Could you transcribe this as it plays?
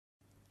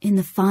In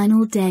the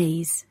final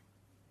days,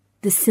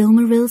 the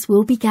Silmarils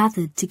will be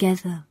gathered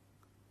together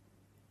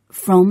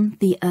from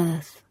the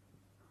earth,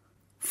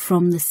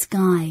 from the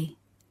sky,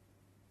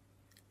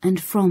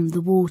 and from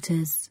the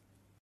waters.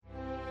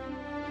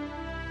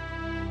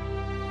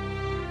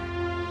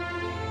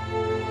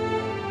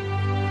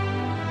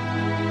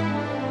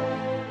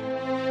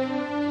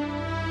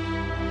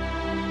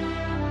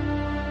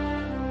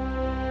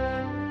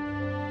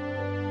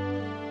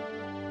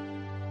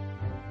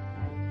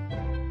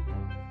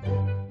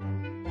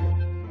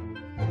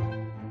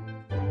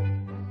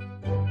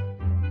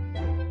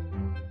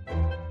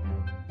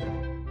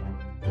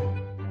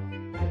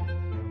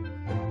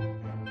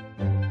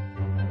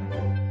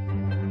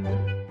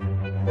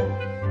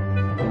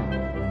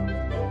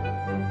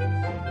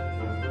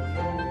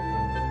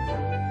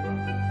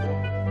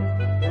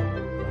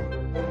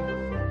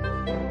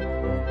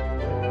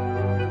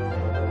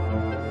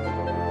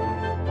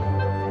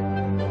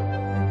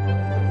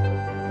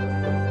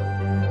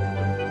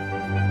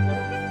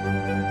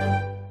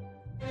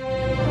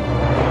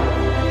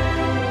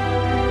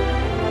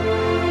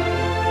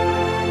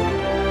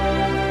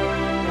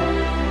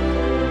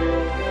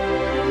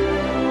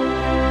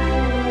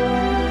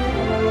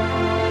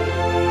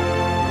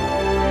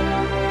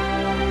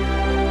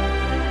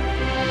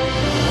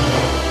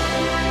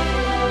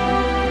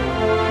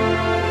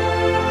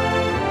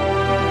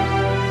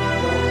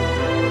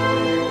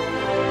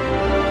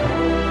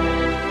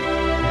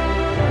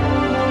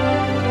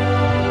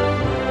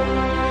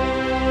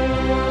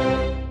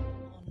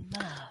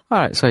 All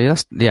right, so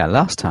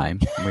last time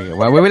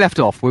where we left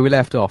off,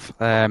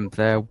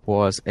 there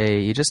was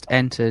you just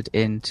entered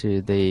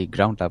into the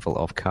ground level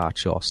of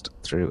Carchost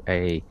through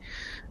a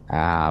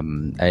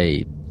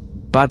badly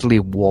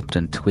warped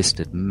and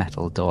twisted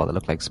metal door that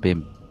looked like it's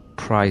been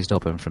prized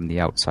open from the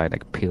outside,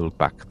 like peeled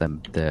back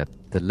the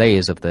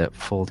layers of the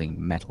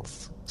folding metal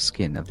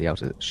skin of the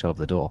outer shell of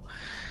the door.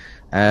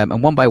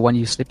 And one by one,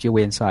 you slipped your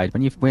way inside.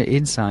 When you went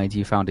inside,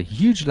 you found a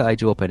huge,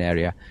 large open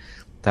area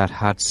that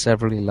had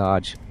several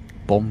large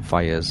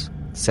bonfires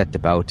set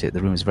about it.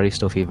 The room is very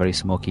stuffy, very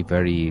smoky,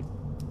 very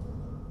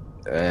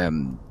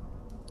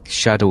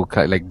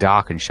like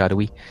dark and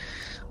shadowy.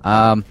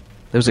 There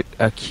was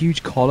a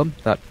huge column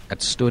that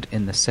had stood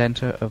in the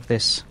center of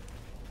this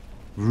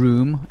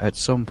room at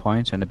some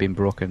point and had been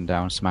broken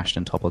down, smashed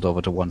and toppled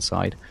over to one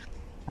side,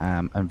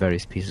 and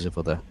various pieces of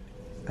other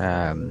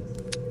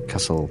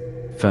castle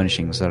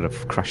furnishings that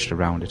have crashed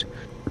around it.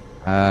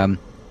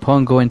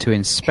 Upon going to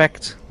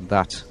inspect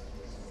that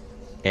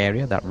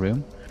area, that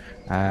room,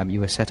 you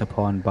were set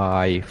upon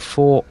by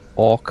 4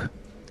 orc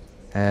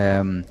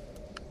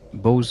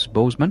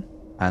bowsmen,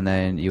 and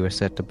then you were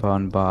set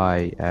upon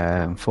by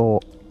 4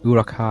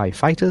 Uruk-hai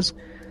fighters.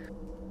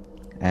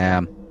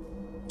 Battle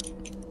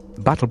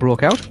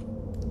broke out,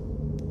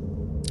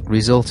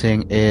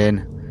 resulting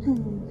in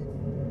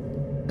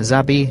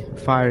Zabi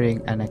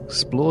firing an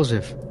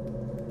explosive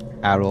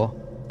arrow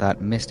that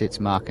missed its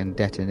mark and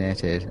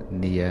detonated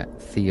near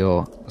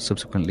Theo,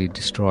 subsequently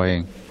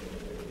destroying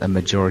the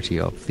majority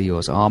of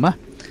Theo's armor.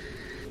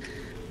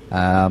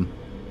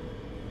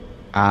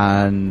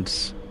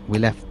 And we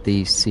left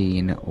the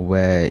scene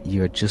where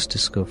you had just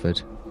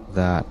discovered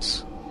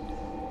that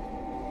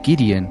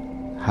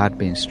Gideon had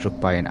been struck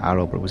by an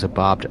arrow, but it was a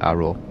barbed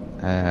arrow,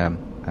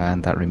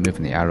 and that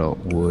removing the arrow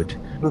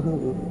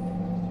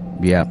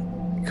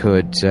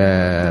could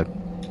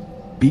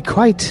be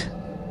quite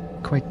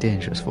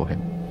dangerous for him.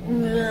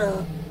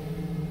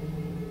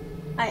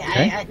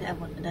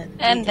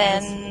 And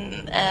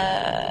then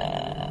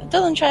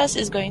Dylan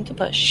is going to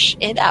push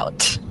it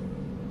out.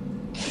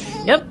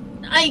 Yep.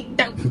 I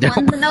don't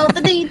want to know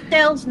the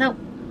details. No.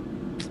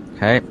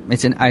 Okay,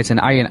 it's an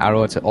iron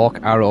arrow. It's an orc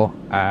arrow.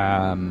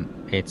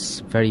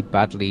 It's very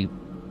badly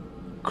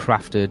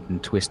crafted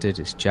and twisted.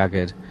 It's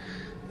jagged.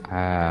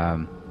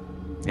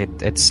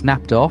 It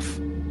snapped off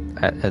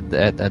at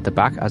the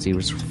back as he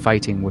was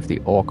fighting with the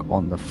orc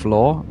on the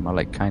floor,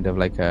 like kind of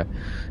like a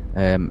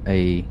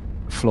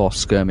floor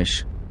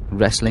skirmish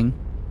wrestling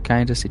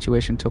kind of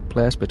situation took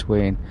place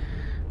between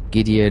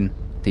Gideon,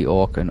 the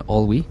orc, and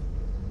Olwe.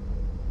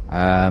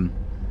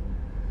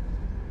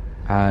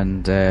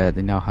 And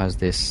he now has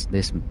this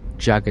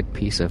jagged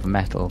piece of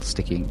metal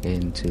sticking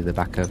into the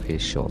back of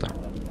his shoulder.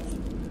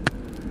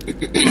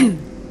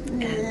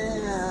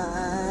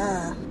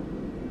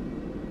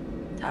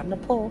 Time to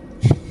pull.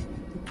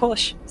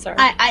 Push. Sorry.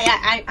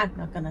 I'm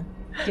not gonna.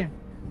 Yeah.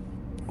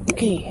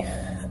 Okay.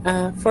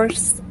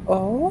 First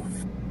off,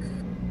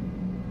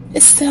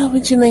 Estelle,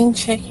 would you mind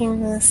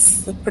checking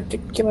this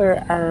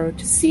particular arrow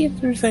to see if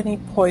there's any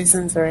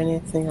poisons or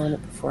anything on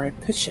it before I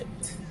push it?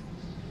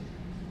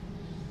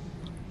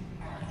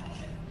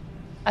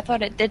 I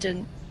thought it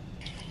didn't.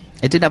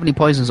 It didn't have any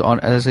poisons on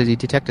it. As you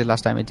detected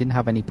last time, it didn't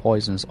have any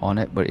poisons on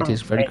it, but it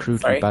is very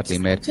crudely, badly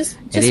made. It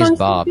is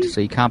barbed,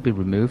 so it can't be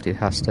removed. It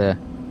has to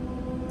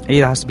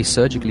be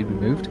surgically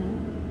removed.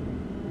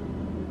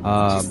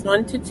 Just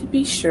wanted to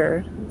be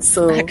sure.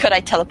 So could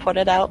I teleport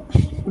it out?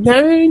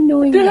 Now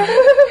knowing that,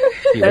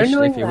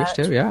 if you wish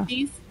to, yeah.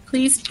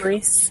 Please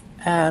brace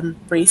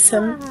brace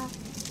him.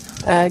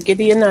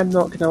 Gideon, I'm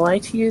not going to lie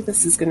to you.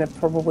 This is going to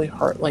probably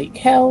hurt like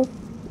hell.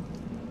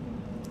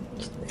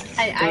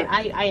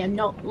 I am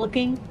not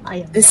looking. I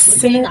am The not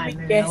sooner looking. I'm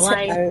we in get the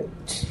way. it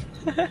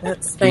out,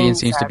 that's Gideon fine,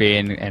 seems to Sam. be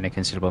in a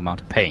considerable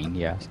amount of pain,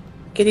 yes.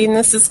 Gideon,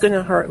 this is going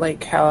to hurt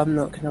like hell. I'm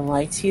not going to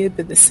lie to you,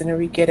 but the sooner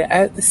we get it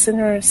out, the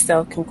sooner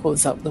Estelle can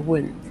close up the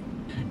wound.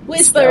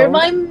 Whisper, So-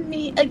 remind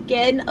me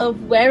again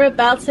of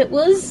whereabouts it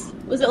was.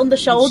 Was it on the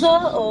shoulder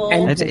or?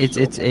 And- It's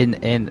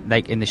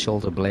in the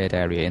shoulder blade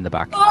area in the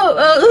back.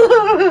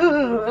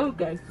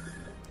 Okay.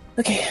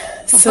 Okay,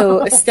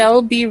 so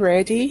Estelle, be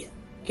ready.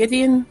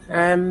 Gideon,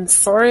 I'm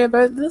sorry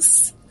about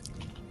this.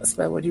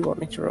 Estelle, what do you want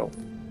me to roll?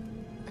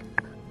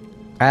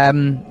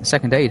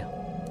 Second aid.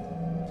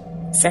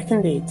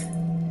 Second aid.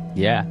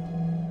 Yeah.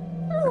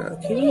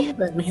 Okay,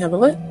 let me have a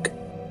look.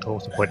 I'll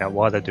also point out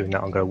while they're doing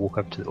that, I'm going to walk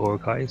up to the Aura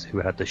guys who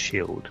had the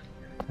shield.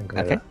 I'm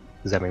going to Okay.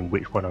 examine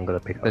which one I'm going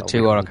to pick up. The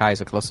two Orocais are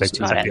They're closest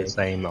to exactly them. the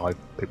same. I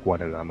pick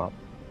one of them up.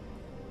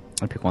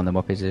 I pick one of them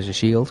up as a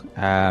shield.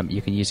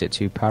 You can use it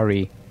to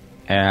parry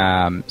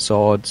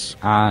swords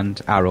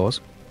and arrows.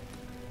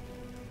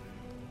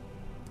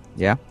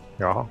 Yeah.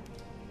 Yeah.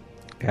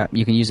 Yeah.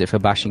 You can use it for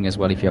bashing as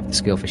well if you have the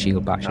skill for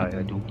shield bashing.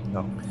 I do.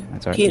 No.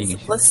 That's alright. Okay, You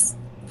it's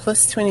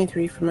plus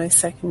 23 for my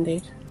second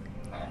aid.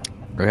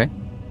 Okay.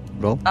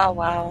 Roll. Oh,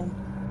 wow.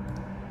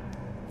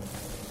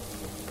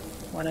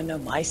 Want to know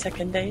my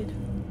second aid?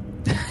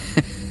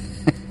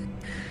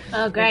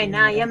 Oh, great!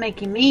 Now you're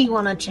making me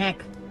want to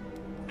check,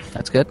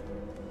 That's good.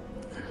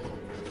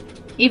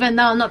 even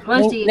though I'm not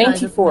close to you guys.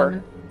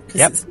 94. Because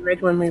Yep. it's the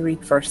red one we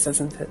read first,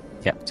 isn't it?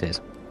 Yep, it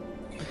is.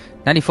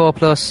 94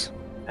 plus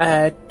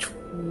I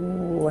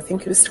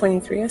think it was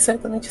 23, I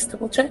said. Let me just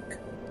double check.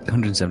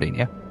 117,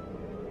 yeah?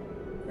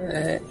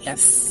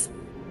 Yes.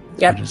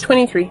 Yep,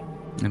 23.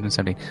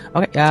 117.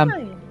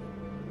 Okay,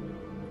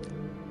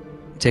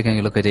 taking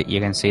a look at it, you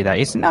can see that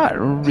it's not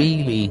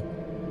really,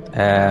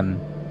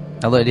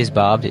 although it is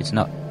barbed, it's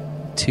not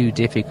too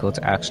difficult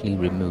to actually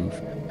remove.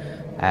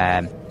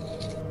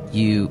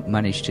 You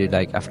manage to,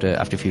 like, after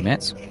a few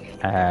minutes,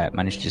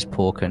 manage to just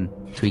poke and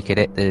tweak at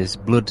it. There's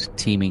blood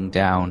teeming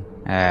down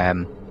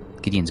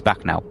Gideon's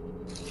back now.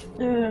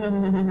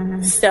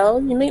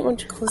 Estelle, you might want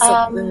to close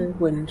up the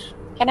wound.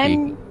 Can I?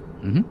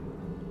 Mhm.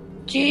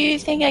 Do you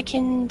think I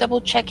can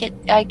double check it?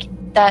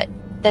 That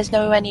there's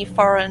no any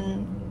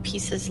foreign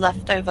pieces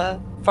left over,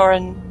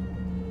 foreign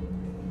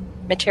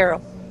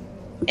material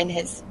in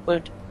his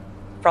wound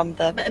from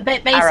the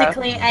But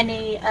basically,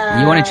 any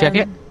You want to check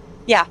it?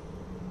 yeah.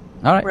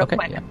 Alright, Real okay.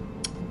 quick. Yeah.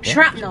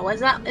 shrapnel. Is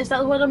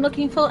that what I'm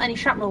looking for? Any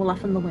shrapnel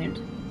left in the wound?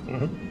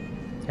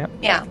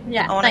 Yeah.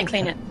 Yeah, I want to thanks.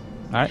 clean it.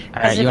 Alright,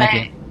 As you if want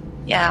I- to...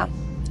 Yeah.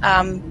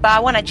 But I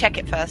want to check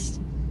it first.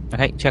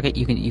 Okay, check it.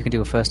 You can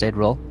do a first aid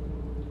roll.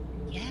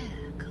 Yeah.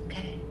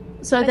 Okay.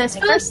 So there's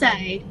first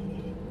aid,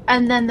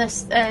 and then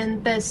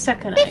there's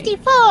second aid.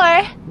 54.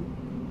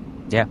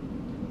 Yeah.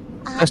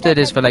 First aid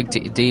is for like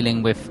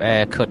dealing with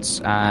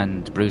cuts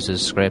and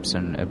bruises, scrapes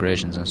and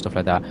abrasions and stuff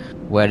like that.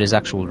 Whereas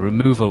actual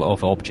removal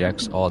of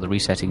objects or the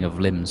resetting of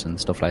limbs and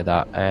stuff like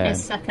that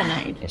It's second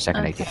aid. is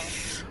second aid. Okay.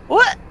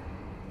 What?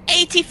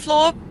 80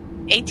 floor?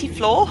 80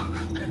 floor?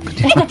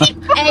 84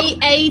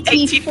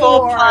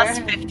 84 plus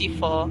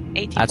 54.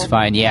 84. That's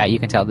fine. Yeah, you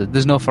can tell that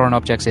there's no foreign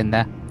objects in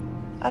there.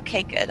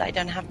 Okay, good. I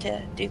don't have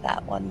to do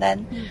that one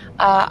then.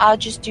 I'll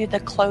just do the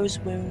close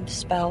wound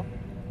spell.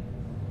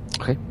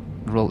 Okay.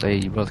 Roll to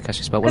cast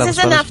your spell. What Because level it's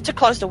spell is- enough to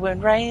close the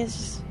wound, right?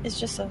 It's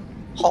just a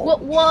hole.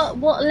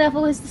 What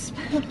level is the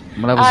spell?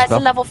 What level is the It's a spell?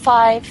 level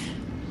 5.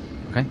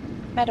 Okay.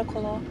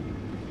 Medical law.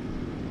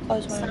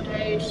 Close wound.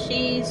 So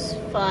she's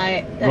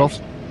 5. Roll.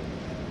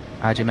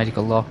 Add your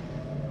medical law.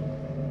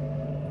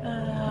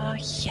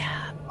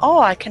 Yeah. Oh,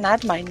 I can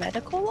add my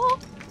medical law?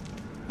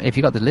 If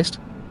you got the list.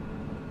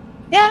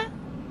 Yeah.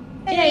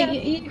 Yeah,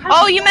 you have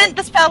Oh, you meant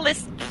the spell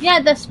list.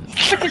 Yeah, this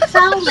freaking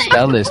spell list.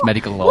 Spell list,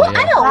 medical law. What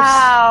Yeah. else?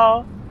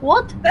 Wow.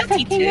 What?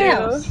 32. Fucking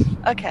else?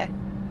 Okay.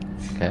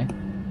 Okay.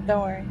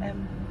 Don't worry,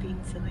 I'm being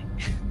silly.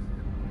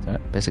 So,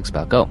 basic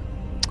spell. Go.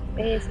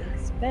 Basic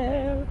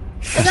spell.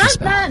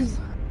 That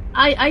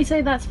I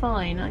say that's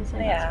fine. I say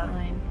Yeah. that's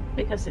fine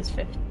because it's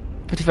 50.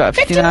 55,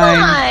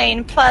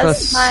 59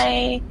 plus plus-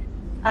 my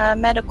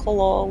medical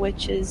law,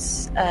 which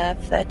is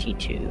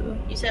 32.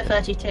 You said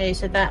 32,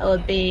 so that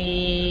would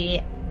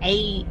be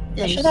 8.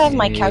 I should have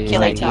my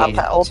calculator up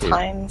at all 92.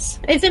 times.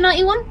 Is it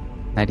 91?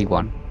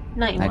 91.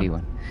 91.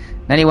 91.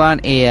 91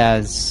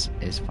 is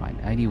fine.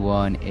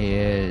 91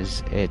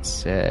 is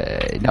it's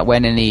not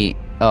when any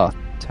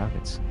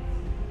targets.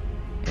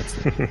 It's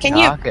the Can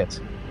you- target.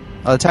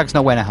 Oh, the target's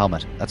not wearing a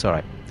helmet. That's all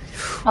right.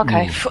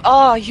 Okay.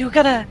 Oh, you're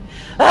gonna.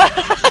 Well,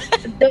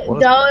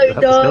 that's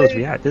how the spells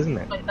react, isn't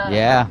it?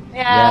 Yeah.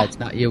 Yeah. It's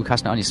not you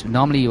casting it on you.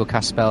 Normally you would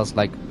cast spells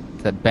like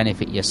that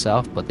benefit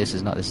yourself, but this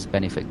is not. This is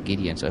benefit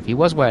Gideon. So if he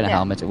was wearing a Yeah.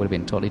 helmet, it would have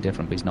been totally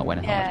different. But he's not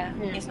wearing a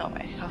helmet. Yeah, he's not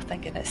wearing. Oh,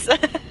 thank goodness.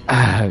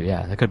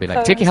 Yeah, that could be like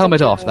Oh, take your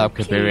helmet off. That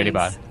could be really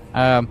please.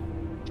 bad.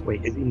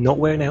 Wait, is he not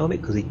wearing a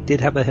helmet? Because he did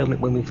have a helmet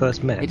when we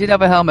first met. He did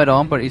have a helmet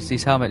on, but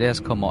his helmet has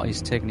come off.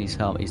 He's taken his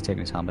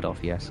helmet off.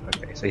 Yes.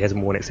 Okay, so he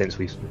hasn't worn it since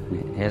we.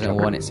 He hasn't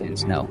worn it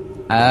since. No.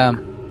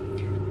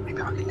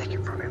 Maybe I can nick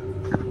it from him.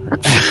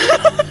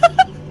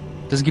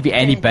 Doesn't give you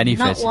any Not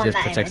benefits. It one just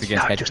protects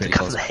against No, head just to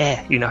cover criticals. the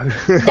hair, you know.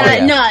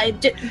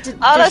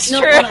 that's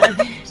true.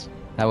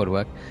 That would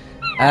work.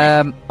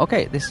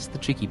 Okay, this is the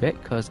tricky bit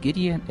because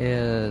Gideon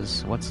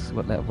is what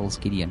level's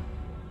Gideon?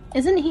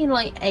 Isn't he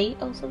like 8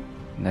 or something?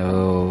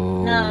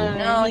 No.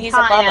 No, he's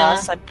higher. above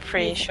us, I'm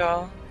pretty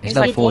sure. He's He's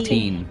level like,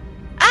 14.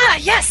 ah,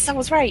 yes, I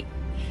was right.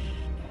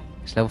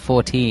 He's level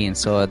 14.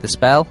 So the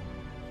spell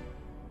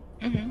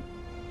Mm-hmm.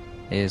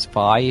 is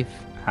 5,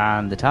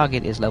 and the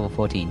target is level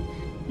 14.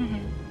 Mm-hmm.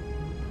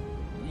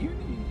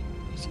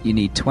 You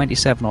need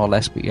 27 or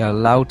less, but you're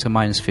allowed to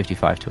minus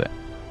 55 to it.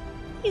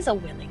 He's a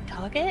willing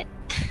target.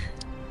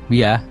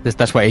 Yeah,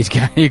 that's why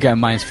you get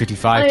minus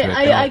 55 to it.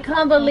 I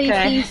can't believe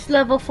Okay. he's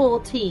level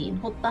 14.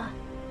 What the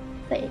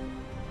fuck?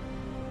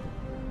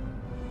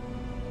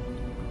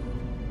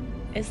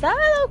 Is that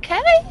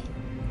okay?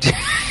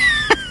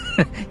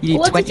 You need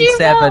What did you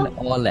 27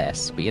 roll? or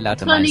less, but you're allowed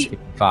to minus 20.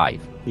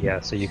 55. Yeah,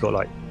 so you got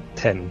like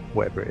 10,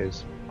 whatever it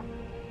is.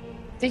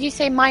 Did you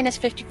say minus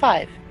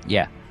 55?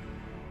 Yeah.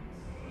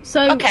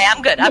 So Okay,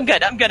 I'm good. I'm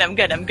good. So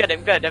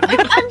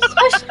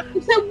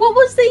what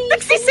was the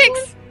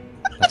 66!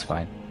 That's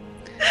fine.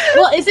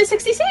 What is it?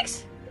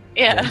 66?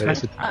 Yeah. So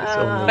it's on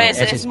But it's,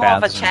 It's it's his more of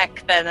a balance, isn't it?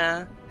 check than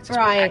a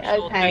Right.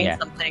 actual Okay. doing Yeah.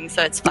 something,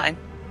 so it's fine.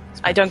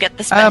 I don't get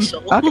the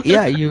special. Okay,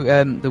 yeah, you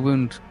the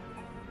wound.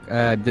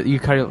 You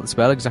carry out the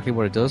spell exactly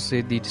what it does. Do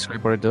you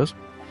describe what it does?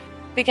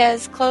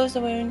 Because close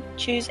the wound,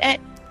 choose it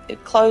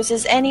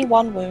closes any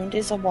one wound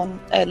is a one,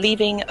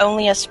 leaving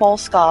only a small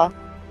scar.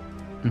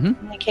 Mhm.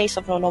 In the case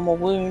of a normal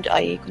wound,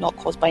 i.e. not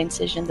caused by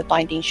incision, the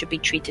binding should be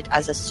treated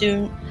as a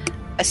sewn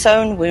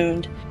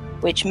wound,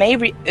 which may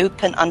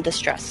reopen under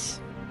stress.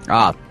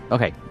 Ah,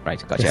 okay,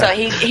 right, gotcha. So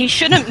he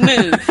shouldn't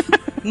move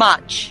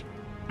much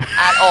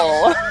at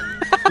all.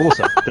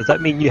 Also, does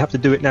that mean you have to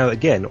do it now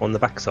again on the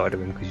backside of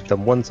him? Because you've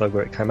done one side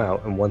where it came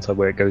out and one side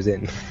where it goes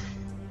in.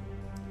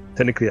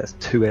 Technically, that's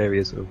 2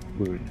 areas of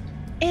wound.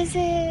 Is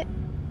it?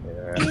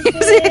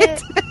 Yeah.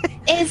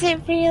 Is it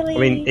really? I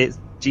mean, it's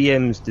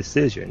GM's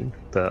decision,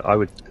 but I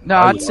would. No,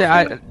 I I'd would say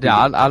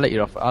I'll let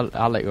you off.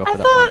 I'll let you off I for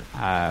that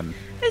one.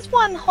 There's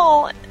one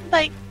hole.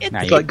 Like it's No,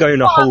 It's like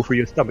going a hole through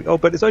your stomach. Oh,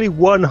 but it's only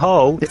one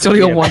hole. It's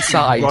only on Yeah, one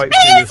side. Right It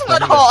through is your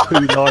one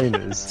stomach, 2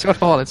 liners. It's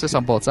not all. It's just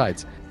on both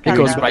sides. It Fair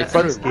goes enough. right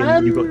through.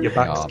 Skin, you've got your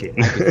back Oh, skin.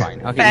 that'd be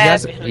fine. Okay,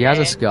 he has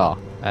a scar.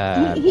 He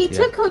yeah.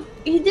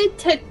 he did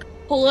take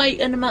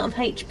quite an amount of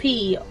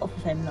HP off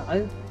of him,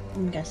 though.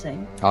 I'm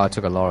guessing. Oh, I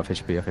took a lot of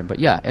HP off him, but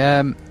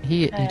yeah,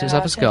 he does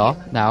have a scar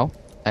now.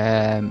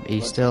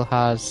 He still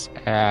has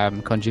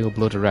congealed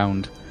blood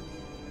around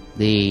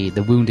the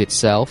wound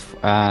itself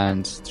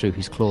and through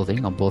his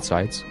clothing on both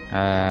sides.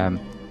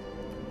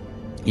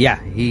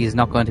 Yeah, he's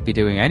not going to be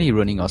doing any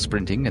running or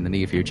sprinting in the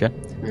near future.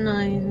 No,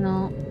 he's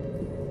not.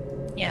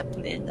 Yeah,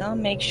 but I'll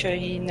make sure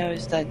he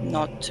knows that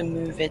not to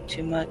move it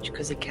too much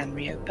because it can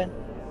reopen.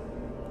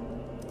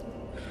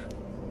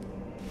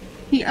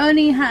 He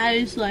only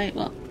has like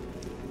what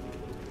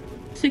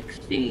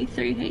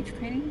 63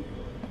 HP.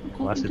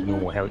 Well, that's his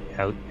normal health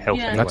Yeah.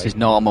 anyway. That's his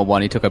normal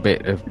one. He took a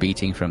bit of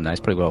beating from that. He's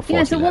probably got 40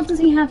 Yeah. So what left. does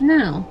he have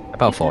now?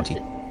 About 40.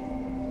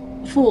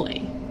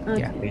 40. Okay.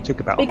 Yeah. He took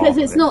about Because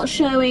half it's of it. not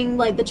showing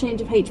like the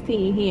change of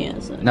HP here.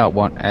 So. No,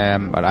 one.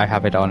 But I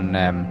have it on.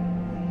 I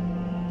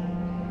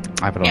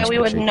have it on. Yeah, the we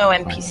would spreadsheet. know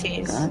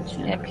NPCs. Gotcha.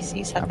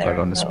 NPCs have I've their got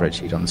it on the own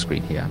spreadsheet on the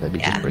screen here. Let me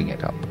Yeah. just bring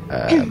it up.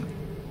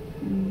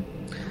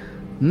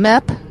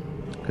 Map,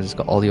 because it's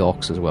got all the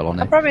orcs as well on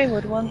I it. probably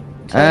would want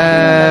to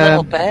a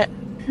little bit.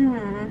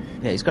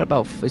 Yeah, he's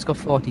got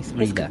 43 His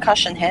left.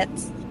 concussion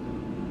hits.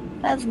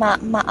 That's my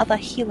other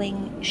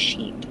healing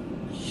sheet.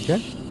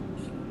 Okay.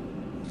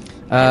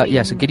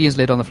 Yeah, so Gideon's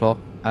laid on the floor.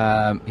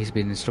 He's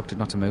been instructed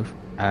not to move.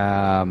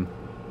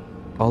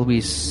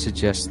 Always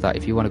suggest that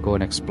if you want to go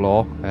and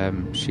explore,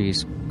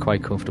 she's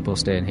quite comfortable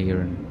staying here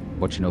and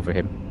watching over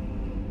him.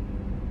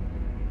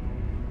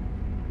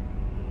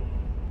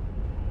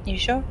 You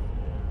sure?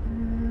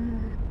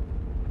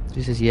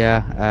 She says,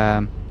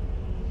 yeah,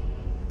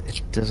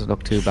 it doesn't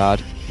look too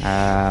bad.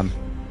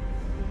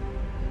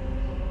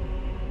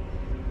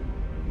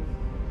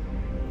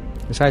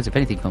 Besides, if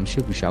anything comes,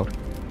 she'll be shout.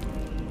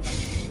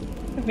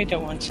 We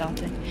don't want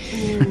shouting.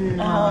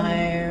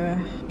 No.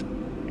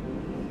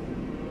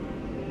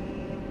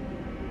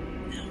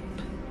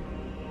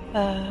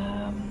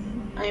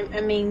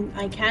 I mean,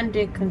 I can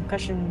do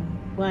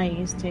concussion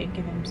ways to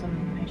give him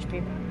some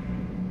HP back.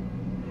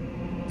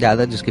 Yeah,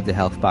 they'll just give the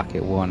health back.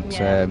 It won't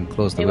Yeah.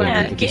 close the It wound.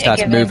 won't. If he Yeah,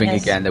 starts give him moving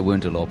his- again, the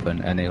wound will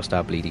open and he'll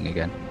start bleeding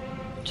again.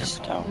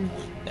 Just don't.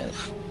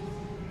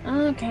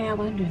 Okay, I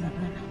won't do that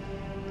then.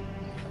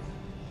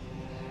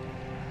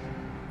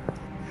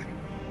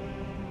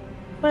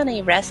 When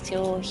he rests,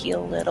 he'll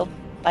heal little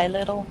by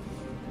little.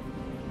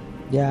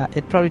 Yeah,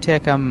 it'd probably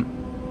take a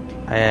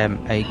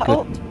How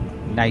good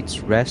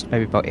night's rest,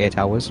 maybe about 8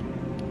 hours.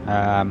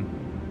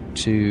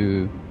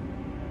 to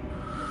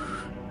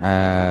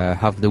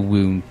have the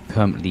wound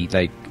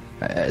permanently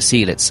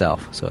seal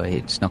itself, so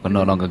it's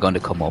no longer going to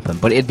come open.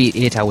 But it'd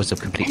be 8 hours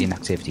of complete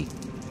inactivity.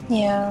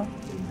 Yeah.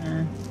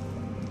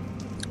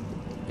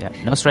 Yeah,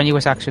 no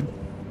strenuous action.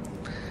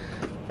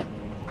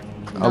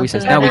 Not He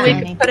says, that now we I We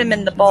can. could put him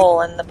in the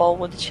bowl and the bowl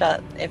would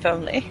shut, if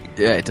only.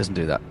 Yeah, it doesn't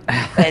do that.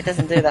 But it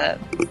doesn't do that.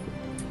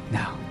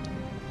 No,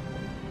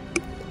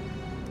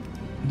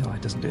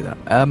 it doesn't do that.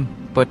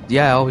 But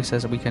yeah, always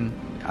says that we can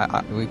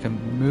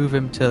move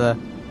him to the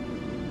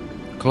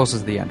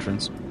closest to the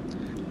entrance.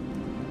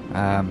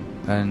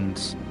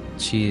 And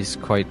she's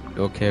quite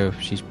okay.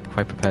 She's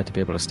quite prepared to be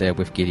able to stay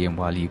with Gideon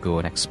while you go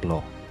and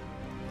explore.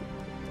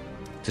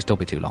 Just don't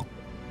be too long.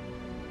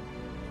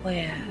 Well,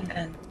 yeah,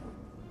 and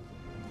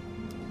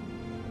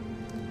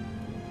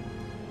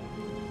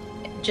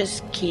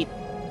just keep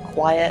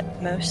quiet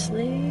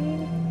mostly.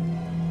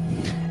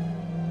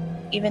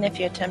 Even if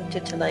you're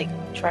tempted to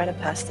try to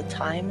pass the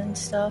time and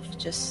stuff,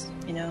 just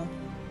because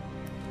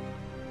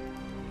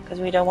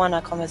we don't want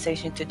our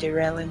conversation to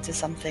derail into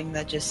something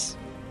that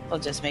will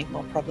just make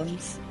more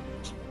problems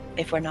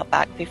if we're not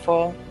back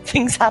before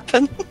things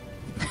happen.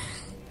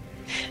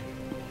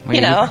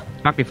 Well,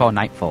 back before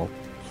nightfall.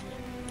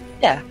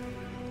 Yeah,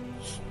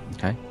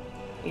 Okay.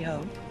 we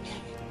hope.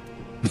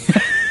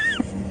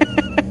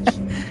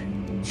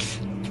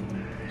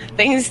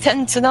 Things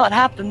tend to not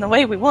happen the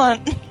way we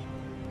want.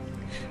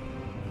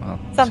 Well,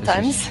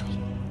 Sometimes.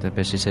 The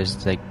bitch says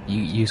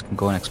you can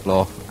go and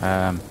explore.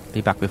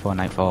 Be back before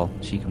nightfall.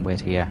 She can wait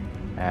here,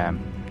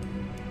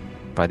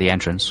 by the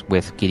entrance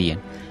with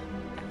Gideon.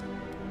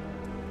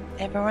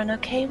 Everyone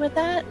okay with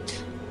that?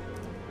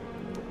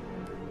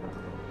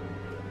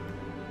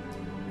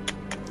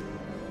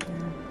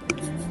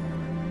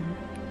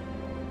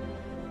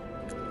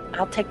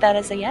 I'll take that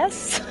as a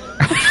yes.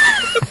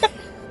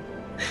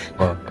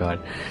 Oh God.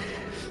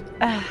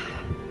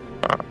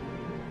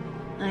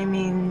 I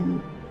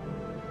mean,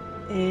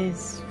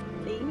 is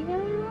Thea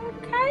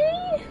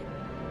okay?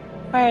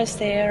 Where is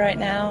Thea right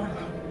now?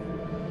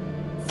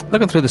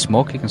 Looking through the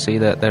smoke, you can see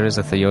that there is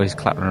a Theo. He's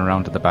clattering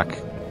around at the back,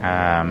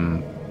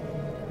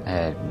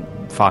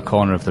 far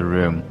corner of the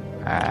room,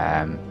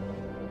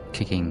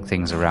 kicking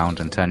things around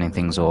and turning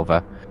things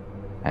over,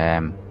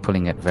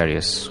 pulling at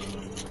various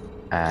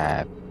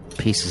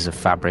pieces of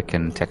fabric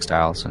and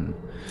textiles, and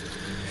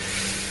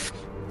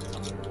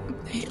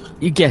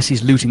you guess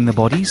he's looting the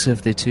bodies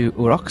of the two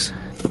Uroks.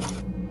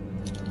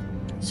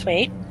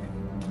 Sweet.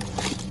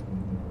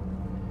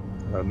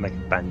 I'll make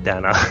a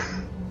bandana.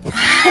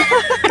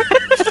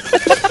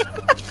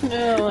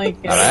 Oh my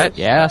god. All right,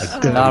 yes,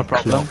 Dirty not a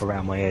problem. cloth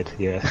around my head.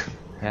 Yeah.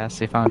 Yes,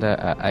 they found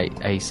a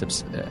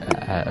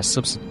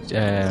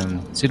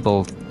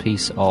suitable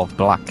piece of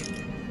black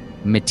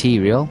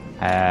material.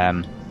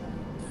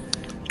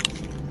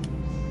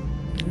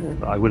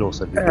 But I will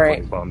also be the Alright.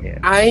 body while I'm here.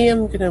 I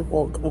am gonna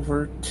walk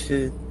over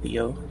to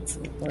Theo.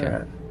 So,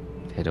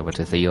 Head over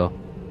to Theo.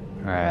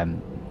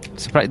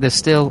 There's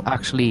still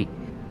actually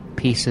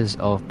pieces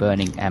of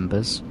burning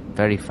embers,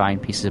 very fine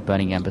pieces of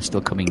burning embers,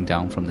 still coming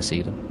down from the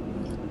ceiling.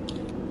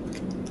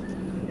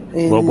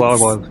 Well,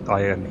 while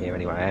I am here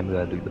anyway, I am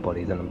going to loot the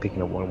bodies, and I'm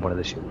picking up one of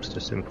the shields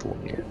just to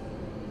inform you.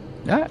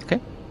 Yeah, okay.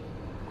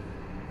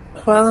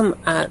 While I'm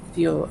at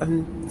Theo,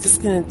 I'm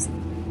just gonna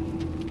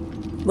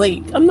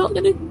I'm not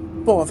gonna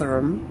bother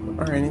him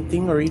or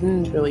anything, or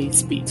even really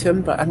speak to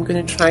him, but I'm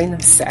gonna try and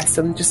assess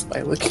him just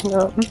by looking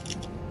at him.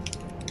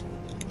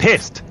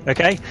 Pissed,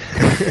 okay?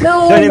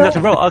 No, Don't even have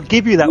to roll. I'll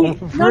give you that one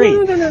for free.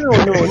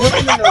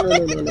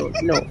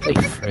 No.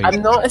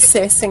 I'm not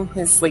assessing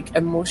his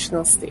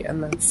emotional state.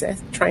 I'm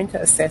trying to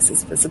assess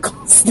his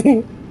physical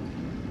state.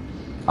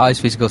 Oh, his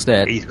physical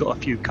state. He's got a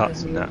few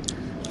cuts and that. He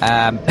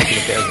Taking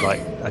a bit of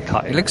a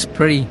cut. looks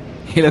pretty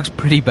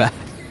bad.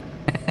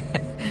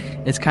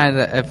 It's kind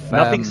of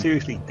Nothing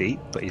seriously deep,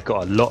 but he's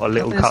got a lot of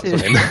little cuts on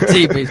him.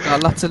 Deep. He's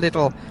got lots of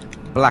little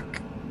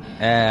black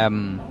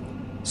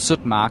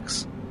soot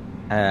marks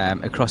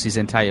across his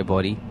entire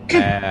body.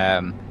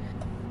 It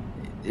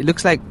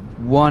looks like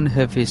one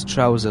of his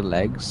trouser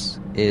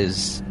legs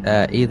is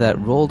either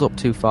rolled up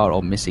too far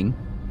or missing.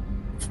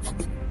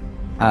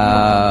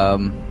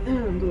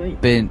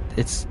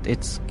 It's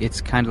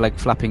kind of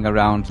flapping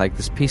around,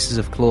 there's pieces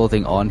of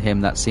clothing on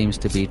him that seems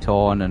to be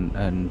torn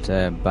and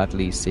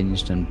badly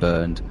singed and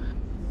burned.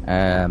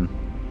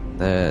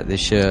 The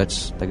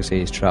shirt, like I say,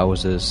 his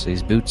trousers,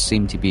 his boots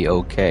seem to be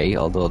okay,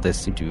 although they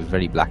seem to be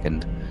very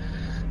blackened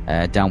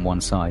down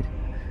one side.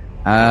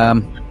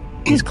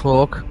 His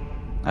cloak,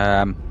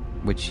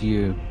 which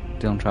you,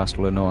 Dylan Trask,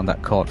 will know, and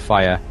that caught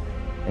fire,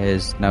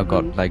 has now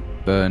got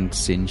burned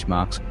singe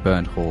marks,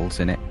 burned holes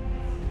in it.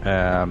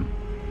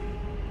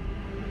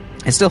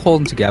 It's still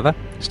holding together,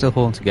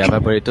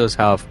 but it does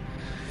have,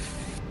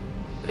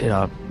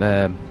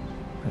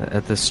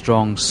 the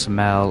strong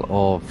smell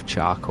of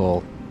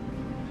charcoal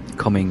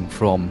coming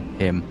from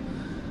him,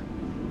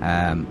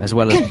 as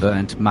well as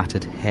burnt,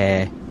 matted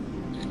hair,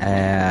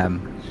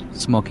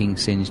 smoking,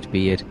 singed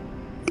beard,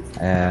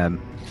 and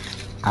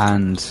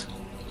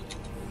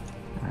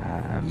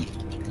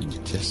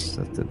Just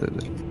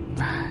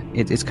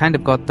it's kind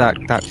of got that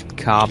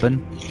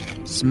carbon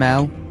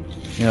smell,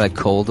 like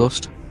coal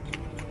dust.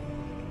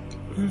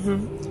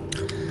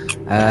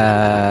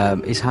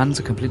 His hands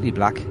are completely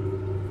black,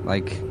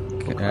 like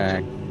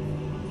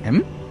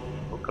him.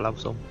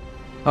 Gloves on.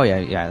 Oh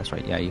yeah, that's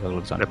right. Yeah, you got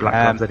gloves on. They're black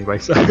gloves anyway.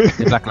 So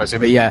they're black gloves,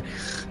 but yeah,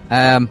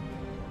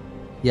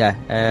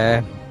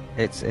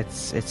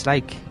 it's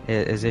like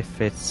as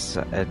if it's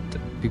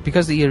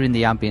because you're in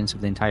the ambience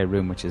of the entire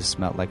room, which is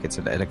smelled like it's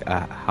like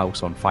a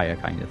house on fire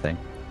kind of thing.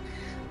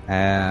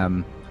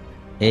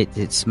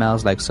 It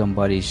smells like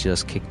somebody's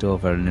just kicked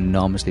over an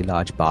enormously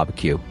large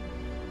barbecue.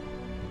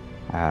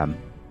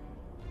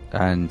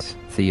 And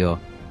Theo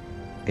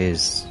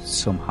is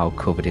somehow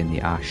covered in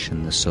the ash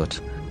and the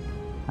soot.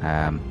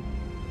 And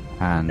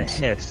the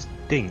hair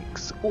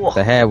stinks.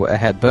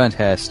 The burnt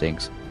hair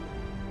stinks.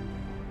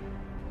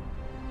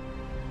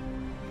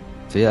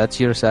 So yeah, that's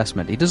your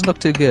assessment. He doesn't look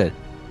too good.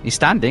 He's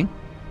standing.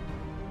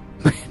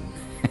 But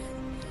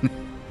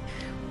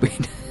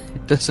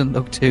it doesn't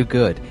look too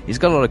good. He's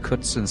got a lot of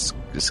cuts and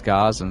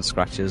scars and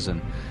scratches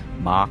and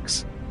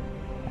marks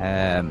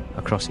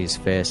across his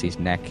face, his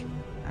neck.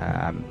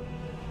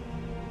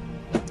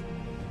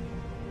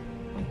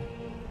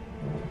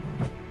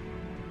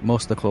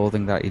 Most of the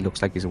clothing that he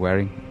looks like he's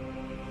wearing,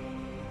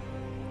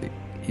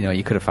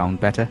 you could have found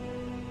better.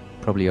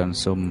 Probably on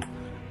some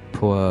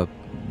poor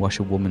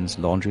washerwoman's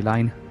laundry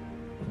line.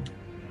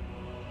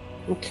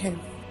 Okay.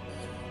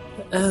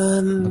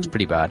 Looks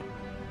pretty bad.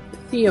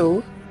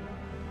 Theo?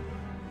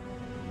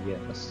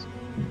 Yes.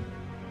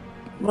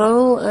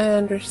 Well, I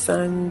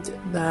understand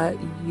that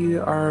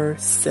you are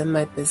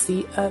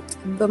semi-busy at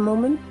the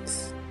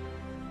moment.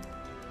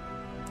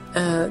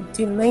 Do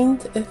you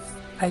mind if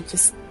I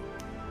just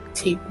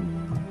take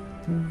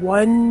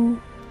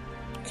one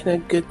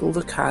kind of good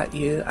look at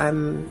you?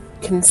 I'm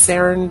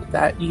concerned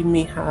that you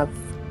may have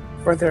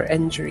further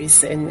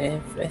injuries, and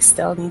if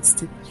Estelle needs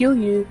to heal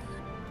you,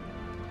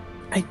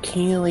 I'd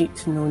kind of like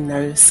to know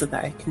now so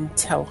that I can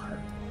tell her.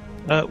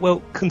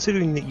 Well,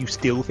 considering that you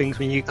steal things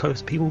when you get close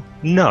to people,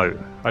 no,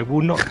 I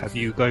will not have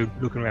you go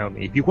looking around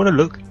me. If you want to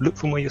look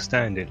from where you're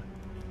standing.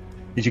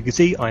 As you can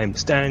see, I am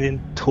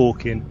standing,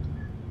 talking.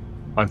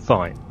 I'm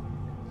fine.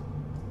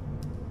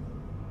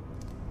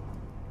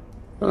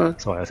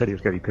 Sorry, I said he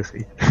was going to be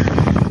pissy.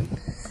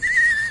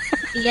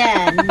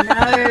 Yeah,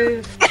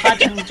 no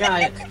fucking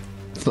joke.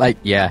 It's like,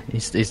 yeah,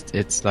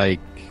 it's like,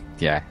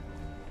 yeah.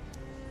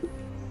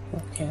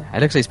 Okay. It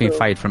looks like it's been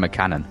fired from a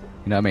cannon.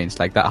 You know what I mean? It's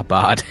like that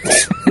bad.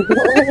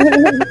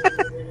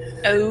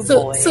 Oh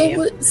boy.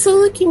 So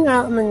looking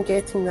at him and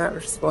getting that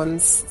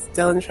response,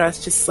 Dylan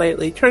Trask just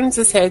slightly turns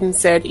his head and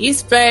said,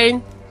 "He's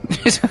fine."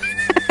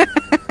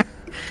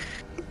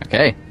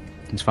 Okay,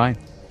 it's fine.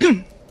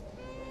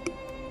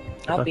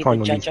 I'll be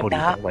find the one judge of of these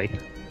that.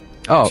 bodies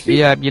Oh,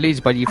 yeah, you lose,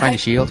 but you find a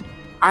shield.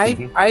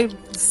 I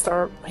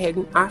start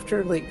heading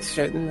after like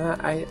shouting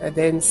that. I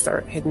then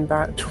start heading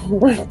back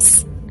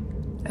towards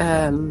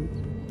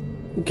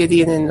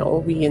Gideon and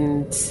Obi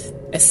and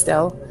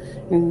Estelle.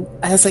 And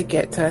as I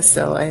get to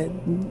Estelle, I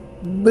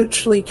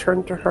literally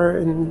turn to her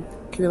and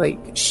kind of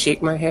like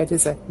shake my head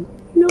as if,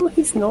 no,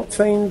 he's not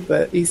fine,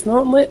 but he's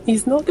not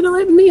going to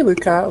let me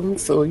look at him.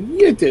 So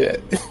you do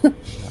it.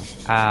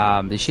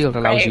 The shield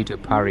allows you to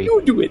parry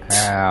You do it.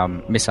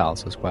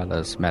 missiles as well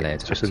as melee.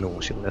 It's just a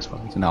normal shield, that's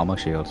fine. It's a normal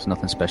shield. There's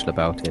nothing special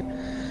about it.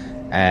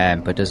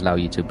 But it does allow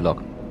you to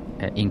block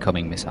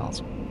incoming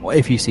missiles. Or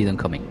if you see them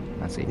coming.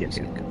 That's it. Yes.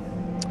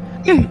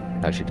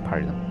 Allows you to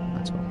parry them.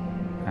 That's all.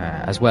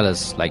 As well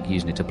as like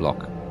using it to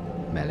block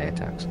melee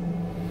attacks.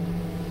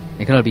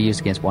 It can only be used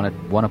against one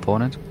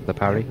opponent, the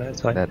parry,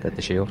 That's fine.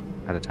 the shield,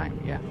 at a time,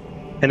 yeah.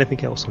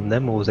 Anything else on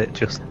them, or was it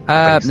just... No,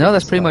 basic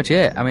that's pretty stuff? much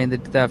it. I mean,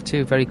 they have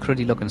two very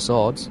cruddy looking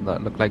swords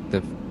that look like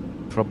they've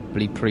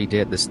probably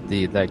predate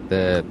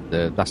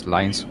the Last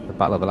Alliance, the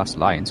Battle of the Last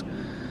Alliance.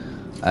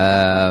 They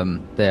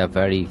are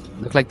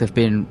look like they've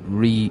been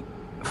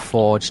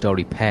reforged or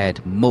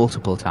repaired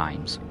multiple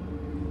times.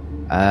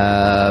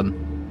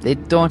 They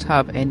don't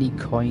have any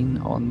coin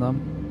on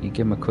them. You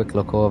give them a quick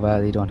look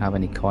over, they don't have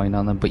any coin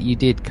on them, but you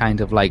did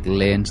kind of like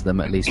lay into them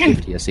at least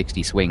 50 or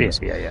 60 swings.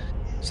 Yeah.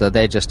 So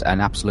they're just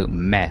an absolute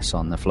mess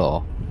on the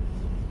floor.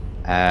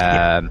 So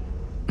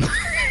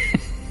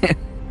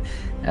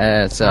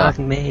I've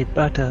made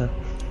butter.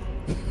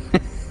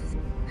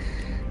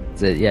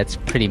 yeah, it's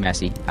pretty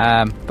messy.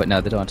 But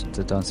no, they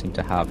don't seem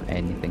to have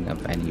anything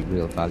of any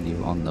real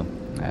value on them.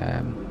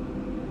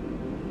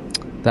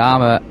 The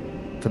armor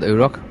for the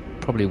Uruk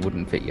probably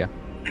wouldn't fit you.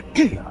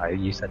 No,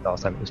 you said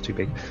last time it was too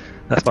big.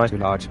 That's fine. Too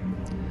large.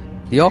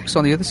 The Orcs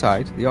on the other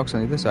side, the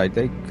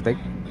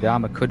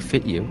armor could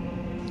fit you.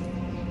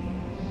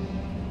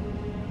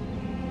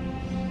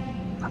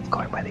 I'm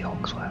going where the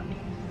orcs were.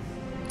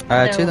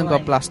 Two of them way.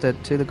 got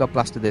blasted. Two of them got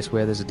blasted this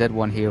way. There's a dead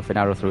one here with an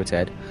arrow through its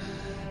head.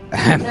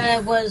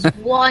 There was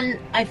one.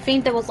 I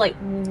think there was like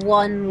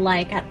one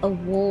like at the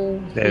wall.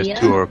 There's here.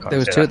 two Orocons. There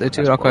was there. two That's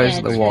Orocons Yeah,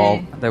 at the two.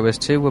 wall. There was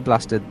two were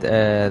blasted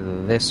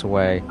this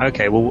way.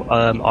 Okay, well,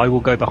 I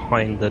will go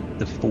behind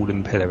the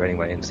fallen pillar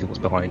anyway and see what's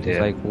behind There's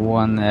here. like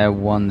one there,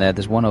 one there.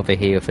 There's one over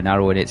here with an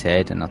arrow in its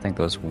head, and I think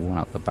there was one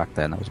out the back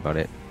there, and that was about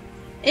it.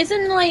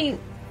 Isn't like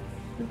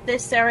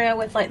this area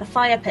with like the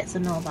fire pits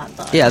and all that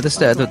though? Yeah, this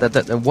Like,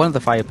 the one of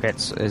the fire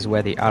pits is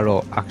where the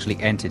arrow actually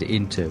entered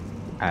into,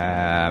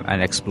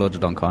 and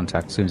exploded on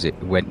contact as soon as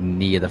it went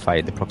near the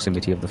fire, the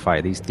proximity of the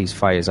fire. These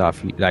fires are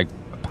like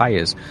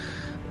pyres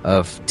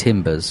of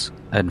timbers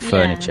and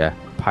furniture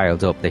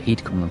piled up. The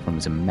heat coming from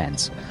is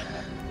immense.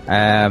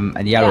 And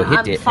the arrow hit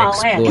I'm it, far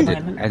away at the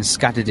exploded, moment. and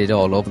scattered it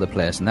all over the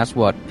place. And that's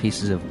what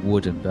pieces of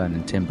wood and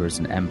burning timbers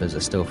and embers are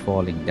still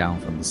falling down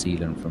from the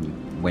ceiling from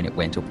when it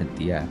went up into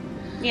the air.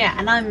 Yeah,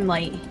 and I'm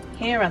like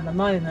here at the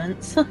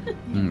moment. So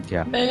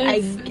Yeah.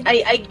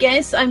 I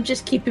guess I'm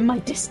just keeping my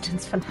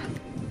distance for now.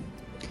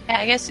 Yeah,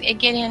 I guess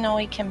Gideon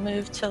only can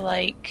move to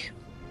like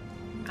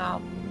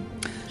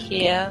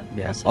here. or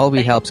Yeah,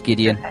 something. Alwi helps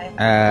Gideon. Okay.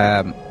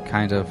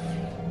 Kind of,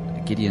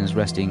 Gideon's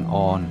resting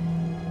on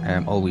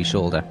Alwi's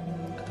shoulder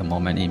at the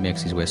moment. He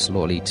makes his way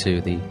slowly to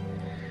the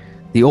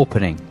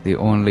opening, the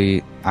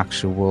only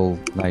actual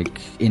like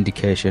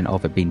indication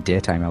of it being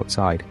daytime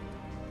outside.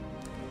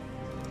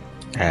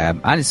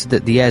 And it's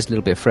the air's a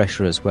little bit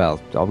fresher as well.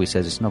 Alwi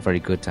says it's not very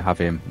good to have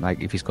him,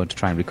 like if he's going to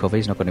try and recover,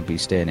 he's not going to be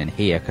staying in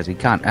here because he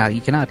can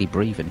hardly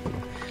breathe in here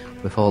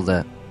with all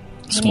the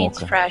He smoke.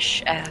 needs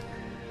fresh air.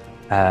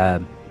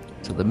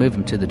 So they move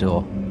him to the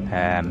door.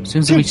 As soon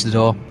as they reach the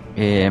door,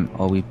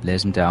 Alwi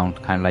lays him down,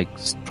 kind of like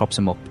props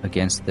him up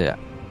against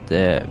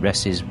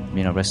rests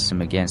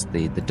him against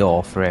the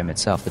door frame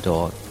itself, the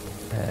door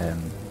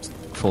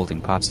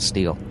folding parts of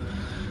steel.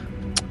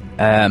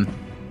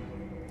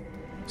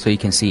 So you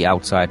can see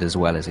outside as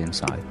well as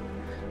inside.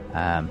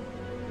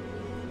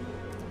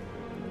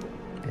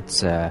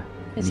 It's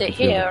Is you it can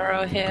feel here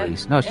the or here?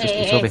 breeze. No, it's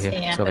over here.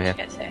 It's over I here.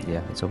 was gonna say.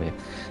 Yeah, it's over here.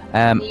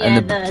 Yeah,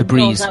 And the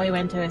breeze. door that we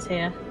went to is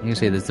here. You can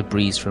see there's the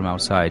breeze from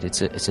outside.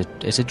 It's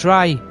a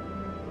dry,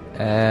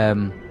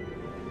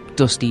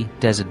 dusty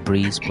desert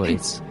breeze, but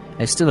it's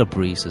still a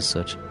breeze as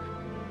such.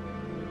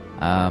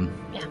 Yeah.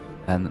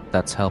 And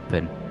that's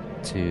helping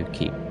to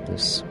keep the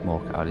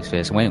smoke out of his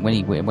face. And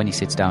when he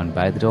sits down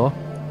by the door,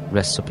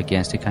 rests up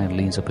against it, kind of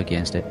leans up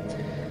against it.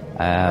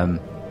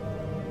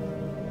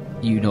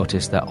 You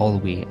notice that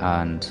Alwi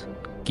and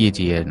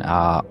Gideon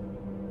are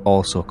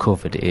also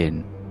covered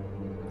in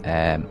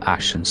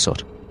ash and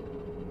soot.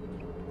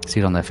 See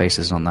it on their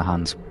faces and on their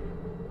hands.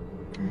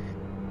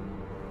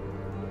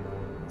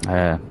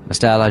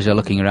 Estelle, as you're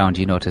looking around,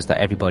 you notice that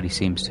everybody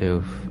seems to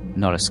have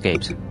not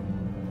escaped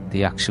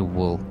the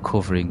actual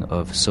covering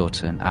of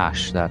soot and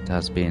ash that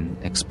has been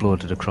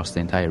exploded across the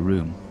entire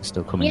room,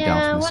 still coming Yeah, down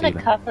I from the want to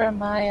ceiling. cover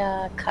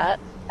my cut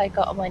I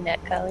got on my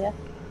neck earlier.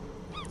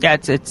 Yeah,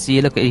 it's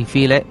you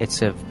feel it.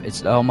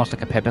 It's almost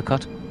like a pepper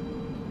cut.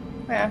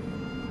 Yeah.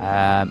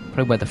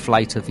 Probably where the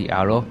flight of the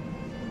arrow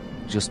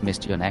just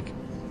missed your neck.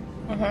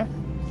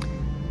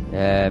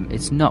 Mm-hmm.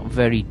 It's not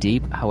very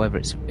deep,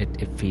 however,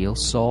 it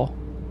feels sore,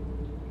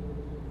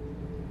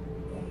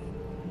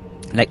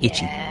 like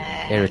itchy,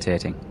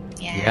 irritating.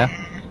 Yeah.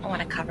 I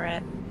want to cover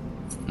it.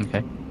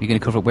 Okay, you're gonna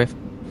cover it with?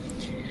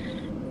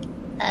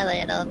 A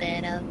little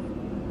bit of.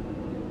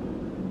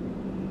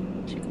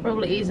 She could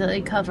probably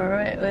easily cover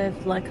it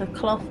with like a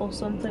cloth or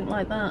something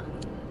like that.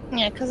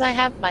 Yeah, because I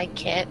have my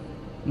kit,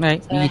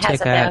 Right, so it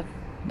has a bit of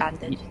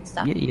bandage and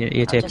stuff. you I'll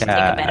take just take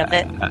a bit of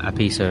it. a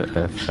piece of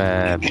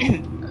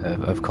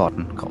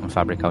cotton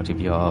fabric out of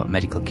your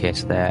medical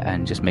kit there,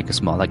 and just make a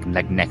small like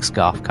neck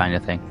scarf kind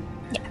of thing.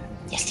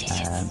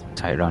 Yes.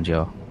 Tie it around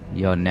your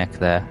neck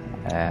there.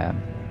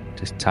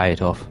 Just tie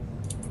it off.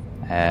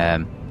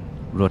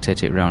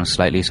 Rotate it around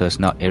slightly so it's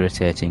not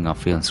irritating or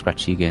feeling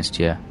scratchy against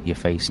your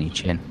face and your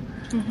chin.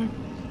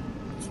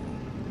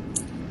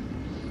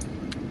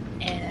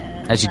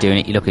 And, As you're doing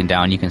it, you're looking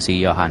down. You can see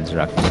your hands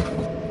are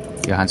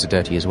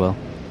dirty as well.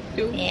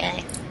 Yeah.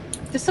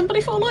 Did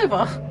somebody fall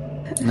over?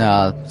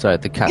 No, sorry,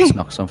 the cat's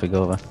knocked something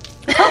over.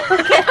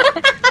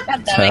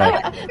 Sorry.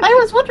 I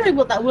was wondering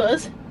what that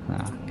was.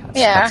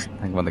 Yeah. I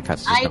think one of the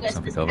cats just I knocked was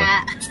something the over.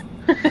 cat.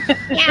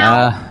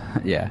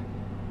 Yeah.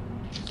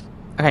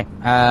 Okay.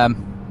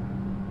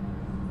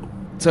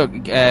 So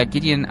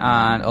Gideon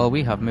and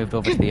Alwi have moved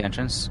over to the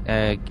entrance.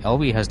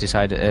 Alwi has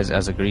decided,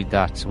 has agreed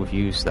that with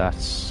you, that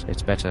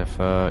it's better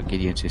for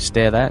Gideon to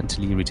stay there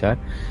until you return.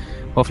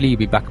 Hopefully, you'll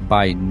be back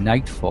by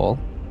nightfall.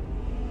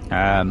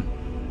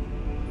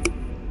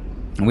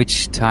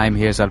 Which time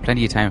here's had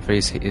plenty of time for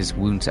his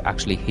wound to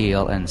actually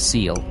heal and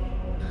seal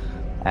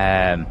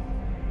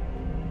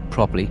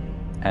properly,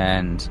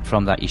 and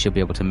from that you should be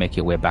able to make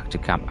your way back to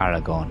Camp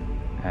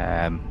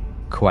Aragorn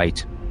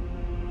quite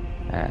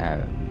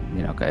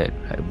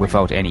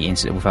without any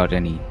incident, without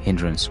any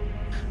hindrance.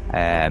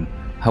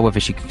 However,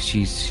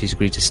 she's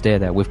agreed to stay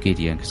there with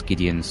Gideon because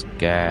Gideon's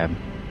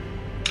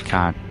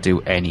can't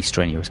do any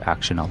strenuous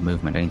action or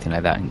movement or anything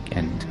like that,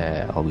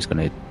 and always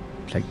going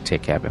to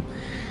take care of him.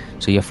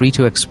 So you're free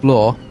to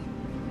explore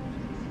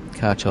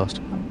Carchost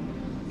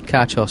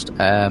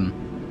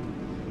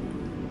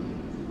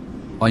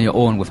on your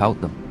own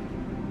without them.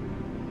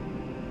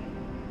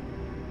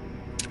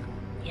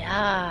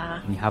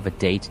 Yeah. You have a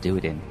day to do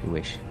it in, if you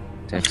wish,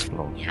 to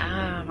explore.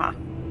 Yeah.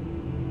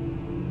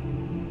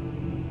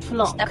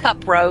 Flock. Step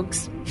up,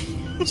 rogues.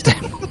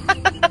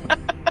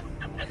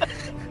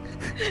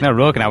 No,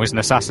 rogue now is an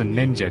assassin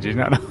ninja, do you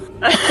not know?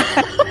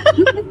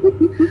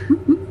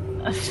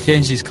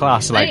 Changed his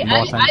class like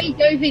more times. I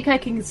don't think I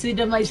can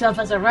consider myself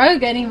as a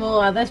rogue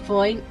anymore at this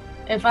point.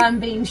 If I'm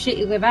being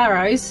shitty with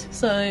arrows,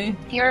 so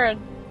You're a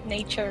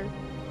nature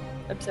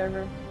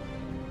observer.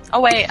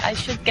 Oh wait, I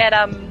should get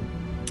That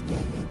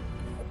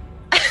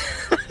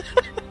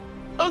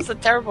was a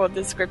terrible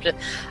description.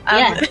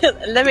 Yeah.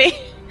 Let me.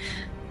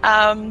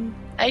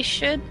 I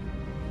should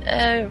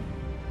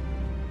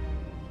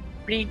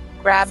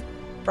re-grab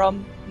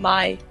from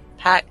my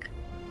pack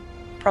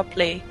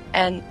properly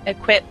and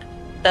equip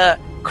the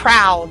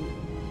crown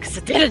because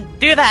I didn't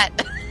do that.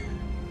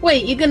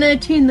 wait, you're gonna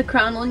tune the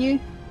crown on you?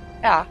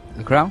 Yeah,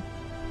 The crown?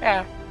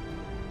 yeah.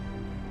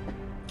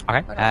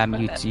 Okay.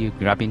 What You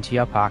grab into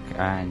your pack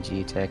and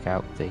you take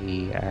out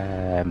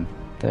the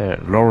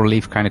laurel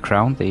leaf kind of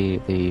crown,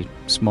 the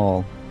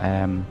small,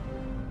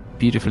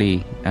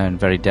 beautifully and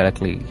very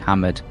delicately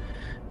hammered,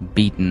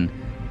 beaten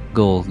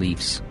gold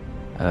leaves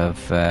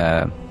of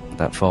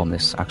that form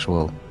this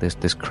actual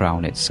this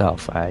crown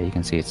itself. You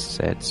can see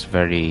it's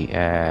very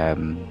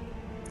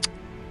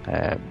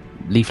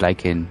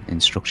leaf-like in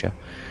structure.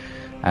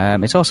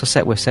 It's also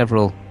set with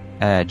several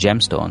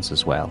gemstones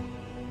as well.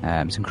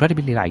 It's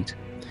incredibly light.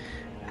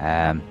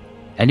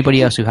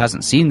 Anybody else who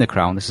hasn't seen the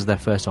crown, this is their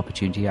first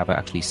opportunity of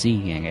actually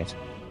seeing it.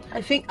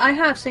 I think I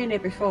have seen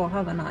it before,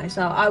 haven't I?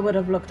 So I would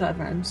have looked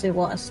over and see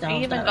what a I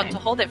style. even got to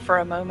hold it for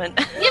a moment.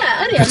 Yeah,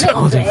 only a little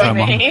Hold it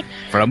bit.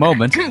 for a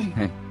moment.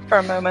 For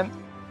a moment.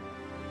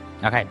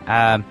 Okay.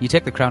 You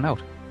take the crown out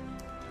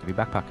of your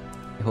backpack.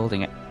 You're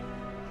holding it.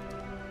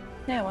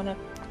 Yeah, I want to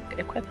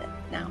equip it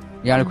now.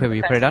 You want to equip it?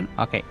 You put it on.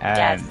 Okay.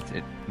 Yes.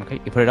 Okay.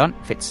 You put it on.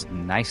 Fits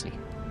nicely.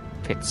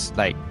 Fits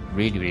like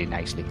really, really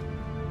nicely.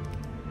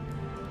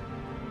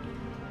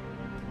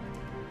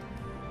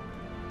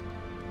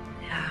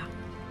 Yeah.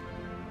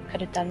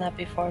 Could have done that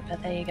before,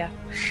 but there you go.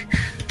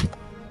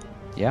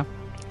 Yeah.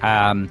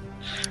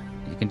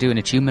 You can do an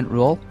attunement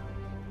roll.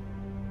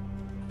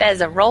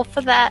 There's a roll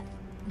for that.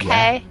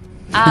 Okay.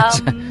 There's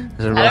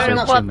a roll I for don't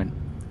know what- attunement.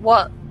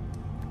 What?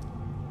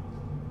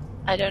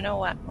 I don't know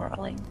what I'm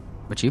rolling.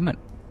 Attunement.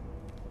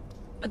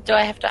 But do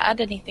I have to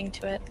add anything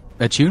to it?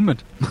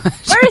 Attunement.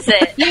 Where is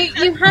it?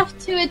 You have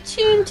to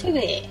attune to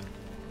it.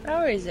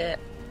 Where is it?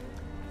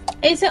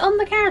 Is it on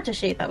the character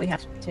sheet that we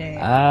have to?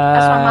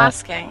 That's what I'm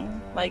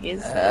asking. Like,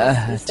 is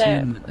there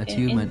attunement.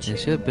 Attunement. There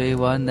should be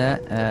one there.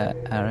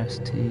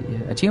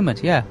 RST.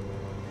 Attunement. Yeah.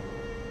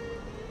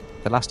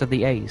 The last of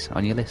the A's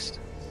on your list.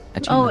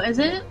 Oh, Attunement. is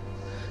it?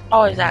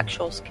 Oh, his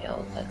actual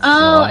skill. That's...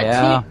 Oh,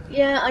 yeah.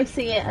 yeah, I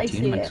see it. I see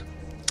Attunement. it.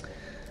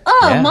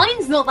 Oh, Yeah.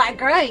 mine's not that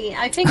great.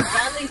 I think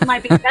Bradley's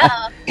might be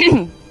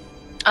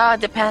better.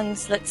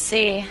 Depends. Let's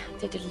see.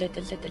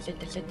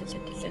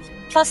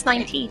 Plus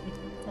 19.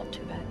 Not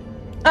too bad.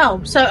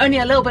 Oh, so only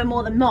a little bit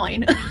more than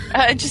mine.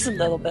 Just a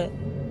little bit.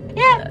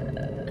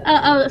 Yeah.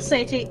 I'll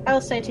say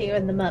to you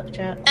in the Merc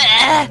chat.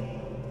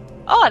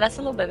 Oh, that's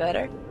a little bit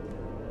better.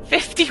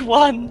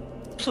 51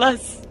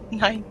 plus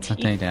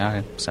 19.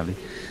 Okay, sorry.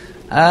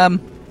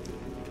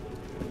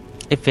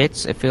 It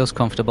fits. It feels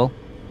comfortable.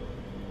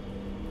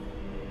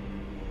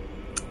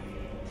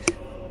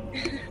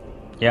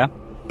 Yeah.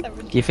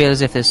 You feel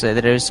as if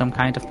there is some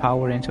kind of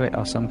power into it,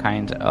 or some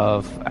kind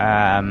of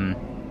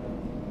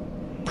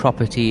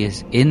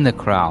properties in the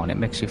crown. It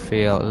makes you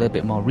feel a little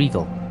bit more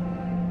regal.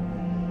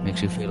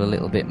 Makes you feel a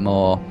little bit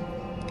more.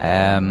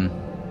 I'm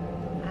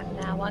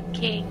now a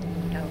king.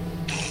 No.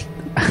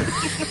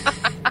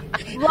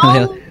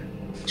 Wrong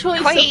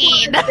choice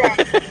Queen. of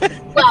words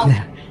there. Well,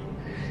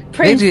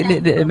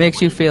 It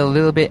makes you feel a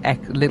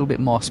little bit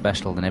more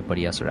special than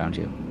everybody else around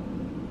you.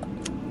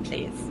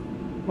 Please.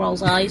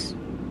 Rolls eyes.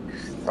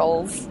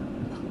 Rolls.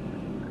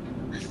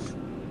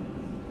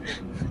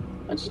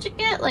 What did you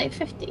get? Like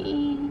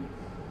 50?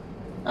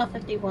 Oh,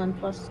 51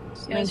 plus.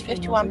 It was 19,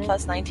 51 wasn't it?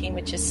 plus 19,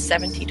 which is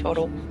 70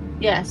 total.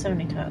 Yeah,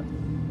 70 total.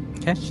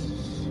 Okay.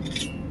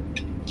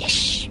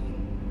 Yes.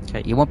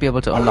 Okay. You won't be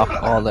able to unlock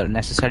all the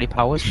necessary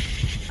powers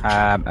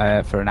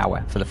for an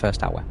hour, for the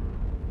first hour.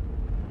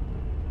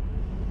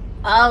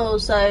 Oh,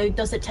 so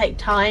does it take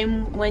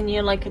time when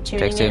you're like attuning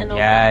Takes it two. and all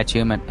Yeah, that?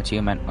 attunement.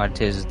 What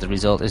it is, the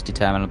result is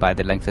determined by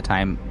the length of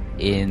time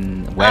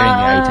in wearing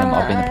the item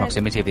or in the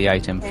proximity of the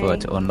item for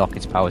it to unlock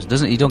its powers.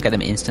 You don't get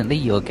them instantly.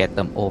 You'll get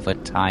them over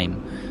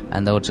time,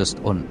 and they'll just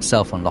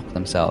self-unlock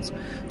themselves.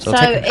 So it'll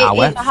take an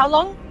hour. For how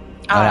long?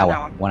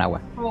 1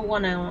 hour. For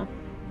 1 hour.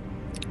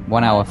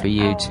 1 hour for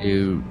you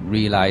to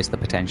realise the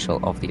potential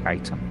of the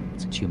item.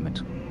 It's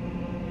attunement.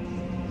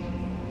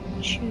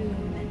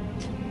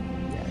 Attunement.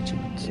 Yeah,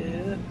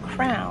 attunement.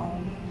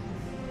 Crown.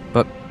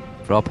 But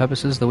for all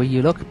purposes, the way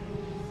you look,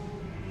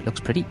 it looks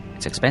pretty.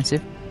 It's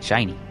expensive.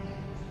 shiny.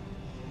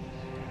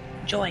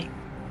 Joy.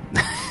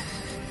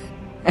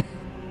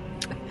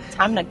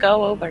 Time to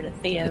go over to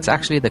Theo. It's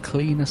actually the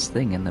cleanest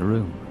thing in the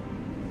room.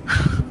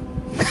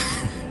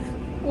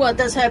 What,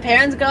 does her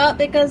parents go up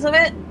because of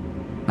it?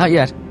 Not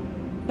yet.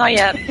 Not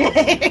yet.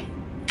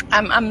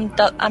 I'm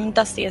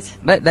dusty as.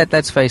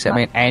 Let's face it. I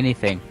mean,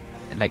 anything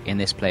like in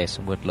this place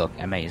would look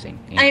amazing.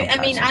 I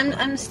mean,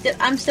 I'm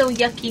still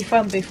yucky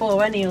from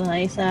before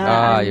anyway. So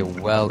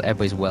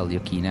everybody's well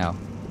yucky now.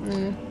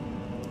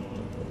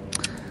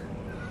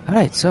 All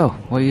right. So,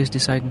 what are you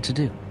deciding to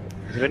do?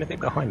 Is there anything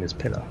behind this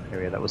pillar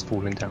area that was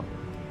falling down?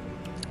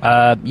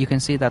 You can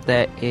see that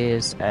there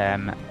is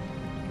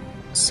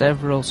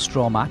several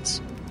straw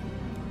mats.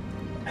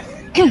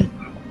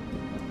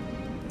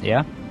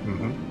 Yeah.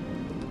 Mm-hmm.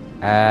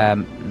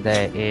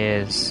 There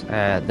is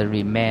the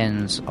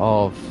remains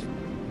of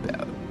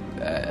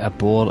a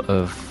bowl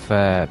of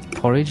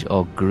porridge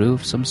or gruel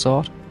of some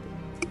sort.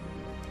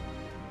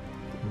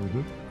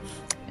 Mm-hmm.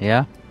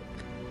 Yeah.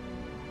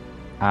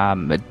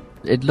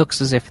 It looks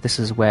as if this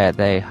is where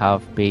they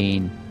have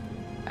been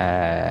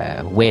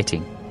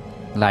waiting,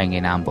 lying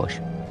in ambush.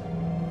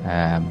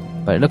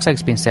 But it looks like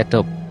it's been set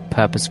up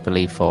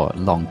purposefully for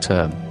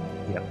long-term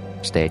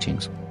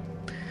stagings.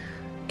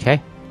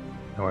 Okay.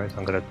 No worries,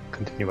 I'm going to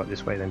continue up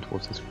this way then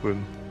towards this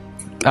room.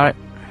 Alright.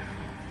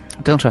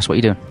 Don't trust what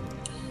you're doing.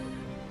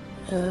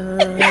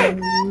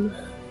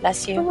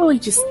 Bless you. Probably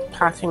just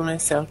patting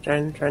myself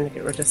down, trying to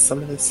get rid of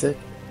some of the soot.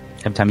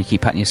 Every time you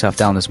keep patting yourself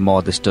down, there's more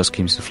of this dust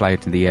seems to fly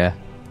out in the air.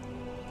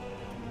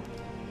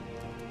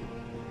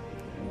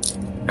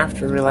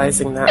 After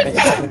realising that, I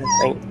just kind of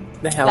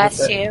think, the hell Bless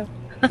with it.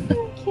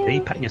 you. See,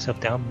 patting yourself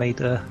down made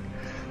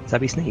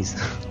Zabby sneeze.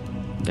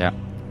 Yeah.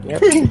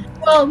 Yep.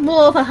 well,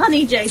 more of a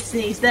honey J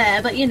sneeze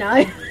there, but you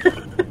know.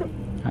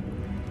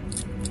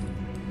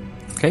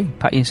 Okay,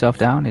 patting yourself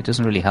down. It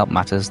doesn't really help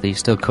matters. They're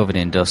still covered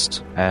in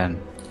dust and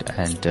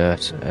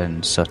dirt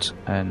and soot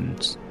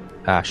and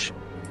ash.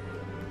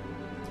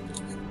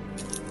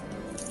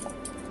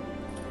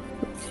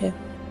 Okay.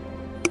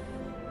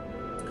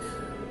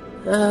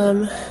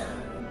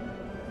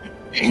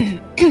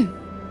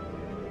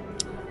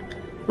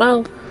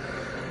 Well,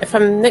 if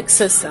I'm next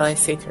to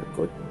Salisator,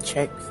 go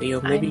check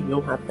Theo. Maybe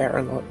you'll have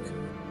better luck.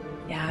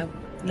 Yeah,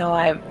 no,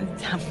 I'm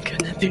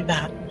gonna do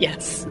that.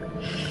 Yes.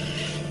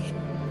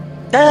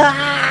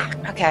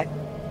 Okay.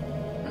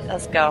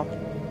 Let's go.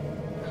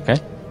 Okay.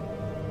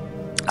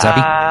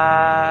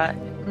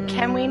 Zabby?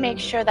 Can we make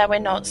sure that we're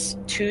not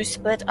too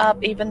split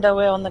up? Even though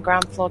we're on the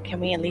ground floor, can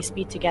we at least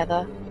be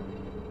together?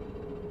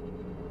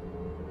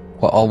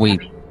 What are we?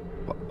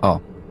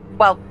 Oh.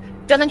 Well,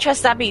 Dylan and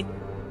Trust Abby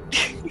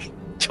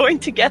join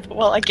together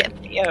while I get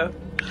Theo.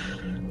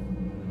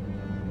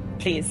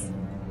 Please.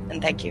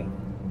 And thank you.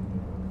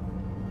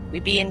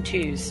 We be in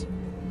twos.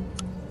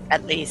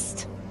 At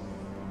least.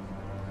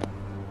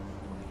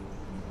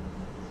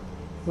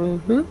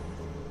 Mm-hmm.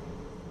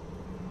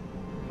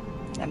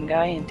 I'm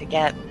going to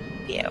get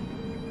Theo.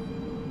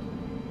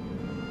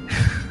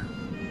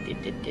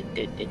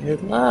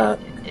 Good luck.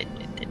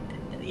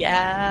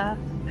 Yeah.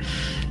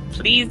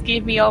 Please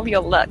give me all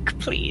your luck,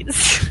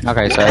 please.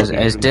 Okay, so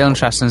is Dylan,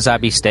 Trust, and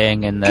Zabby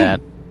staying in the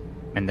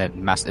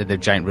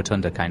giant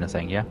rotunda kind of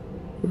thing? Yeah.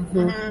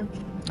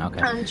 Mm-hmm.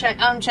 Okay.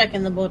 I'm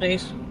checking the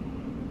bodies.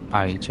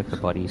 I check the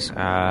bodies.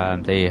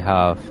 They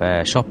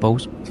have short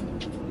bows.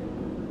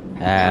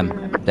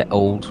 They're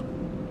old.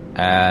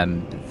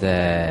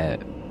 They're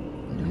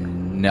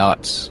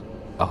not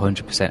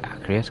 100%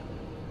 accurate.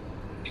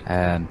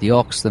 The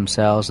orcs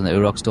themselves and the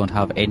uruks don't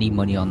have any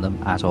money on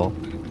them at all.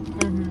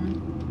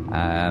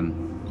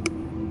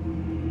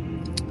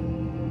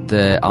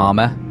 The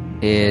armor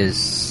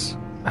is,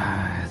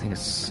 I think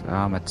it's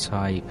armor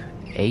type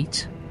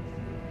 8.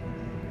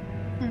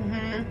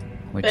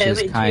 Which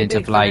is kind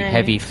of like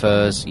heavy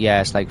furs.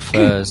 Yeah, it's like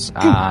furs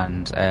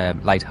and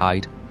light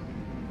hide.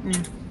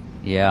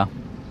 Yeah.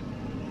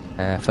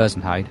 Furs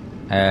and hide.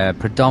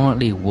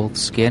 Predominantly wolf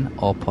skin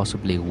or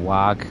possibly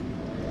wag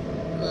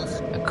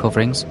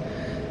coverings.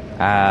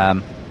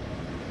 Yeah.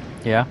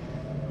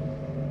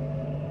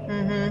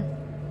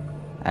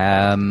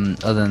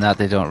 Other than that,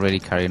 they don't really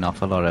carry an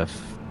awful lot of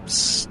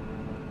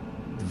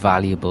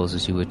valuables,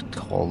 as you would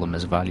call them,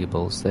 as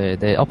valuables.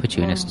 They're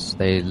opportunists.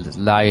 They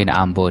lie in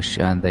ambush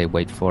and they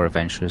wait for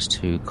adventurers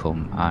to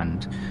come,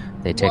 and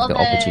they take the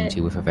opportunity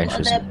with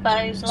adventurers. What are their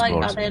bows like?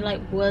 Are they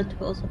like wood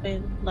or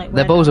something? Like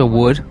their bows are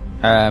wood.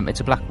 It's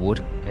a black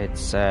wood.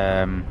 It's like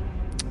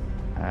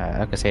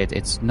I said,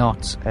 it's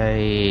not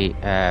a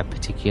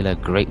particular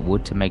great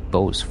wood to make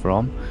bows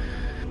from.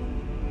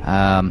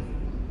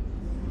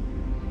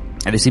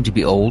 And they seem to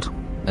be old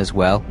as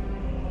well.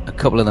 A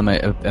couple of them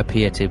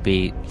appear to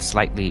be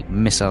slightly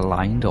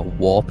misaligned or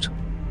warped.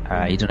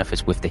 You don't know if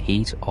it's with the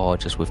heat or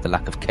just with the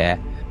lack of care.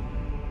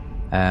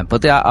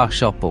 But they are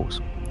short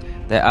bows.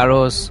 Their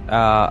arrows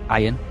are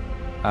iron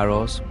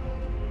arrows.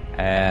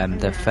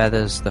 The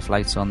feathers, the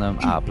flights on them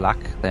are black.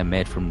 They're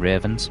made from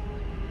ravens.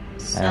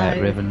 So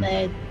Raven.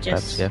 they're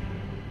just. Yeah.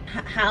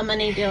 How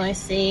many do I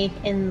see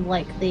in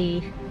like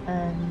the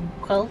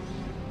quill?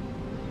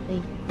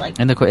 Like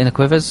In the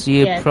quivers,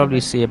 you Yeah, probably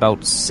quivers. see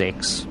about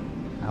 6.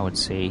 I would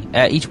say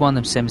each one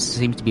of them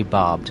seems to be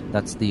barbed.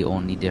 That's the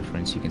only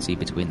difference you can see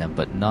between them.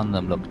 But none of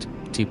them looked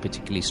too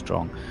particularly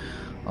strong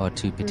or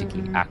too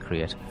particularly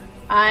accurate.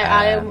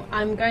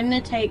 I'm going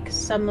to take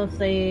some of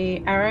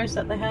the arrows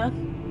that they have.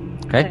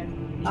 Okay.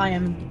 So, I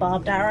am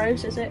barbed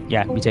arrows, is it?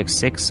 Yeah, we take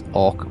 6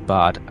 orc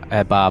barbed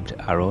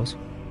arrows.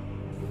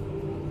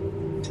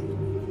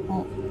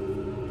 Oh,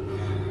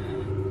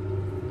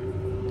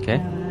 Okay.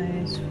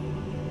 arrows.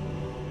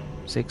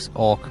 6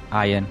 orc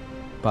iron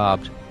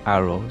barbed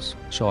arrows,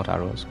 short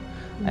arrows.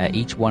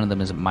 Each one of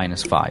them is at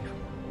 -5.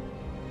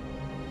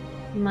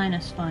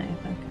 -5,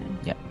 okay.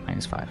 Yeah,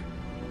 -5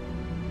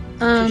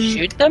 To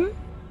shoot them?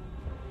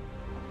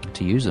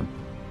 to use them.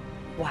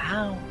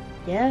 Wow.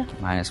 Yeah.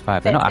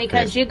 -5. They're not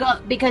because accurate.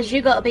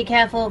 you got to be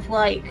careful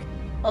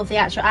of the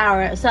actual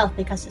arrow itself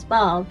because it's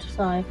barbed.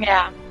 So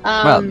Yeah.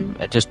 Well,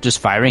 just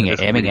firing it,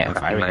 Just aiming really it, and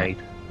badly firing it. made.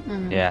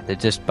 Yeah, they're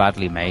just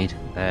badly made.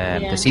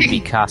 They seem to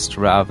be cast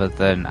rather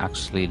than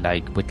actually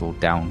like whittled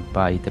down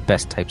by the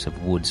best types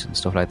of woods and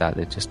stuff like that.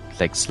 They're just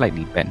like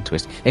slightly bent and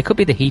twisted. It could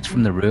be the heat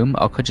from the room,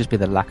 or it could just be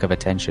the lack of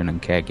attention and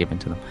care given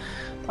to them.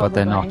 But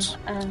they're not.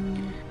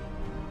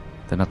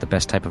 They're not the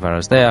best type of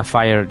arrows. They are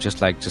fire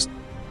just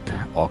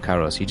orc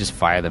arrows. You just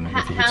fire them. And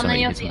if you hit How somebody,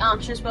 many you of hit the them.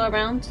 archers were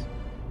around?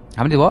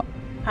 How many what?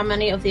 How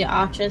many of the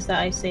archers that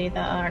I see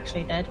that are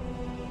actually dead?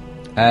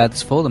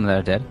 There's 4 of them that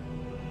are dead.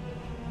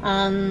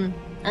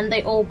 And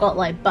they all got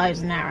like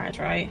bows and arrows,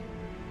 right?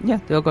 Yeah,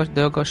 they all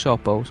got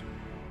short bows.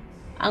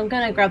 I'm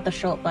gonna grab the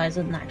short bows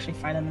and actually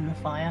throw them in the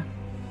fire.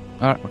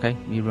 Alright, okay.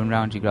 You run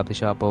round, you grab the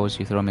sharp bows,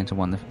 you throw them into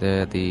one of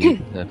the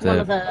One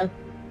of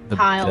the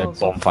piles the of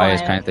bonfires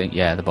fire. kind of thing.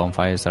 Yeah, the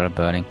bonfires that are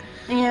burning.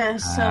 Yeah,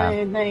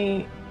 so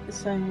they.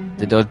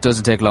 It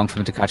doesn't take long for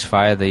them to catch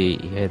fire. You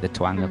hear the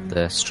twang of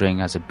the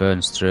string as it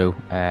burns through.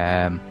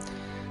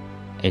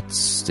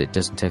 It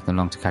doesn't take them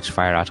long to catch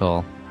fire at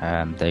all.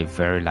 They're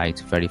very light,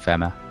 very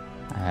ephemeral.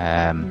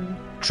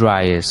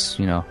 Dry as,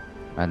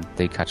 and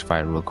they catch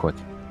fire real quick.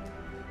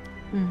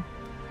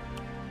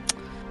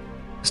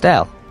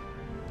 Estelle,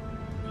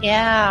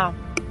 Yeah.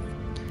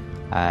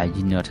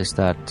 you notice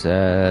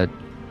that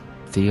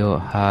Theo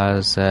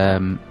has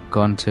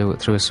gone through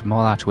a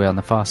small archway on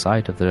the far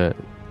side of the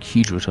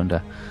huge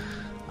rotunda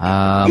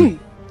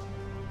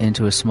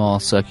into a small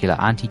circular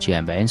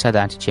antechamber. Inside the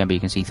antechamber you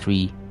can see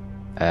 3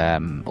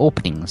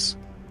 openings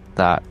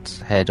that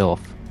head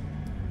off.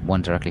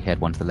 One directly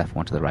ahead, one to the left,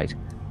 one to the right.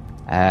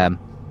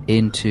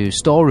 Into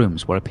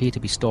storerooms, where appear to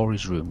be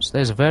storage rooms.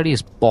 There's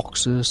various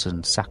boxes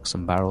and sacks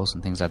and barrels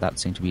and things like that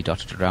seem to be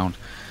dotted around.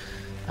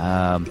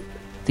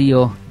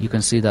 Theo, you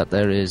can see that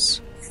there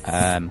is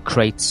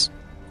crates,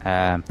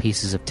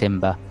 pieces of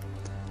timber.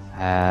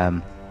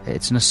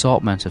 It's an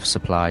assortment of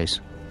supplies,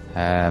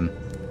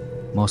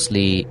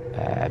 mostly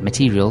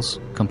materials,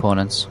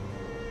 components,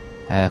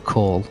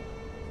 coal,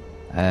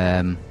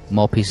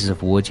 more pieces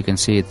of wood. You can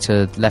see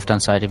to the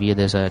left-hand side of you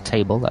there's a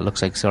table that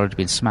looks like it's already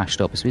been smashed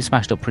up. It's been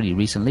smashed up pretty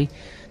recently.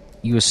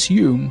 You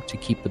assume to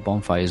keep the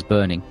bonfires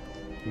burning.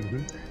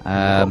 The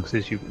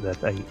boxes, are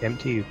they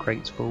empty? Your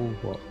crates full?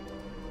 What?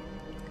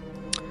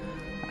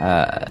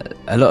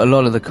 A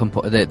lot of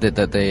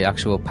the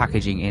actual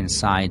packaging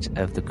inside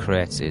of the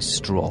crates is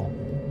straw.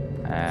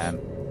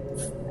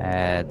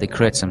 The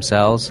crates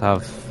themselves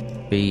have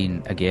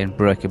been again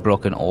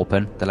broken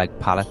open. They're like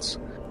pallets,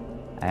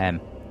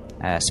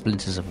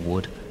 splinters of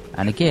wood,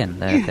 and again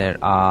there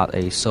are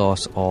a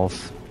source of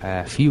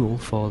fuel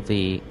for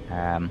the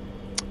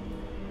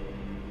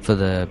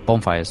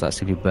bonfires that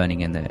seem to be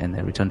burning in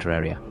the rotunda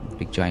area.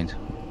 Big giant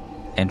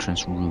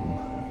entrance room.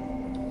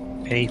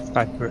 Any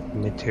fabric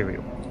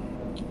material?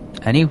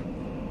 Any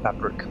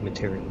Fabric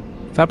material.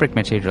 fabric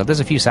material?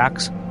 There's a few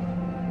sacks.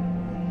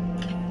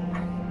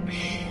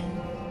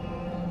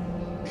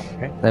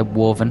 Okay. They're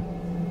woven.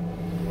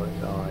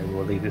 I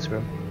will leave this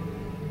room.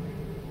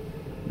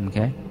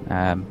 Okay.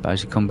 But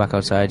as you come back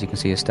outside, you can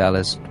see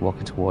Estella's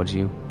walking towards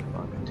you.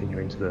 I'll continue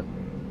into the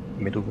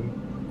middle room.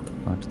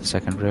 Go to the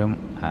second room.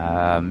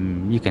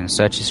 You can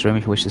search this room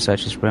if you wish to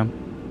search this room.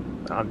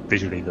 I'll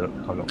visually look.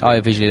 I'm not. Oh,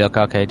 you visually look.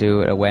 Okay,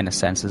 do awareness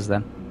senses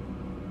then.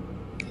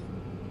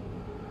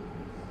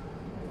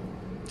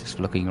 Just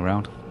looking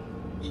around.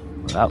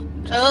 Well,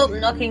 Oh,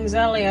 knocking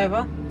Zelly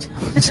over.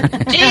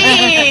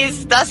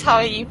 Jeez, that's how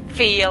you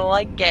feel.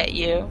 I get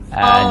you. nope.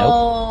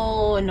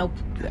 Oh, nope.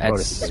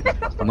 It's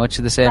much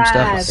of the same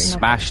stuff. Bad.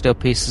 Smashed up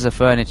pieces of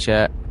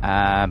furniture,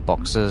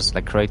 boxes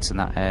like crates and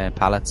that,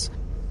 pallets.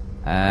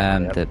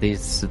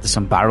 There's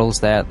some barrels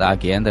there that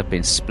again they've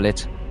been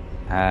split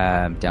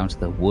down to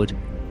the wood,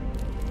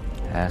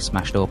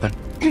 smashed open.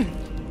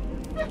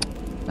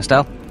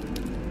 Estelle,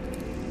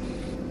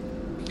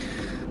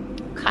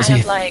 Kind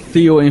of like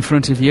Theo in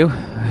front of you.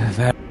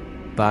 Very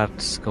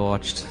bad,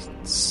 scorched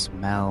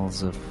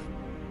smells of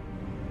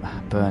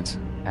burnt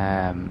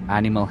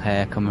animal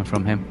hair coming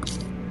from him.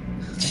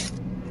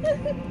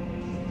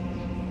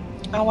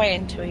 I'll wait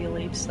until he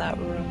leaves that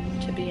room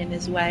to be in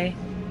his way.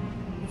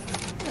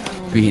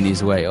 Be in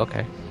his way,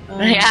 okay.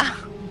 Yeah.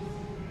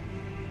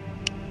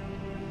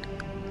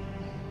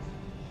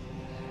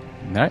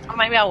 No. Or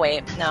maybe I'll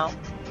wait. No.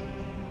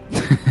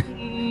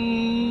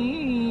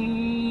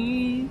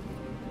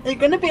 They're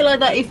gonna be like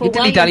that if You're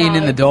dilly-dallying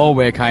in the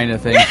doorway kind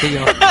of thing.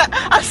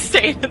 I'll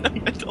stay in the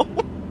middle.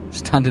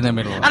 Stand in the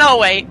middle. And I'll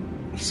wait.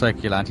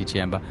 Circular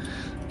antechamber.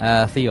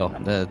 Theo,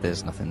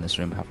 there's nothing in this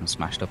room apart from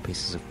smashed up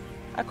pieces of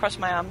I cross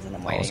my arms and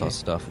I'm all waiting. sorts of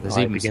stuff. There's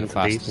I even begin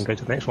some to leave fast. and go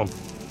to the next one.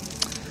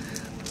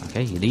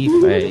 Okay, you leave.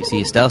 You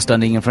see Estelle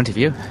standing in front of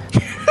you.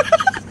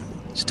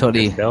 Just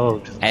totally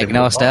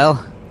ignore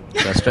Estelle.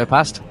 Go straight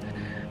past.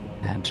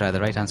 And try the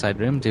right-hand side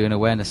room. Do an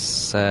awareness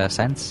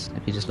sense.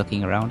 If you're just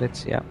looking around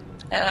it, yeah.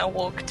 And I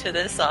walk to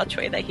this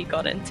archway that he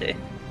got into.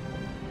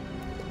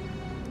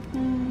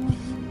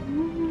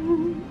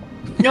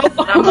 Nope,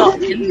 I'm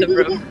not in the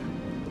room.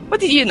 What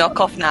did you knock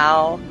off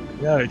now?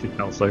 Yeah, I just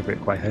bounce over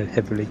it quite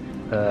heavily.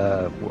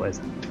 What is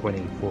it?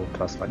 24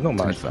 plus 5? Not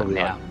much, probably.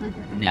 Yeah.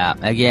 Yeah.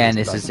 Again,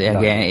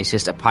 it's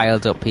just a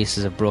piled up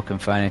pieces of broken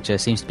furniture. It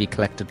seems to be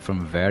collected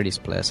from various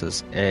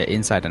places,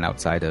 inside and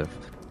outside of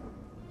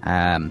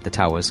the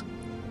towers.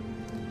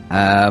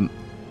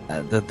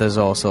 There's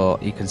also,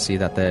 you can see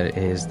that there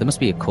must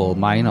be a coal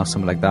mine or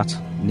something like that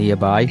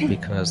nearby,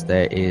 because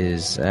there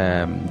is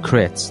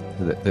crates.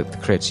 The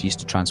crates used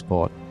to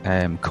transport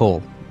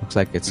coal. Looks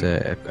like it's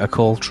a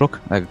coal truck,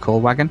 like a coal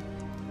wagon.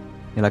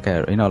 Like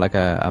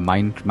a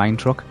mine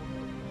truck.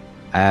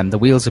 The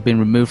wheels have been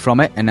removed from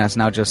it, and it's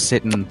now just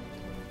sitting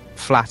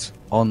flat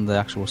on the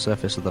actual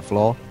surface of the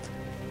floor.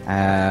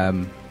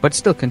 But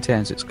still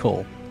contains its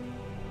coal.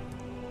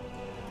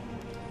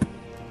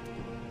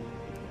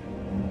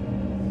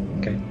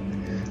 Okay.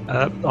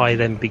 I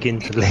then begin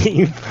to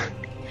leave.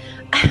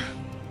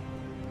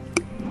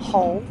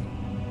 Hole.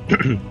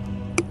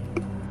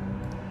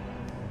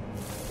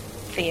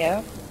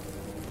 Theo,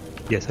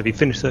 Yes, have you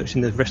finished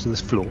searching the rest of this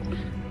floor?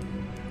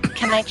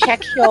 can I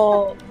check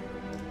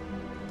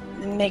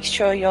make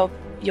sure your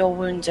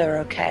wounds are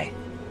okay?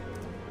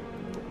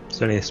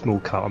 It's only a small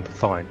cut, I'm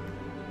fine.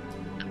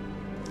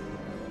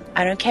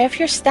 I don't care if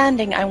you're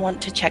standing, I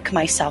want to check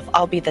myself.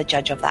 I'll be the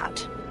judge of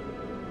that.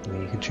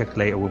 You can check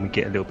later when we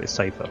get a little bit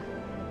safer.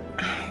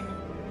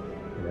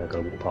 And I'll go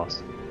walk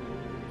past.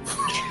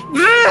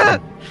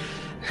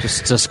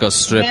 Just goes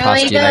straight There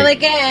past we you. go Like,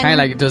 again. kind of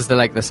like it does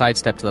the side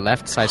step to the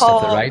left, side step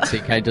to the Oh. right. So he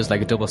kind of does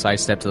like a double side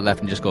step to the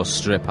left and just goes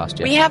straight past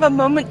you. We have a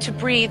moment to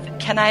breathe.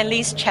 Can I at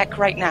least check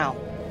right now?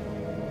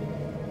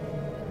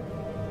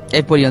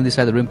 Everybody on this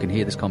side of the room can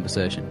hear this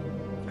conversation.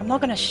 I'm not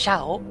going to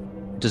shout.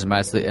 Doesn't matter.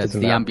 It's the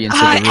Doesn't ambience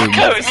of the room.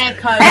 Echoes.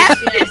 Echoes,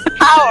 yes.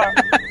 Power.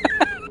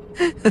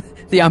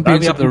 The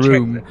ambience of the Check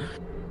room. that.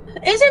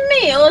 Is it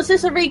me, or is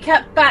this a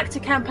recap back to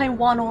campaign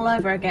 1 all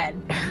over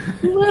again? A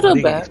I little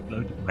think it bit.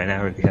 exploded by an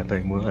hour in the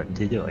campaign 1,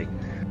 did I?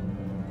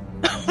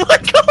 Oh my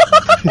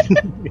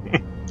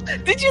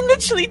god! Did you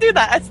literally do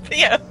that as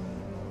Theo?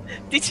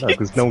 Did you?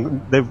 No,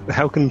 because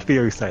how can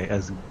Theo say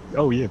as,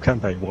 oh yeah,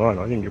 campaign 1,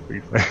 I didn't get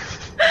briefed.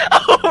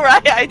 Oh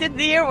right, I didn't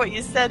hear what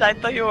you said. I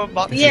thought you were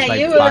mocking. is Yeah, like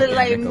you black were and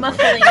like nickel.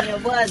 muffling your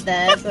word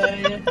there, so...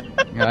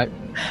 Right.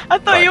 I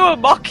thought you were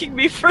mocking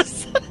me for a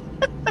second.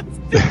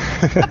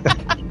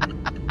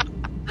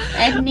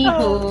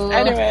 Anywho.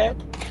 Anyway,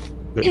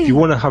 But if you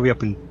want to hurry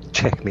up and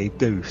check me,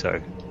 do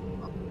so.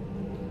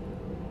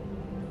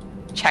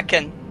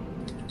 checking.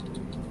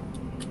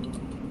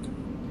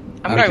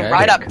 I'm Okay. going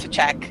right up to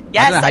check. I don't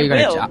Yes, know how I you're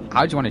will. gonna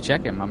how do you want to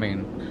check him? I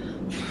mean,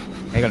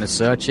 are you going to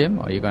search him,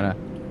 or are you going to?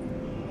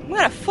 I'm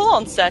going to full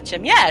on search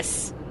him.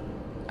 Yes.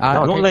 No,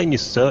 I'm not letting you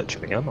search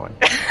me, am I?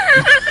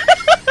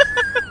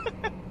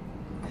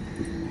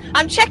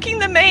 I'm checking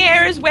the main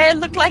areas where it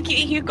looked like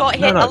you got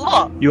hit No. a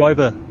lot. You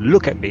either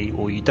look at me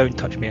or you don't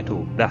touch me at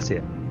all. That's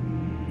it.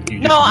 You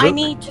just No, I look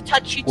need to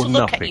touch you to or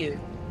look at nothing. you.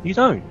 You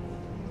don't.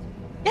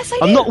 Yes, I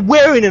do. I'm not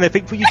wearing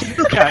anything for you to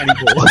look at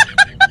anymore.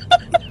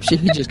 She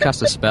can just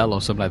cast a spell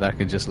or something like that.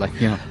 Can just like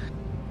But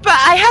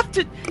I have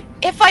to.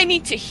 If I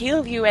need to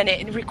heal you and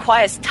it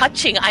requires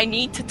touching, I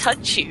need to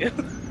touch you.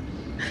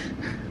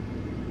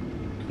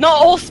 Not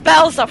all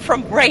spells are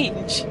from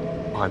range.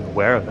 I'm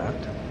aware of that.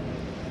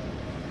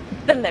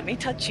 Then let me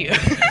touch you.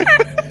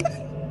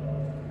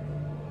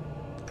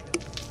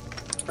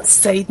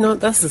 Side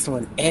note, this is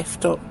one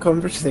effed up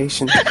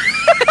conversation.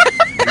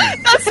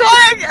 That's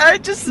why I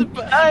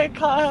can't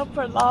help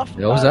but laugh.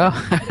 Those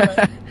But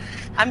are.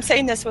 I'm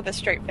saying this with a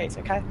straight face,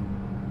 okay?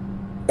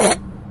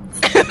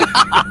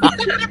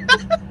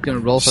 Gonna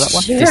roll for that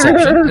one. Sure.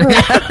 Deception.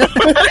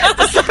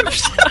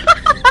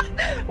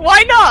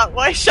 Why not?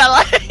 Why shall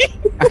I?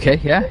 Okay,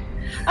 yeah.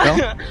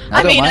 Well,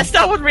 I don't mean, I mind.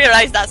 still would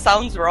realize that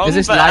sounds wrong, Is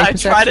this but lie I try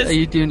perception? Are to.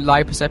 you doing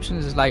lie perception?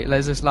 Is this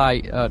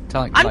lie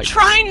telling? I'm like...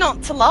 trying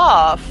not to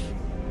laugh.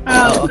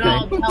 Oh, okay.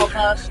 God, help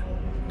us.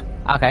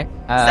 Okay.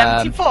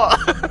 74.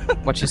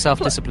 What's your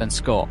self-discipline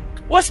score?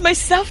 What's my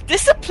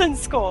self-discipline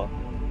score?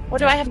 What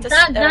do I have to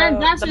That's the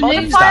a new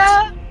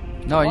modifier?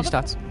 No, What your the-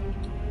 stats.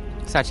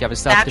 Stats. You have a The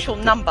self. actual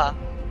number.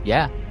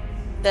 Yeah.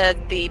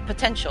 The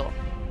potential.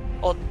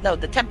 Or, no,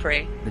 the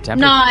temporary. The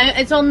temporary. No,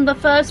 it's on the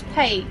first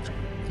page.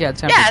 Yeah, the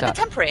temporary Yeah, stat.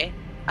 the temporary.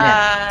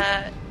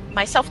 Yeah.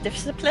 My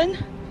self-discipline,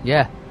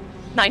 Yeah.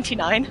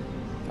 99.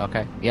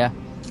 Okay. Yeah.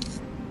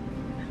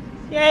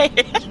 Yay!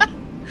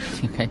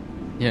 Okay.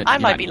 Yeah, I you're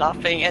might not- be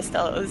laughing.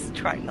 Estelle is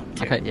trying not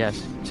to. Okay,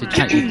 yes. So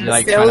you're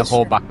like trying to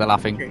hold back the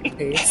laughing.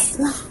 Face.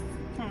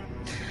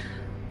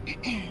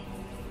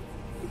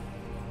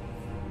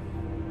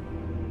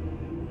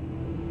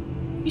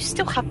 You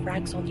still have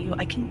rags on you.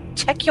 I can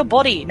check your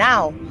body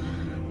now.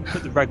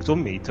 Put the rags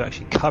on me to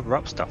actually cover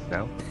up stuff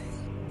now.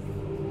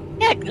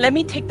 Yeah, let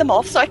me take them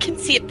off so I can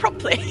see it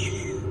properly.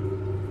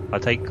 I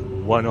take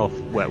one off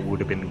where it would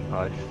have been,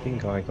 I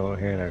think I got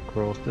here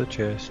across the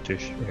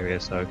chest-ish area,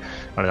 so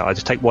I don't know, I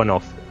just take one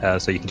off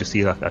so you can just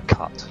see like a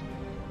cut.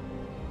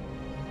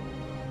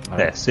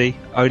 There, see?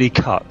 Only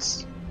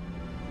cuts.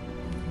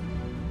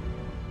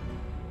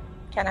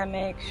 Can I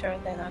make sure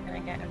they're not going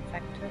to get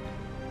infected?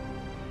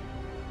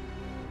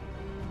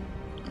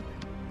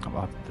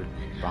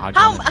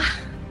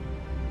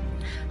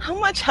 How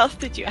much health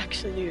did you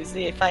actually lose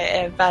if I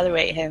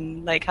evaluate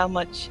him? Like, how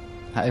much?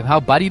 How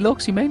bad he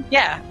looks, you mean?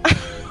 Yeah.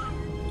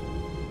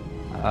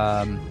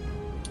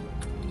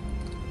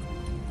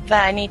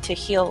 That I need to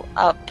heal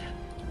up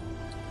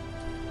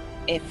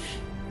if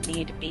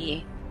need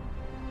be.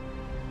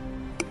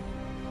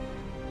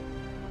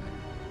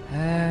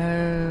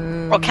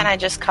 Or can I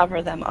just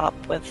cover them up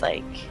with,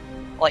 like,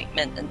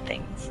 ointment and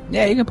things?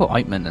 Yeah, you can put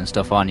ointment and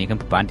stuff on. You can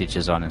put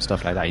bandages on and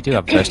stuff like that. You do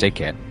have a first aid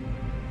kit.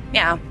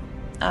 Yeah.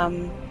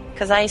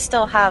 Because I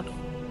still have...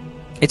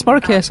 It's more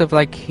a case of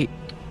like he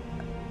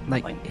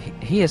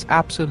is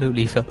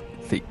absolutely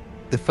filthy.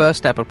 The first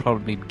step would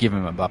probably be give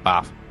him a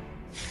bath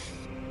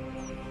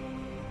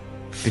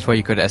before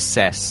you could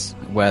assess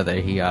whether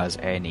he has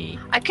any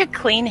I could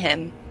clean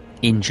him.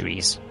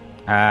 injuries.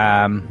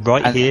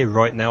 Right here,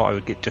 right now, I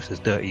would get just as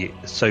dirty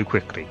so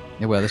quickly.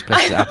 Yeah, well, this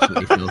place is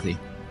absolutely filthy.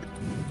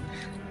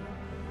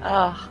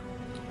 Oh.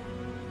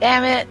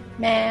 Damn it,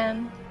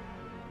 man.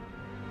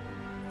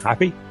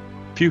 Happy?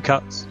 Few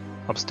cuts.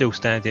 I'm still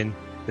standing.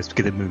 Let's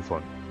get a move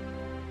on.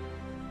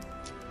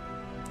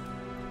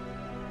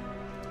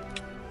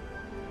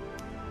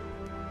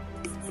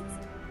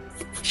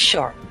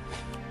 Sure.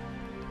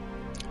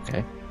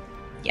 Okay.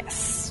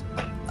 Yes.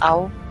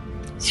 Oh,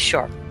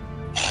 sure.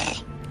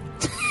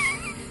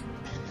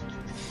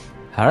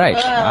 All right.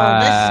 Well,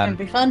 this is going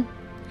to be fun.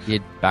 You're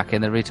back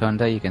in the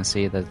rotunda. You can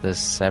see that there's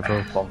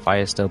several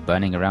bonfires still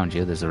burning around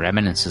you. There's the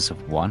reminiscences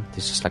of one.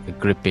 There's just like a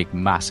great big,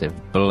 massive,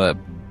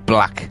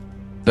 black,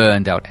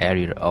 burned out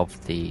area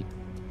of the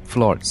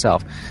floor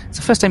itself. It's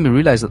the first time you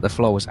realise that the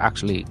floor was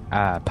actually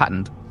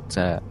patterned. It's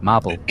a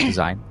marble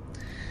design.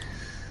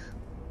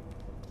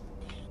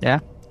 Yeah?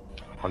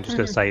 I'm just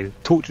going to say,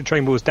 torture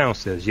chamber was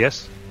downstairs,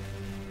 yes?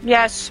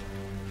 Yes.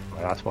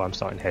 Well, that's why I'm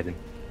starting heading.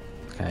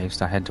 Okay, you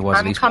start heading towards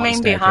I'm at least one coming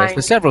staircase. behind.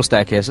 There's several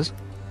staircases.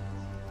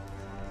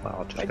 Well,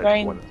 I'll just We're go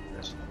going- to one of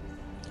this.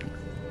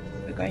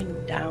 We're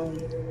going down.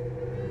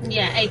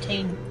 Yeah,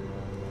 18.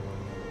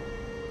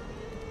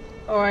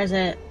 Or is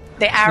it?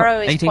 The arrow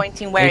is 18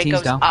 pointing where it 18's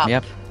goes down. up.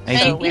 Yep. So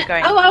 18. we're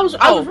going... Oh, I was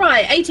Oh.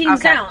 right. 18's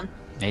Okay. down.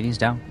 18's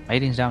down.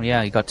 18's down.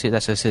 Yeah, you got two.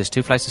 There's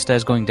two flights of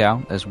stairs going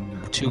down. There's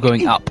two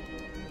going up,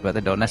 but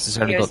they don't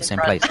necessarily go Here's to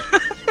the in same front.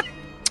 place.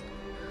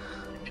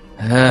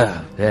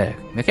 There.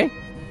 Okay.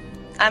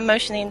 I'm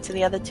motioning to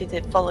the other two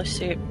to follow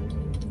suit.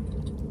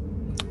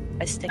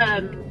 By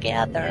sticking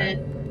together.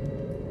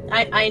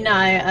 I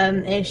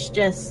know. It's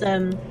just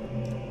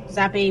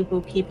Zabby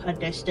will keep her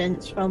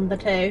distance from the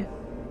two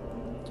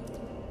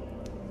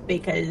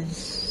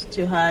because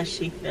to her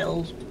she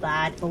feels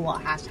bad for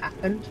what has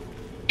happened.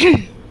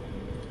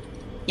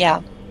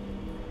 Yeah.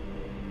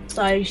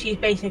 So she's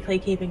basically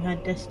keeping her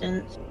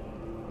distance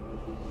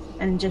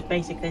and just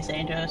basically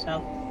saying to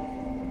herself,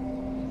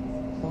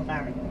 "Poor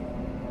Baron."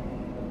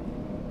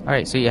 All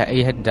right. So are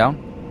you heading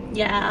down?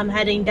 Yeah, I'm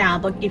heading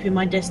down, but keeping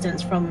my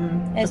distance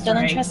from. Is the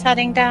three. Dylan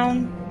heading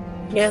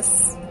down?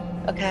 Yes.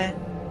 Okay.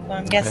 So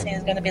I'm guessing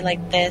it's going to be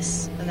like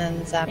this, and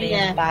then Zabby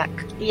Yeah. back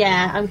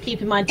Yeah, I'm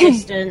keeping my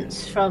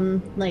distance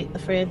from like the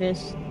three of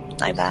us.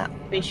 like that.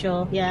 To be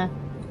sure. Yeah.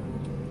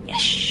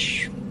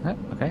 Yes. Oh,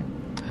 okay.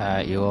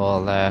 You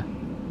all.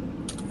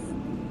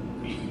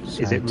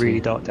 Is it really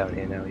dark down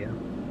here now, yeah?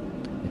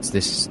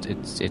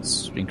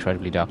 It's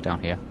incredibly dark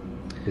down here.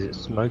 Is it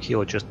smoky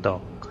or just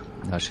dark?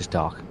 No, it's just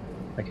dark.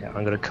 Okay,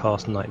 I'm going to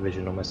cast night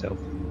vision on myself.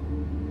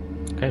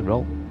 Okay,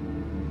 roll.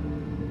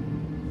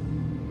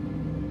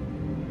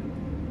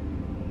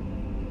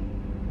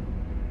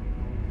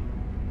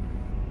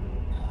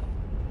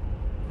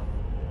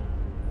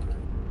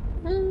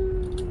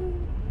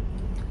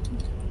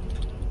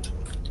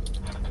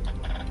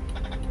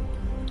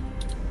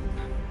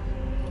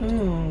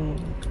 Hmm.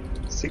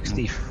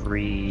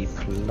 63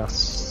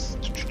 plus...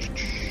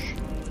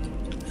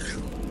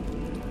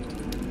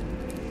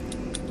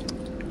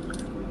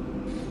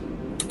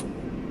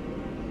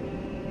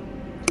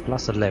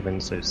 Plus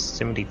 11, so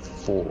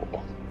 74.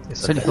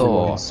 It's a 74.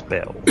 level 1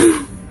 spell.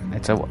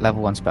 It's a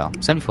level 1 spell.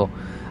 74.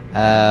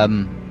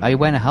 Are you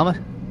wearing a helmet?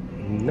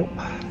 Nope.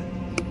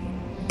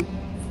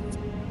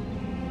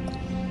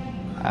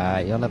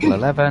 You're level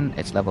 11.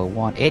 It's level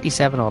 1.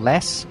 87 or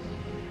less.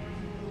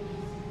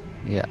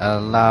 You're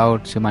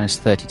allowed to minus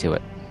 30 to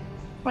it.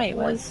 Wait,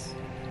 was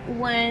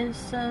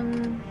Where's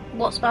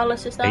what spell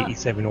list is that?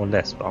 87 or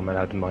less, but I'm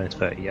allowed to minus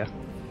 30. Yeah.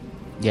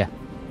 Yeah.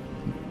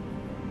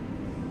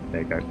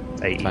 There you go.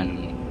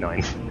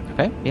 89.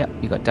 Okay. Yeah.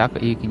 You got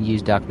dark. You can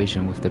use dark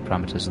vision with the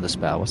parameters of the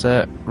spell. What's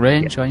the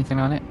range or anything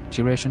on it?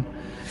 Duration?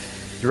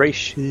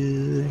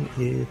 Duration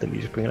is. Let me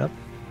just bring it up.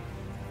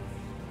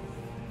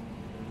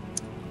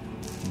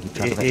 Keep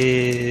track It of it.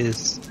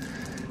 is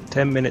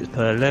 10 minutes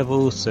per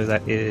level, so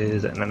that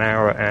is an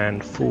hour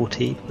and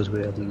 40 because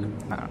we're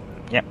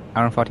Yep.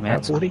 Hour and 40 hour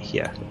minutes. 40.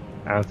 Yeah,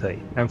 hour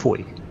 30 and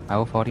 40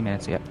 Hour 40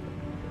 minutes. Yeah.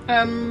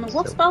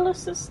 What spell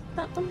list is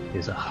that one?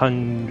 is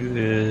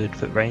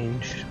 100-foot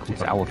range.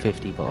 It's hour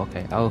 50, but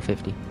okay. Hour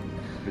 50.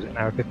 Is it an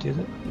hour 50? Is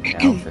it?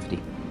 Yeah, hour 50.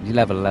 It's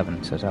level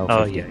 11, so it's hour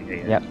 50. Oh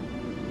yeah. Yep.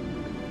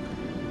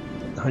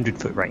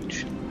 100-foot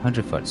range.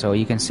 100 foot. So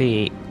you can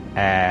see,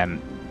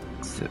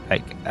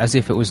 like, as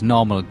if it was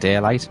normal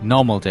daylight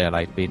being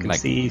You can like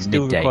see it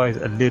still midday. requires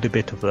a little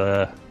bit of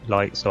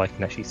light, so I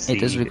can actually see. It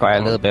does require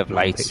a little bit of Not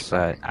light, pitch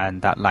black.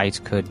 and that light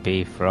could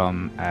be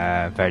from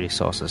various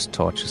sources,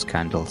 torches,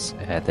 candles.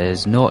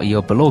 There's no,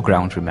 you're below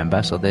ground,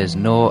 remember, so there's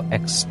no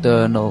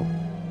external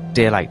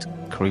daylight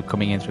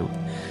coming in through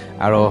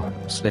arrow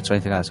slits or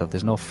anything like that. So if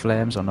there's no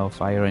flames or no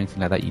fire or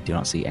anything like that, you do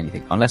not see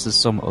anything, unless there's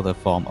some other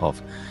form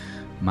of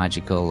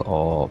magical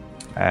or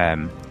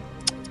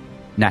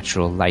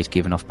natural light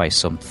given off by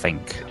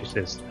something. Just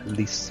there's at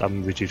least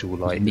some residual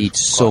light. You need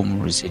some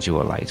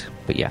residual light.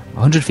 But yeah,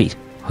 100 feet.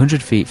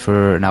 100 feet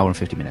for an hour and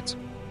 50 minutes.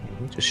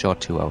 Just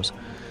short 2 hours.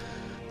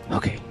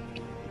 Okay.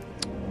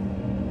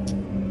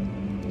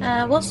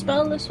 What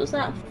spell list was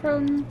that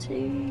from?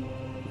 To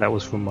That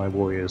was from my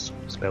warrior's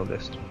spell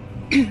list.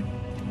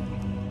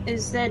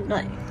 is there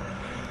like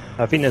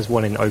I think there's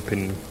one in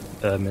open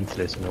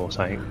mentalism or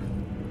something.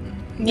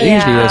 There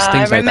usually is things I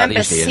like that, remember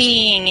usually is.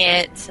 seeing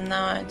it, and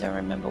now I don't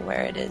remember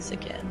where it is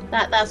again.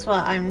 that's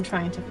what I'm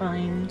trying to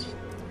find.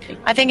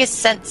 I think it's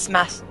sense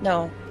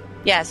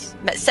Yes,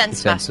 sense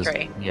Senses.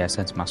 mastery. Yeah,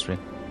 sense mastery.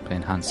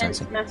 Enhanced Sense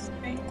sensing.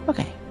 mastery.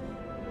 Okay.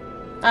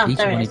 Oh, Each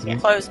there one it is. of you- Yeah.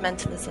 Closed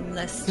mentalism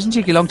list. Doesn't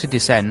take you long to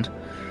descend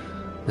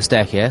the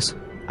staircase.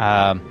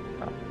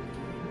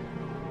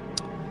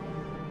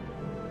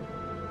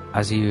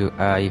 As you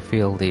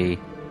feel the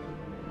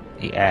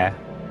air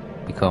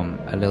become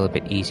a little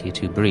bit easier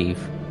to breathe,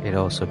 it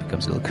also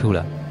becomes a little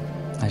cooler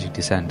as you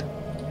descend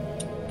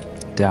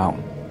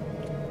down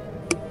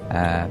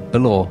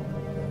below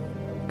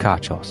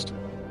Karchost.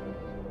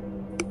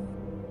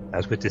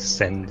 As we're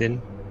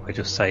descending, I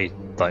just say,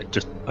 like,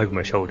 just over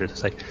my shoulder to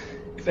say,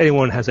 if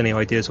anyone has any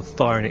ideas of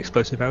firing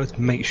explosive arrows,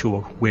 make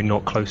sure we're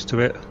not close to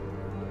it.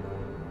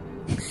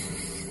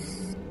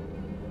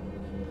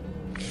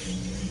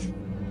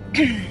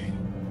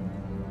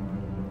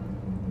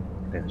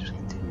 Yeah, just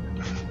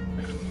continue.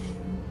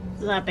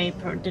 That babe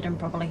didn't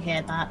probably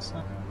hear that,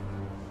 so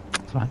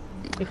That's fine.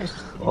 because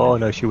Oh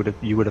no, you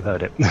would have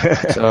heard it.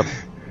 So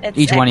It's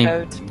each one,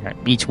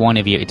 echoed. each one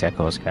of you, it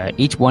echoes.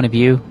 Each one of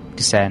you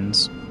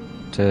descends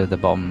to the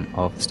bottom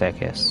of the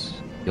staircase.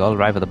 You all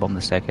arrive at the bottom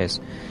of the staircase.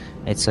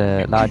 It's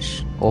a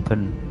large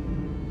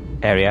open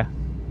area.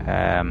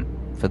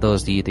 For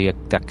those of you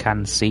that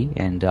can see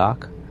in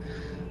dark,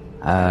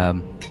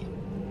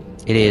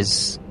 it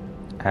is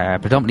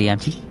predominantly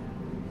empty.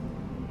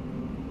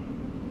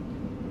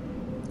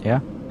 Yeah.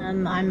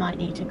 I might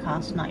need to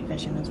cast night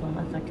vision as well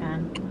if I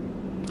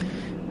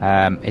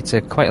can. It's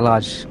a quite a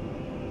large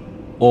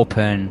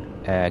open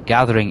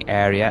gathering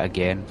area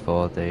again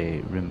for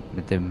the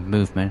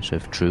movement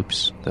of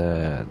troops,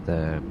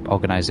 the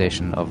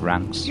organisation of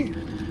ranks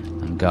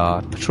and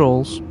guard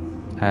patrols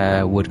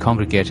would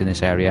congregate in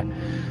this area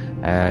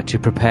to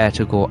prepare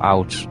to go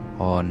out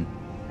on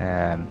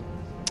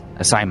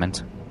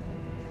assignment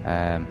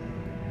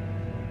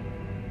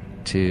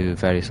to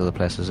various other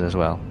places as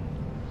well.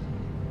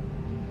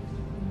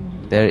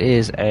 There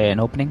is an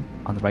opening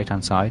on the right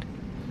hand side,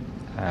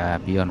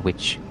 beyond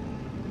which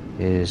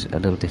is a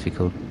little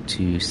difficult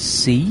to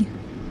see.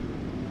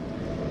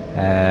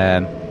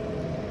 There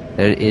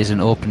is an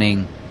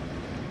opening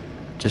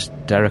just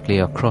directly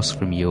across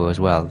from you as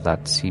well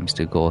that seems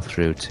to go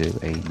through to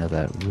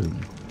another room.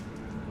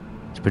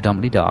 It's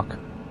predominantly dark.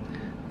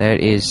 There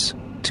is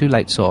 2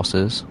 light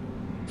sources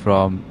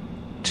from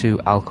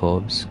 2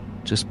 alcoves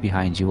just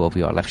behind you over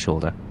your left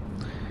shoulder.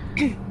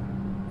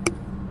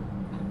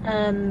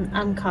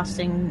 I'm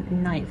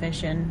casting night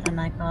vision, and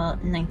I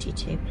got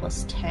 92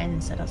 plus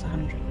 10, so that's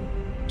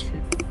 102.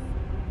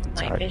 Night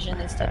Sorry. vision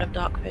instead of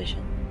dark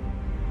vision.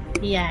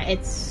 Yeah,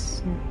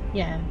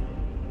 yeah.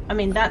 I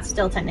mean, that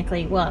still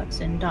technically works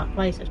in dark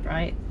places,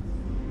 right?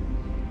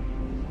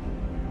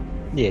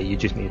 Yeah, you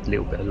just need a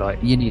little bit of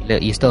light.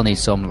 You still need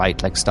some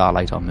light, like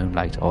starlight or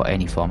moonlight or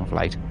any form of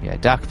light. Yeah,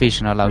 dark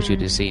vision allows you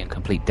to see in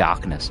complete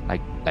darkness,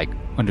 like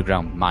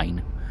underground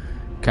mine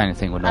kind of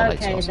thing with no light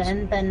Okay, sources.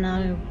 then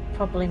I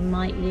probably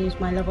might use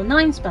my level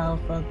 9 spell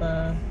for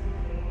the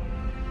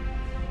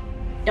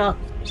dark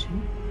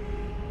vision.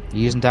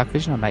 You using dark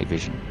vision or night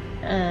vision?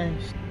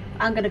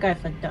 I'm gonna go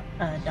for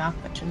dark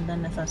vision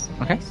then, if that's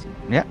the Okay. case.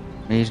 Yeah,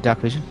 you use dark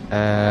vision.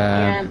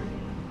 Yeah.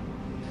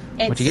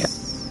 what'd you get?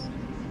 It's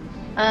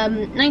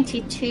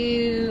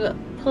 92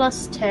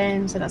 plus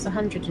 10, so that's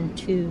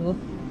 102.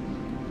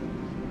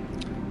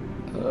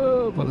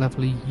 What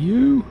level are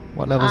you?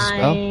 What level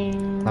spell?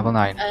 Level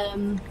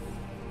 9.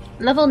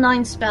 Level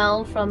 9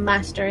 spell from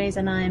Masteries,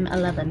 and I'm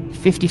 11.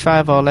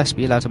 55 or less,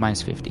 be allowed to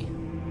minus 50.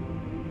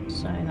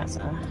 So that's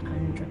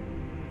 100.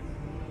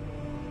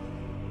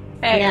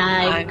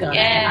 Yeah, I got it.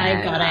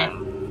 I got it.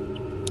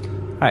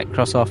 Alright,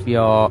 cross off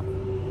your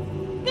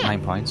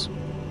 9 points.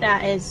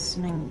 That is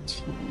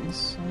 19.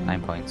 So...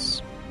 9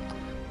 points.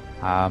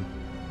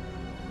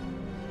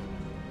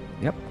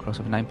 Yep, cross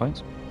off 9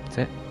 points. That's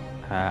it.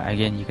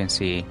 Again, you can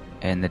see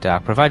in the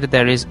dark, provided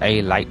there is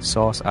a light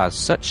source as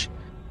such,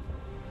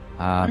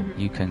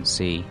 you can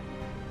see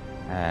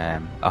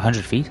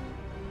 100 feet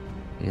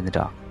in the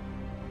dark.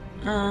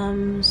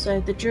 So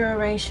the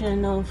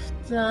duration of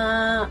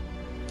that...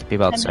 Be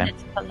about the 10 same.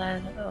 minutes per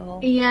level.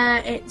 Yeah,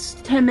 it's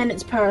 10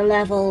 minutes per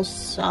level,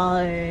 so...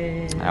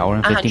 Hour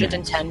and 50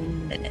 minutes.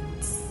 110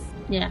 minutes.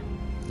 Yeah.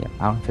 Yeah,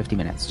 hour and 50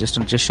 minutes. Just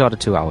short of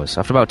 2 hours.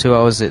 After about 2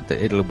 hours,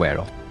 it'll wear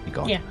off. Be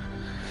gone. Yeah.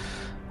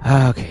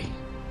 Okay.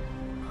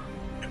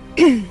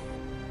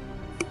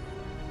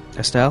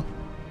 Estelle?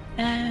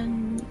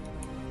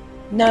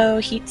 No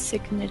heat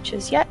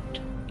signatures yet.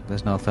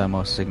 There's no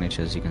thermal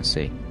signatures you can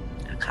see.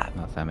 Okay.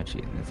 No thermal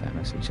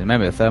signature.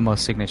 Remember, the thermal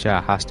signature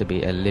has to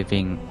be a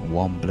living,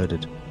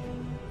 warm-blooded.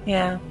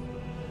 Yeah.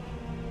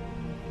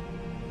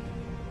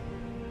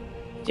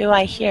 Do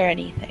I hear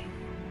anything?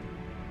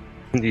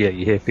 Yeah,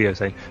 you hear Theo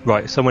saying,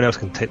 right, someone else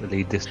can take the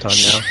lead this time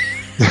now.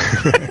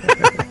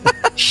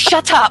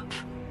 Shut up!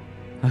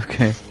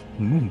 Okay.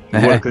 You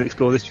want to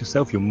explore this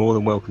yourself, you're more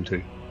than welcome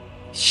to.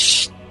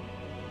 Shh.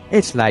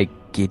 It's like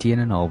Gideon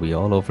and Orby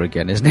all over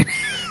again, isn't it?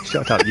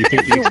 Shut up, you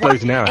think the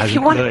explosion now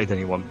hasn't alerted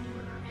anyone.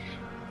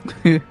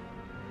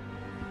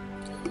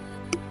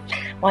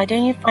 Why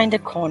don't you find a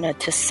corner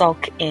to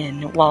sulk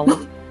in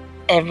while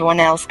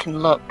everyone else can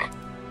look?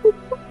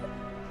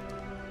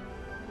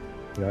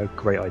 No,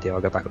 great idea,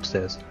 I'll go back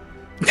upstairs.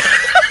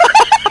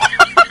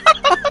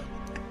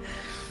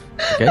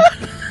 Okay.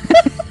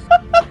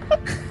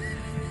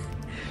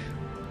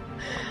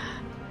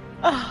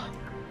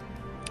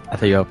 I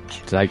think you're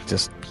like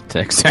just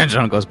takes turns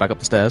around and goes back up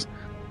the stairs.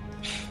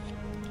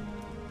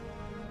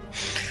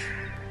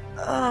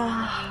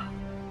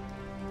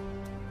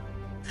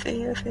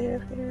 Fear.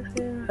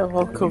 I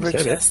walk over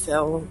to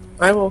Estelle.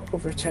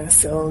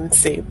 And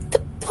say, "What the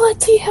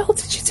bloody hell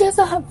did you do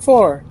that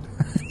for?"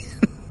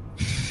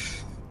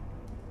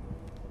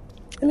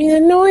 I mean, I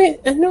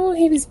know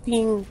he was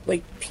being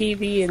like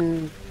peevy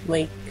and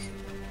like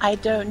I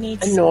don't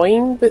need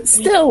annoying, but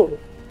still.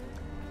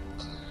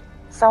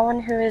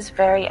 Someone who is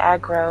very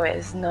aggro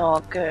is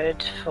not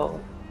good for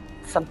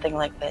something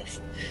like this.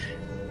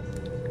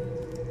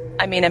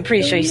 I mean, I'm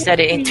pretty sure he said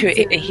it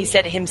he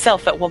said it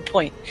himself at one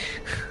point.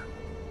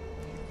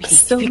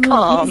 Still Be no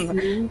calm.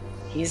 reason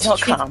He's not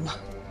calm.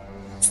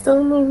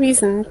 Still no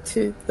reason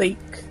to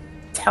like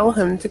tell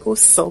him to go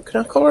sulk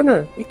in a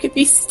corner. We could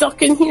be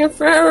stuck in here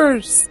for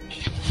hours.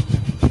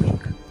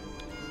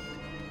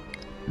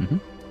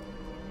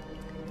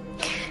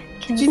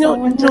 Do you know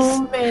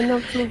no men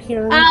are from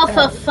here? Oh,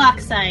 for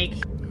fuck's sake!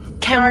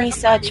 Can we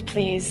search,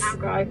 please?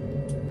 I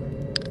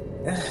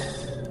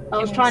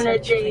was trying to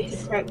do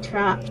detect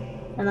trap,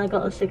 and I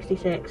got a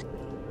 66.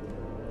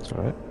 That's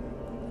alright.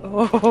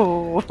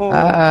 Oh.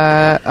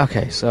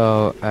 Okay,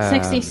 so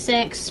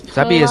 66.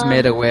 Zabby has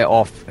made her way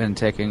off and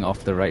taking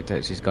off the right.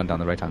 She's gone down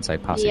the right-hand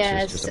side passage.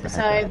 Yes, just up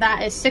so ahead there.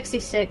 that is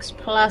 66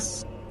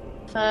 plus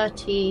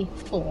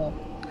 34.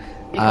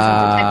 Because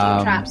I'm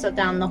detecting traps are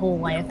down the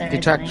hallway if there is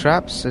Detect any.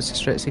 traps. It's a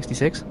straight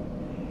 66.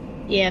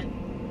 Yeah.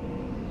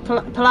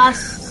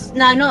 Plus...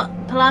 No,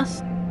 not plus...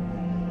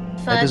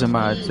 30, It doesn't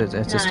matter.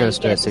 It's still a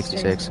straight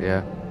 66.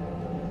 Yeah.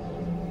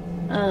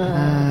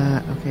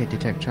 Okay.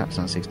 Detect traps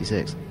on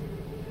 66.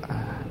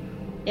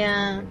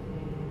 Yeah.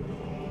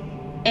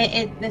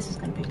 This is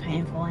going to be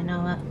painful, I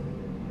know it.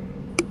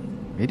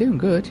 You're doing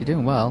good. You're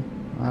doing well.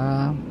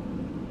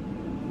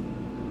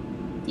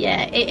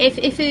 Yeah,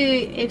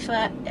 if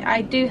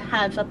I do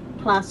have a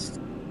plus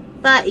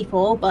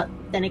 34, but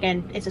then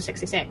again, it's a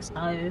 66,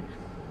 so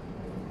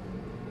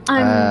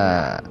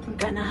I'm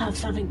gonna have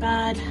something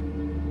bad.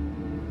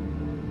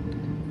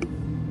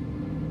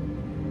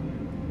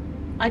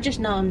 I just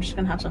know I'm just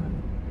gonna have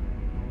something.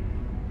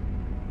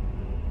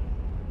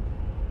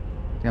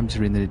 I'm just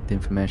reading the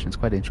information. It's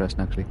quite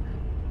interesting, actually.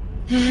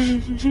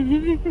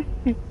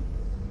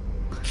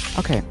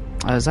 Okay,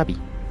 Zabby.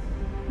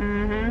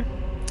 Mm-hmm.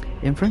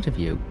 In front of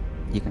you,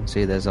 you can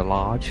see there's a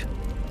large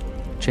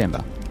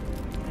chamber.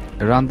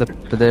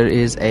 There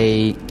is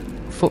a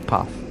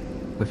footpath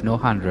with no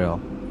handrail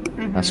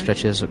that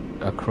stretches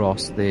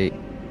across the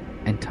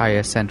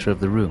entire centre of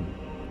the room.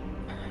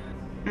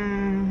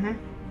 Mm-hmm.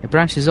 It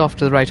branches off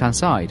to the right-hand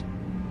side.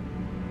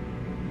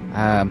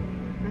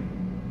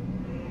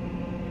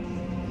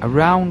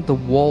 Around the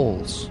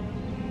walls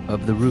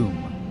of the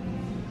room,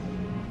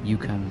 you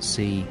can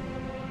see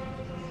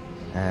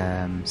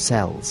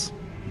cells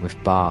with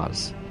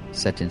bars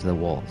set into the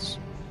walls.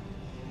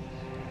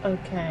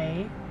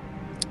 Okay.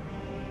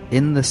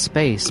 In the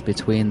space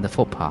between the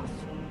footpath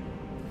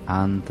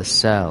and the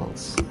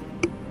cells,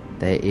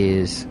 there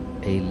is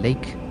a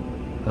lake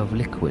of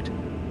liquid.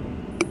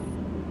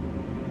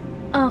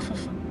 Oh,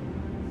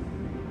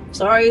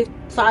 sorry,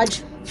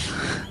 fudge.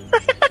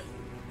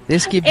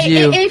 This gives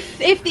you...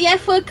 If the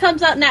F word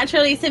comes out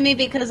naturally to me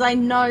because I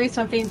know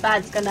something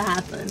bad's going to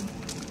happen.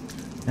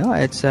 No,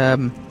 it's...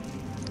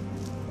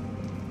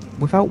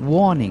 Without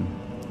warning,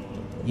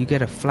 you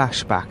get a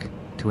flashback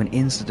to an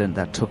incident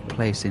that took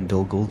place in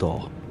Dol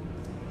Guldur.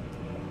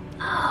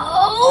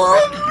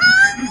 Oh!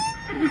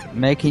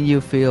 Making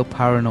you feel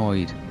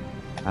paranoid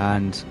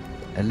and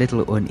a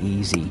little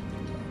uneasy.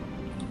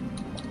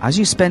 As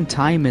you spend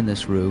time in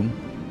this room,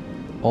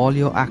 all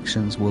your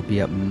actions will be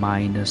at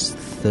minus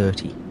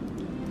 30.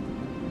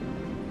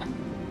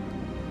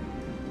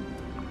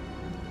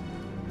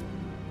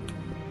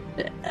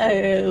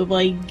 Oh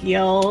my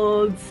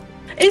god.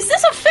 Is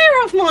this a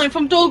fear of mine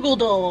from Dol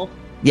Guldur?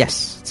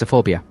 Yes, it's a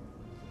phobia.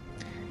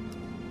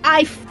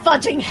 I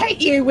fudging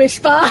hate you,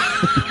 Whisper!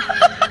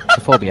 It's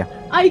a phobia.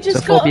 I just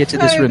It's a phobia got to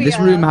this room. This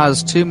phobia. room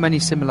has too many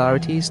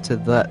similarities to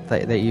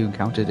that you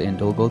encountered in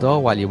Dol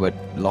Guldur while you were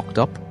locked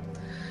up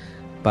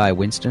by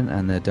Winston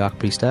and the Dark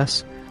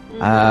Priestess.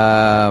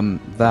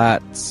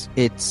 That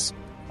it's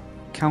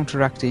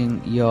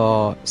counteracting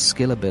your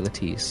skill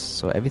abilities.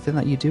 So everything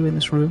that you do in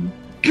this room,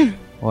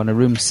 or in a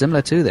room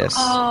similar to this,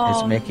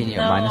 is making you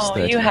minus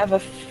 30. You have a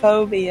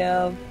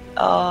phobia.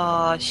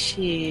 Oh,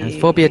 shit.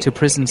 And phobia to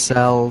prison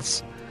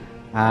cells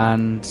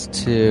and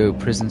to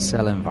prison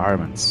cell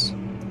environments.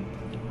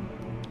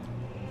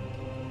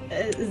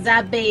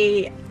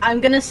 Zabby, I'm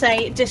gonna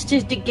say, just to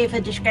give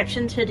a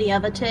description to the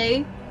other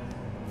two.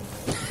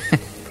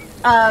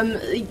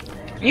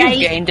 You've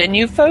gained a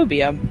new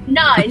phobia.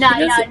 No. Let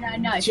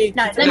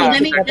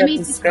me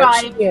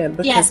describe. Yeah,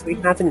 because we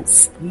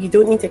haven't. You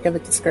don't need to give a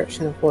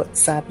description of what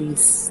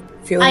Zabby's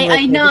feeling.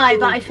 I know,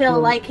 but I feel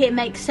like it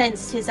makes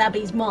sense to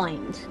Zabby's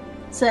mind.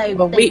 So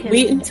well,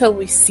 wait until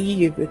we see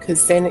you,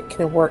 because then it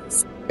kind of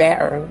works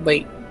better.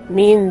 Like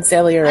me and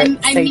Zelly are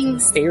outside the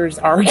stairs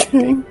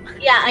arguing.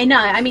 Yeah, I know.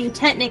 I mean,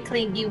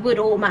 technically, you would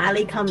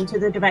automatically come to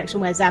the direction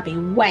where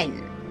Zabby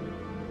went.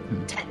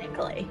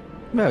 Technically.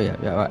 Well,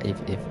 yeah.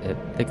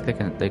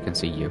 If they can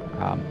see you.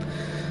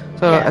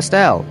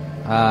 Estelle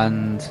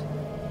and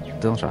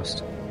Don't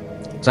Trust.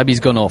 Zabby's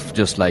gone off,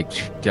 just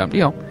like down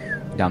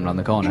around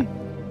the corner.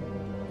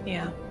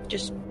 Yeah,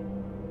 just.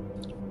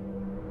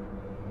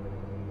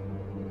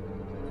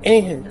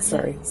 Anywho,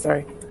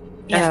 sorry.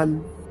 Yeah.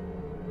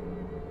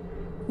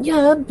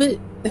 Yeah, but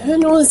who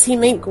knows? He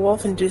might go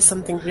off and do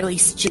something really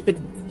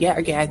stupid yet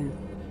again.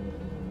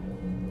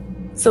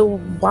 So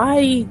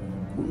why,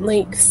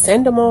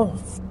 send him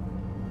off?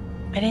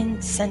 I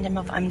didn't send him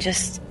off. I'm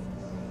just.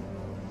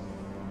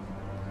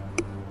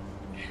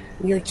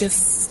 You're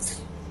just.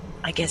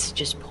 I guess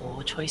just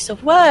poor choice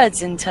of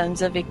words in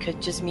terms of it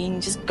could just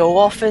mean just go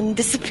off and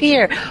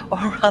disappear. Or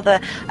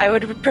rather, I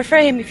would prefer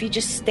him if he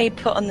just stayed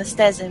put on the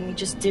stairs and we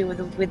just deal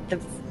with the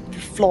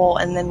floor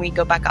and then we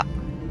go back up.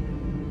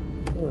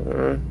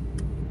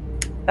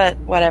 But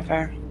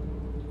whatever.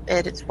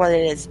 It's what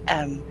it is.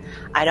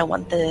 I don't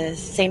want the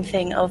same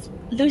thing of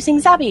losing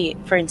Zabby,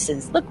 for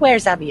instance. Look where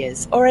Zabby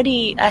is.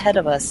 Already ahead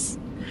of us.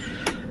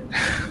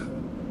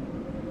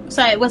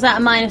 So, was that a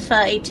minus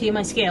 30 to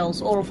my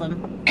skills? All of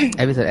them?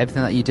 Everything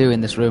that you do in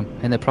this room,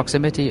 in the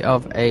proximity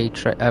of a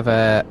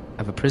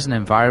prison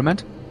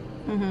environment.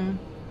 Mm-hmm.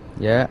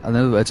 Yeah, in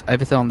other words,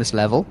 everything on this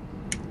level.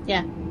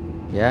 Yeah.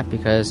 Yeah,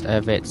 because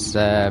of its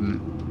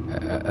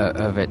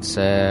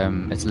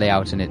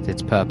layout and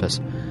its purpose.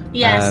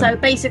 Yeah, so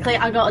basically,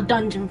 I got a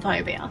dungeon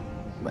phobia.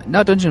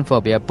 Not dungeon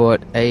phobia,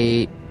 but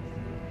a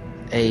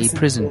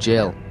prison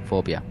jail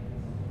phobia.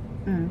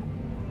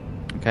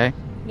 Okay.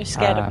 You're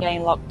scared of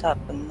getting locked up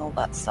and all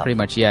that stuff. Pretty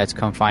much, yeah. It's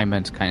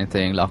confinement kind of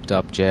thing. Locked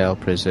up, jail,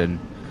 prison.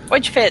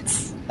 Which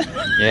fits.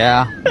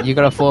 Yeah, you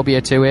got a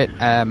phobia to it.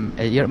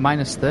 You're at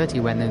minus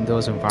 30 when in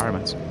those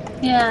environments.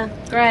 Yeah,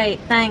 great.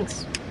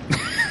 Thanks.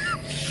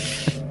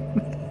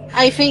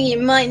 I think you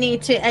might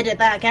need to edit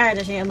that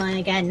character sheet of mine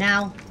again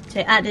now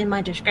to add in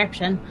my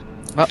description.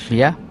 Oh,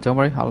 yeah, don't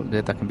worry.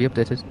 That can be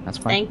updated. That's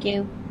fine. Thank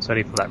you.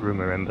 Sorry for that room,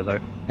 remember, though.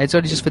 It's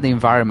only just for the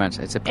environment.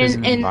 It's a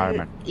prison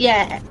environment.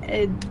 Yeah,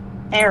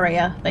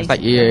 area, basically. It's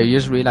like you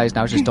just realise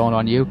now, it's just dawned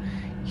on you,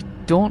 you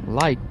don't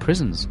like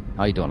prisons.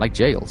 Oh, you don't like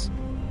jails.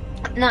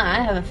 No,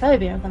 I have a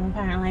phobia of them,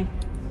 apparently.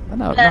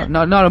 No,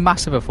 not a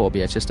massive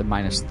phobia. It's just a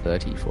minus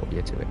 30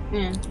 phobia to it.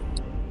 Yeah.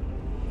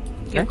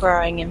 You're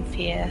growing in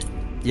fear.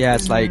 Yeah,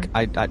 it's like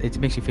it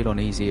makes you feel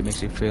uneasy. It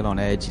makes you feel on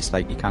edge. It's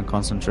like you can't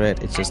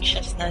concentrate. It's just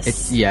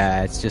anxiousness.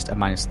 It's just a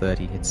minus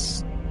 30.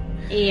 It's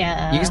you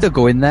can still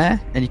go in there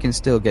and you can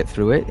still get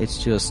through it.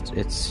 It's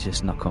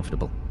just not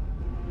comfortable.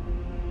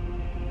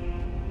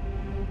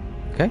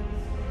 Okay.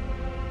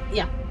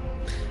 Yeah.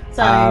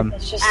 So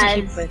it's just to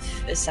keep with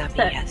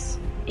Zabby, yes.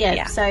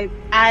 Yeah. So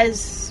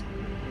as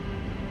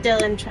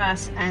Dylan,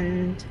 Trask,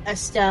 and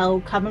Estelle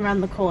come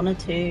around the corner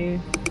to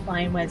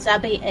find where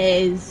Zabby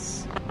is.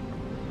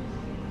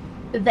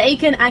 they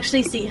can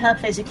actually see her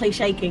physically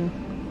shaking.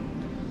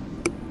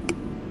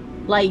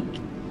 Like,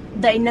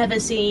 they never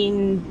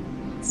seen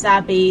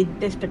Zabby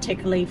this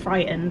particularly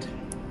frightened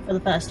for the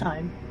first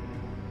time.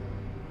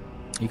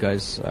 You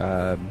guys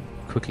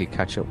quickly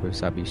catch up with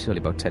Sabi. She's only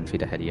about 10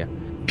 feet ahead of you.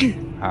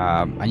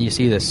 And you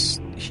see this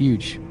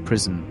huge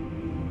prison,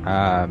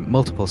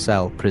 multiple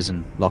cell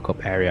prison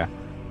lockup area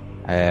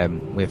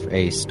with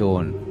a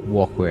stone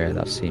walkway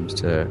that seems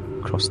to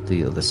cross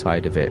the other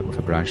side of it with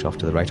a branch off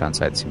to the right hand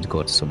side that seems to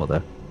go to some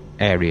other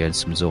area and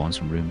some zones,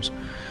 some rooms.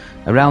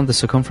 Around the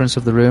circumference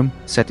of the room,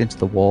 set into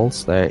the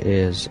walls, there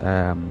is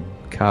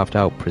carved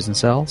out prison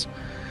cells.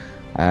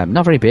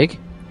 Not very big,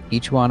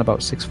 each one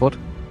about 6 foot.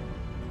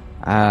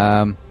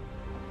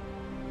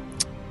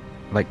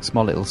 Like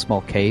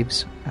small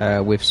caves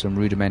with some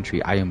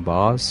rudimentary iron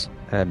bars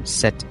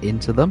set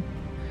into them.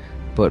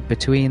 But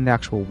between the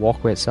actual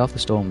walkway itself, the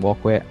stone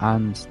walkway,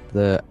 and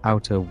the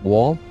outer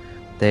wall,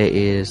 there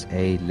is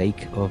a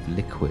lake of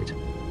liquid.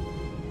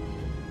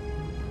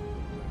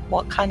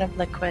 What kind of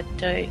liquid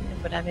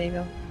would I be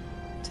able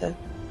to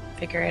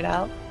figure it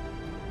out?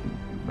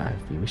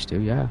 If you wish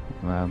to, yeah.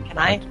 Can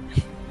I?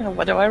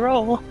 What do I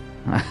roll?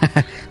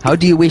 How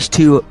do you wish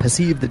to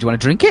perceive that? Do you want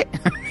to drink it?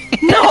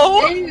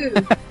 No!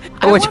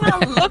 I Which-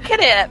 want to look at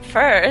it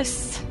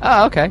first.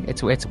 Oh, okay.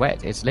 It's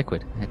wet. It's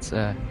liquid. It's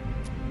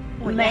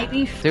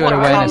Maybe do an What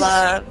awareness.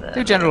 color?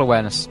 Do general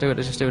awareness.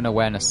 Just do an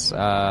awareness.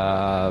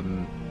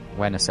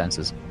 Awareness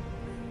senses.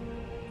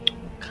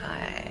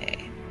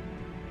 Okay.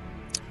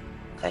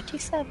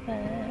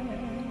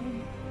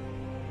 37.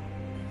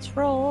 Let's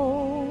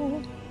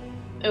roll.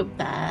 Oh,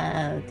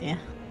 bad, yeah.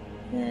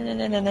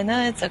 No,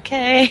 it's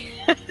okay.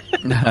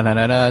 No,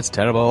 it's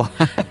terrible.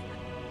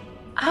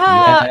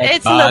 Ah, Yeah,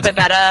 it's a little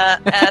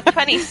bad. bit better.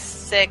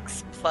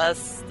 26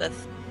 plus the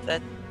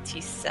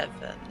 37.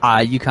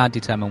 You can't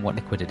determine what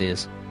liquid it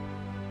is.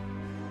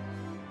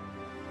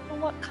 Well,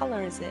 what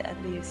color is it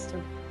at least?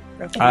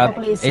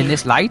 Probably is- In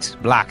this light,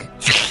 black.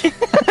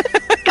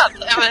 God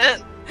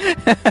damn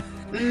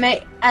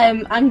it.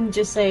 I'm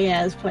just saying it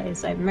as players,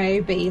 so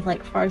maybe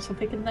like throw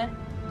something in there.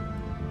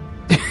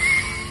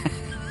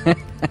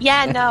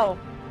 Yeah, no.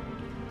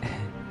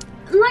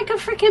 Like a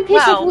freaking piece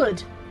Well- of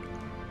wood.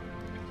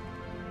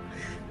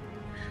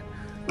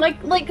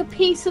 Like a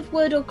piece of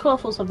wood or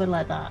cloth or something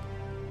like that.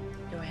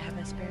 Do I have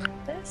a spare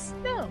of this?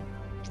 No.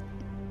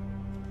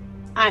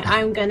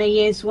 I'm gonna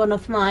use one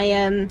of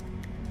my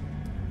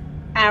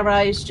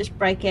arrows, just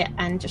break it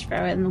and just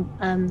throw it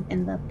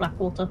in the black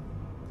water.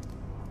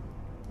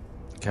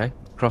 Okay.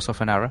 Cross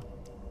off an arrow.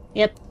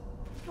 Yep.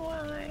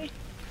 Why?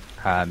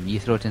 You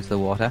throw it into the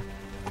water.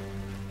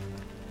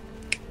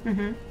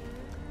 Mhm.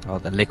 Or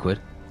the liquid.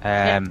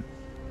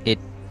 It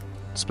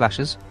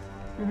splashes,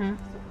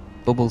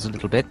 bubbles a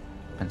little bit,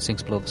 and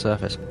sinks below the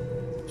surface.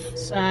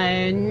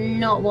 So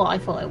not what I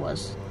thought it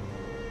was.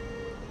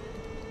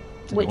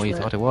 Which What you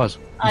was- thought it was.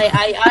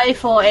 I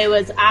thought it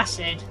was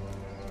acid.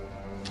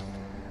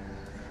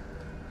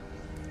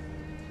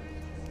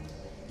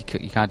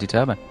 You can't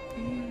determine.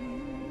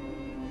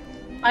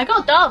 I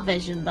got dark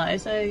vision though,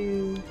 so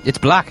It's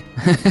black.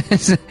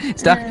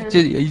 it's dark.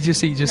 Yeah. You just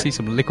see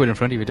some liquid in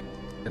front of you.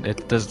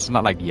 It's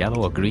not like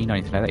yellow or green or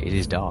anything like that. It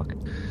is dark.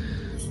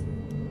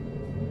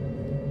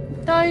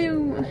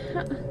 don't.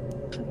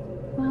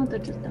 Well,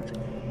 there's just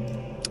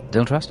nothing.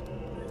 Don't trust.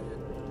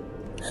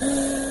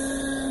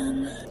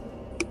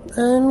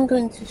 I'm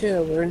going to do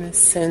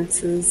awareness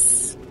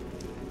senses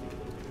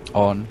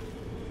On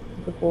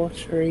the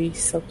watery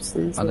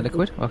substance. the of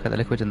liquid. Okay, the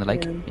liquid in the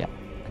lake. Yeah. Yeah,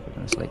 liquid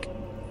in this lake.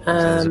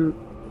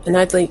 And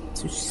I'd like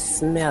to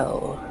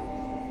smell.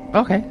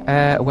 Okay,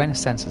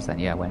 awareness senses then.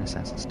 Yeah, awareness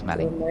senses. So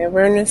Smelling. my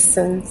awareness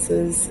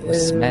senses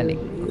is Smelling.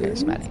 Okay,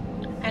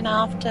 smelling. And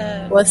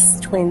after plus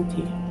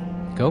 20.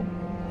 Go.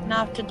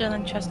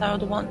 Dylan Trust, I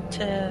would want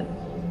to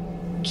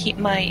keep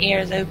my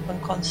ears open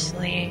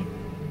constantly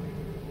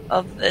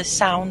of the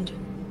sound.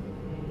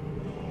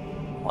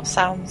 What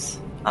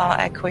sounds are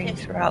echoing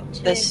throughout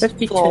this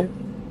 52. floor?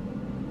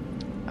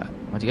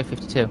 What do you get?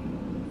 52.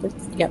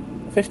 Yep,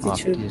 52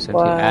 52, 70.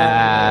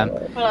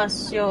 plus...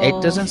 Plus your. It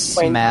doesn't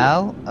 20.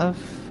 smell of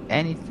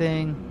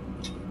anything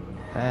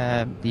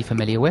you're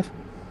familiar with.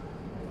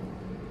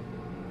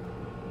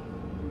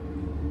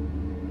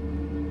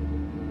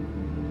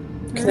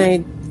 Can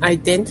I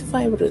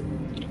identify what it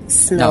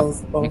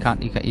smells No, of? you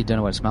can't. You don't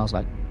know what it smells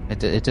like.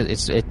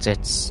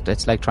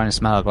 It's like trying to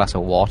smell a glass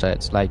of water.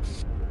 It's like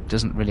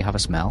doesn't really have a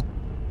smell.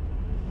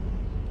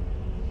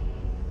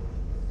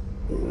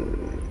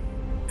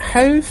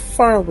 How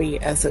far away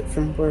is it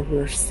from where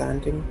we're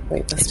standing?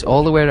 Like this It's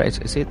all the way.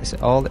 It's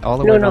all the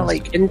way. No, around.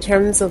 like in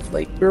terms of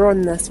like we're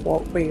on this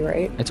walkway,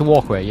 right? It's a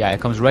walkway. Yeah, it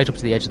comes right up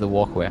to the edge of the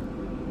walkway.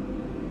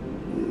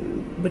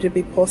 Would it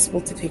be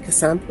possible to take a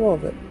sample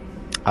of it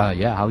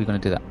Yeah. How are you going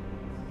to do that?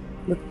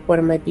 with one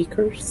of my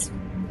beakers?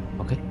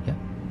 Okay.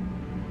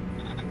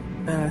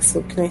 Yeah.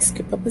 So can I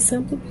scoop up a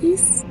sample,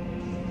 please?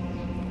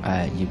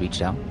 You reach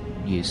down.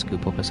 You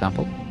scoop up a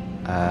sample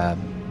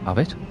of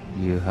it.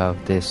 You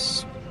have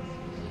this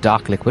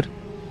dark liquid.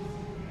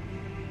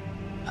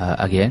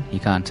 Again, you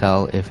can't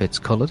tell if it's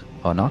coloured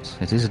or not.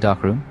 It is a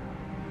dark room.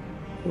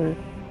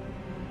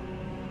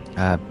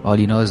 All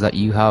you know is that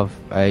you have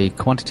a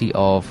quantity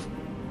of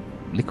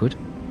liquid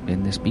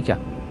in this beaker.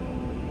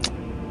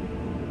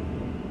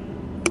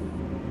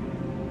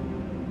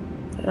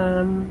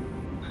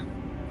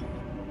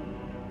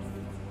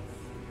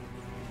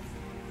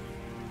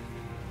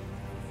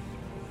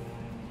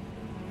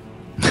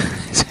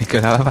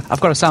 I've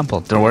got a sample.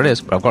 Don't know what it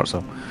is, but I've got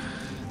some.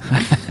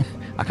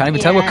 I can't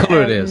even tell what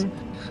colour it is.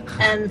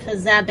 And for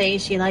Zabby,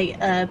 she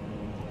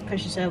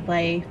pushes her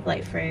way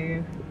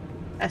through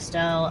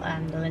Estelle,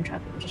 and the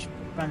Lintrap just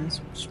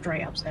runs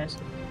straight upstairs.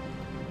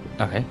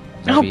 Okay.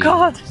 Oh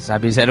God!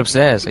 Zabby's head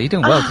upstairs. Are you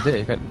doing well today?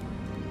 You've got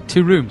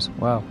 2 rooms.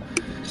 Wow.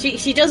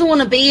 She doesn't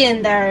want to be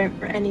in there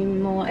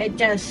anymore. It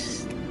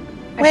just...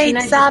 Wait,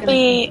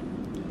 Zabby!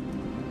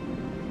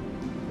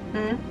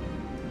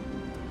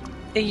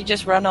 Did you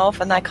just run off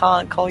and I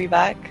can't call you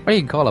back? Well,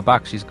 you can call her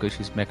back. She's good.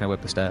 She's making her way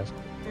up the stairs.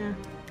 Yeah.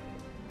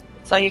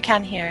 So you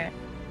can hear it?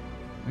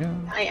 Yeah.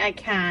 I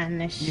can.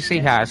 You see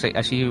her.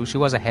 She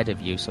was ahead of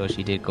you, so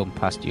she did come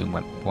past you and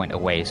went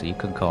away, so you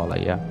can call her,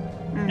 yeah.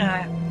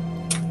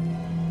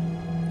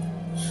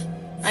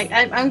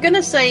 I'm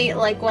gonna say,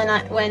 like,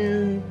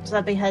 when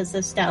Zabby has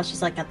the style,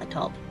 she's, like, at the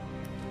top.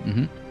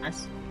 Mm-hmm.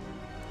 Nice.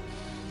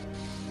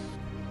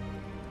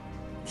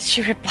 Did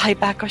she reply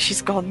back or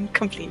she's gone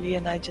completely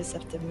and I just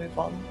have to move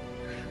on?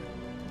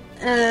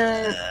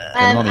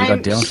 Well, normally you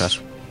got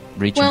Dylan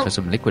reaching for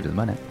some liquid at the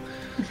minute.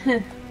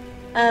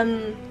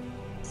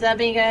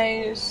 Zabby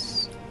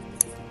goes...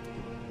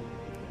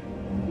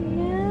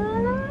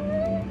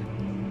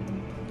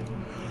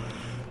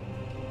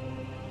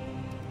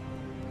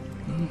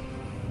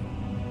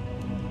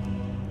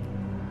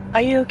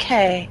 Are you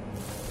okay?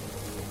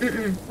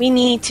 Mm-mm. We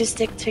need to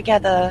stick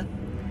together.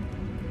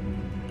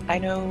 I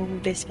know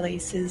this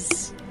place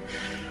is...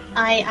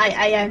 I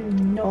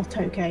am not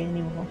okay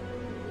anymore.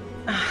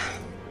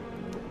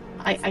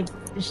 I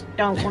just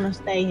don't want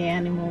to stay here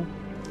anymore.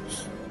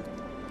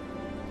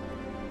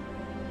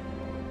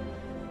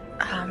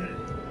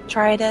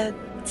 Try to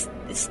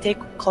stick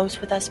close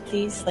with us,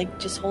 please. Like,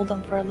 just hold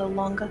on for a little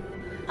longer.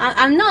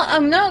 I'm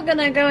not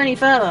gonna go any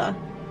further.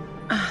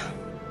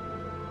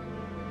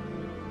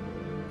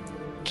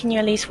 Can you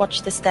at least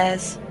watch the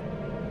stairs?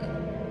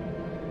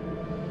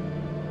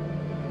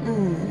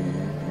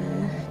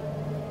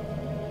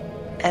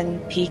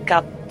 And peek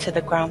up to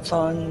the ground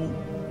floor and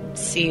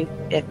see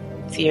if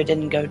Theo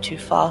didn't go too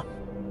far.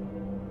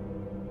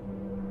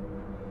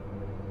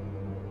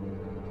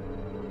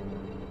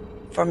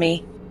 For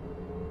me,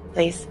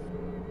 please.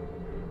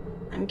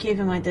 I'm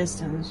keeping my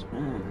distance.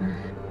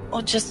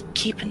 Or just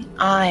keep an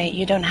eye.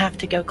 You don't have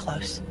to go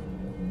close.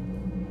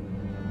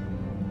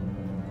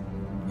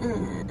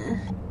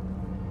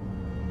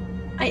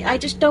 I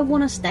just don't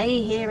want to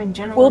stay here in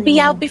general. We'll be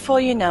anymore. out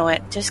before you know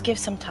it. Just give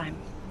some time.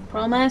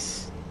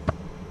 Promise?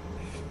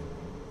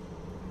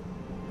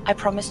 I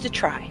promise to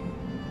try.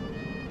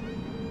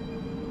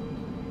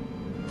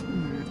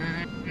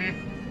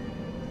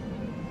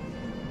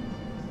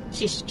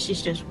 She's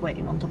just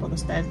waiting on top of the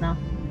stairs now.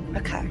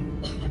 Okay.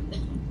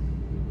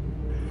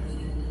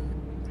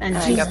 And I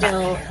she go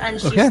still back.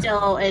 and she Okay.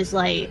 still is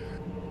like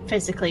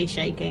physically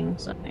shaking,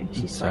 so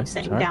she's Sorry, like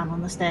sitting sorry. down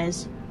on the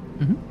stairs.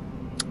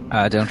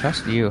 Don't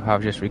trust. You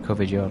have just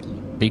recovered your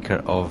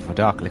beaker of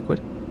dark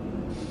liquid.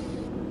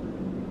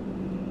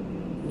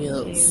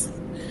 Yes.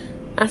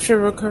 After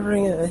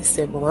recovering it, I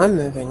said, well, I'm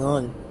moving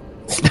on.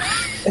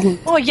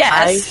 Oh,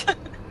 yes!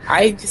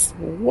 I just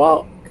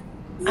walk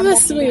I'm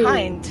this walking way.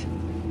 behind.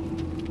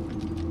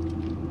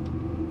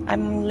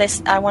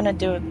 I want to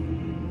do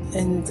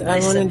And I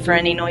want listen to for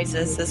any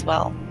noises as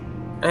well.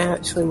 I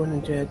actually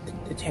want to do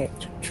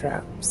detect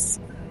traps.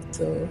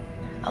 So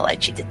I'll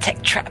let you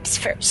detect traps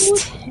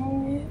first.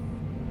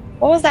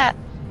 What was that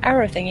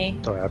arrow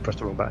thingy? Sorry, I pressed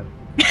the wrong button.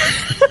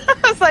 I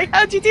was like,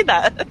 how'd you do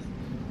that?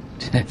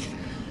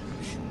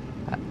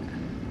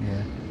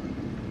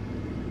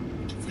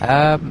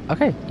 Yeah.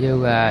 Okay, you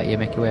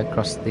make your way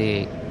across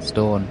the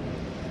stone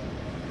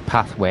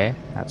pathway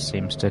that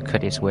seems to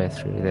cut its way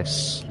through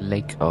this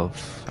lake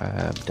of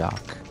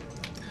dark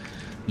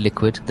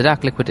liquid. The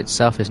dark liquid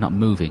itself is not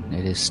moving;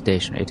 it is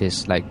stationary. It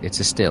is like it's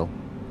a still.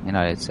 You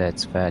know, it's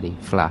fairly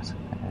flat.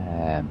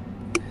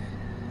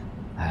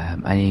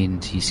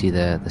 And you see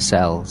the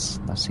cells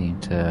that seem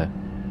to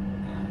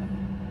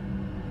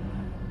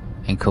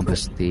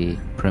encompass the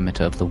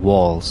perimeter of the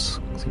walls,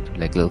 seem to be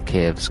like little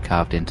caves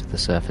carved into the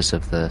surface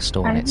of the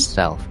stone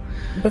itself.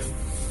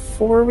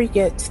 before we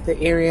get to the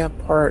area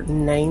part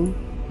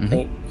 9,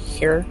 like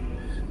here,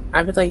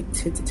 I would like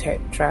to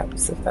detect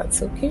traps if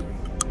that's okay.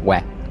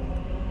 Where?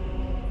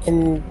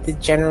 In the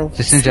general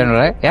Just in general,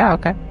 right? Yeah,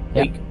 okay.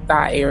 Yeah. like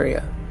that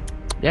area.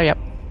 Yeah.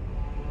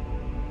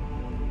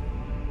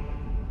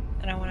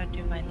 And I want to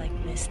do my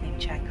listening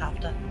check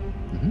after.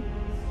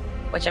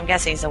 Which I'm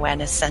guessing is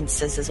awareness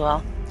senses as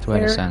well. It's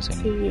where it's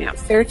sensing.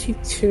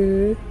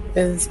 32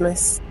 is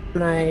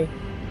my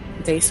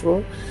dice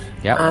roll.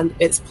 Yeah. And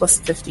it's plus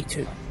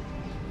 52.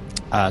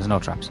 There's no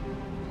traps.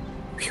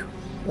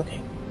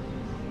 Okay.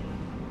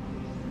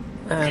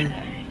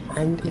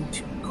 I'm going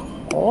to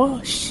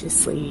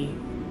cautiously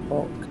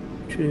walk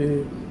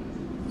through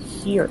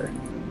here.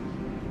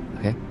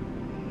 Okay.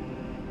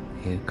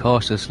 You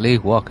cautiously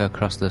walk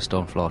across the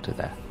stone floor to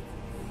there.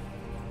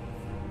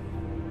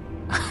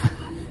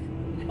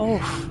 Oh,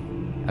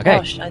 Okay.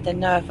 gosh, I didn't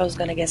know if I was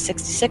going to get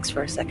 66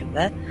 for a second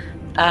there.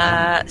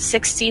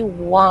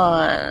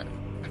 61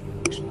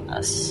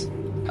 plus.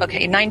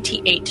 Okay,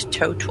 98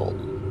 total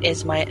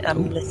is my.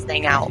 I'm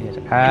listening out in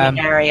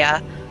the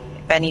area.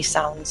 If any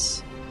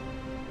sounds.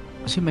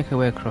 As you make your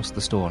way across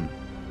the stone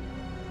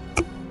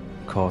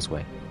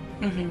causeway,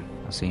 Mm-hmm.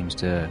 it seems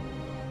to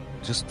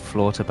just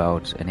float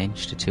about an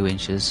inch to 2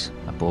 inches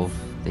above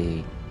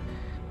the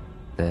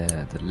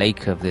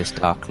lake of this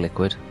dark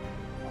liquid.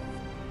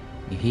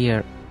 You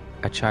hear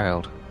a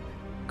child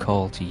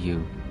call to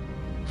you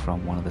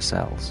from one of the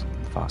cells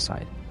on the far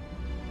side.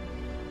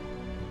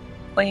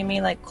 What do you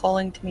mean, like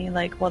calling to me?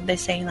 Like what they're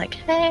saying? Like,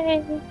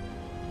 hey.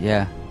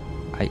 Yeah,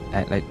 I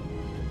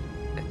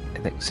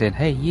like saying,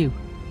 "Hey, you!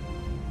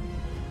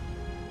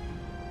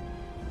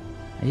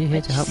 Are you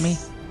here to help me?"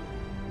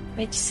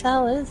 Which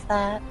cell is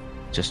that?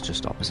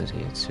 Just opposite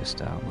here. It's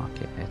just our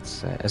market.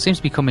 It seems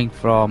to be coming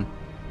from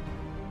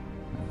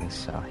this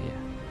cell here.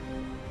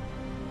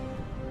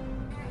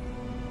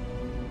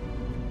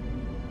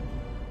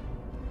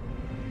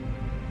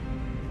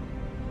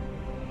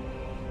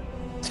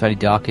 It's very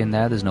dark in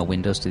there. There's no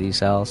windows to these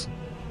cells,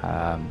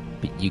 but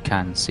you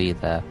can see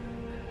the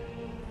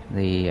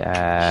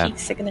Heat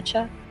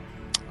signature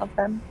of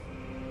them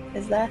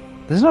is there.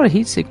 There's not a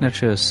heat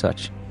signature as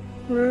such,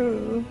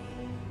 Ooh.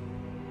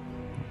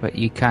 but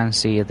you can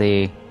see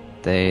the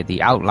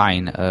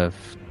outline of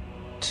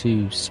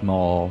 2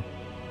 small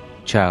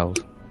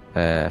child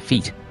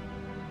feet.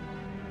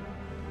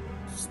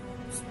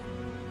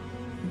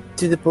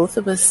 Do the both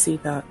of us see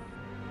that?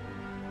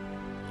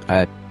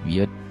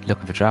 You're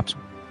looking for traps.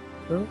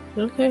 Oh,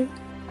 okay.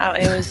 Oh,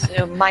 it was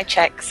my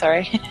check.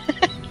 Sorry,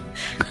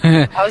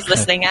 I was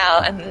listening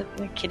out, and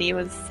the kitty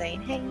was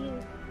saying, "Hey, you."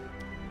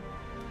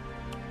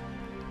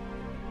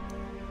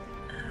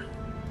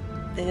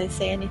 Did they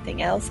say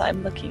anything else?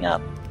 I'm looking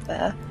up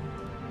there.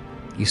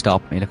 You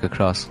stop and you look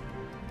across,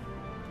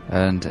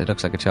 and it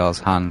looks like a child's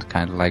hand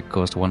kind of like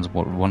goes to one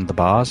of the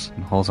bars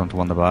and holds onto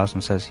one of the bars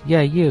and says,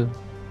 "Yeah, you.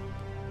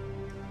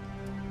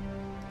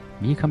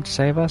 You come to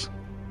save us?"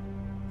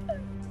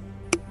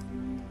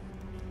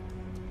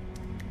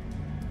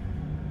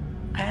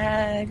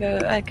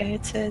 I go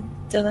to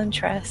Dylan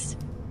Trust.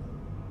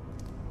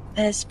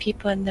 There's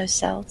people in those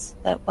cells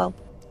that, well,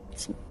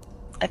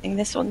 I think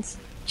this one's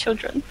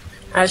children.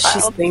 As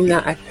she's Child. saying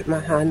that, I put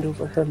my hand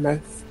over her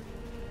mouth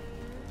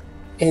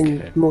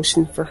in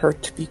motion for her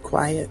to be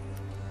quiet.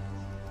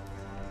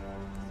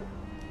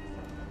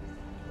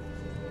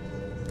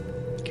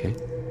 Okay.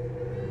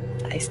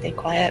 I stay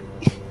quiet.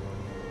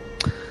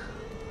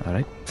 All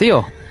right,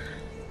 Theo.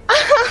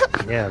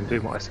 Yeah, I'm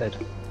doing what I said.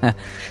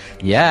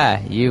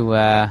 Yeah, you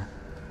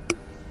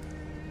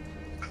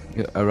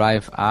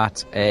arrive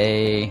at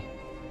a.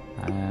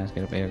 Let's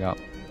get up here. Go.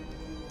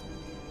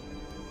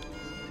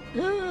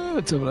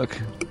 Let's have a look.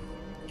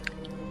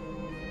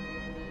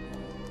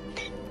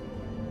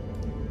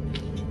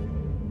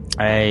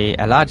 A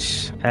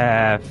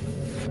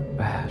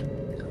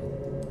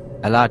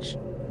large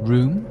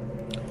room.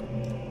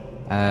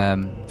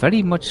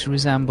 Very much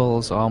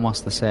resembles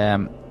almost the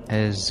same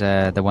as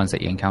the ones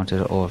that you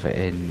encountered over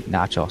in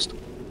Narchost.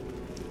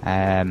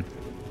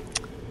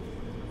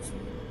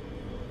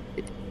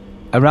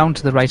 Around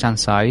to the right hand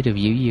side of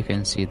you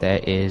can see there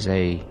is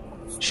a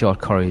short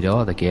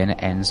corridor that again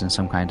ends in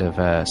some kind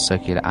of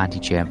circular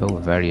antechamber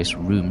with various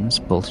rooms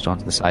bolted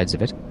onto the sides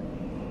of it.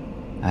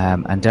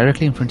 And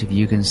directly in front of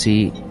you can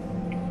see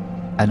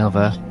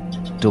another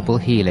double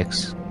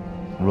helix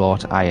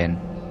wrought iron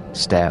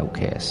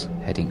staircase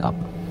heading up.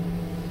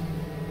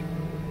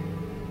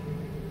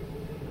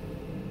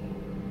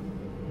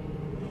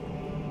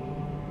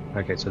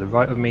 Okay, so the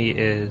right of me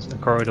is a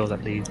corridor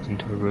that leads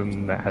into a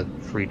room that has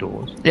 3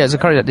 doors. Yeah, it's a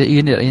corridor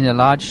in a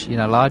large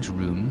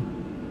room.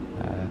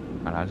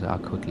 And I'll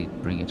quickly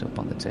bring it up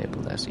on the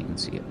table there so you can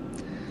see it.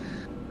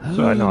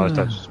 So I know I was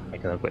just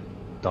making a quick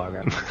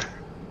diagram.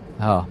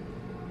 Oh.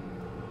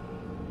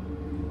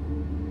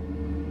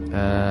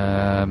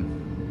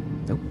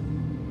 Nope.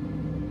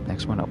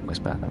 Next one up,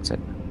 Whisper. That's it.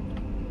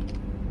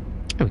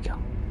 Here we go.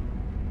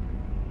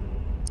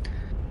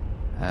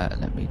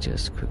 Let me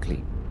just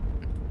quickly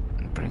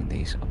bring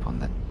these up on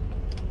the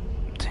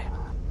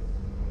table.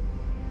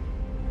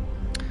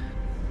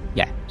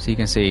 Yeah, so you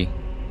can see.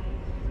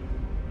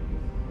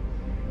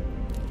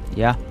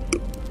 Yeah.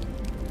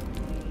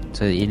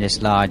 So in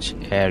this large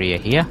area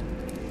here.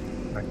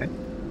 Okay.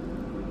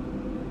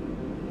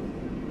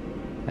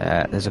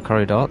 There's a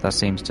corridor that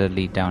seems to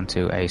lead down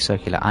to a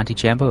circular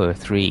antechamber with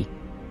 3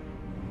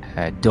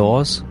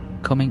 doors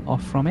coming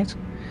off from it.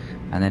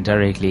 And then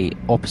directly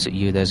opposite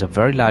you there's a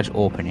very large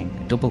opening,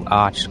 a double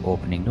arched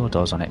opening, no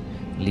doors on it,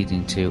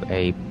 leading to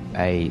a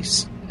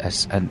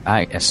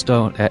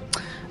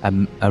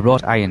a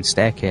wrought iron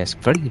staircase,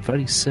 very,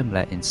 very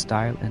similar in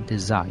style and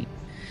design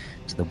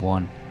to the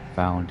one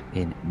found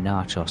in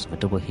Narchos, of a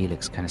double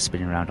helix kind of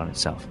spinning around on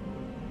itself.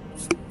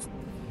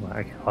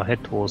 Right, okay, I'll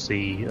head towards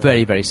the...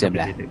 Very, very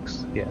similar.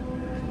 helix. Yeah.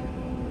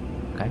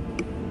 Okay.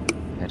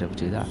 Head over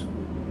to that.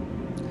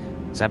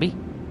 Zabi?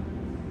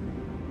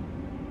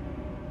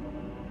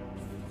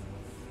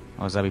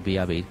 Or Zabi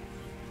BRB?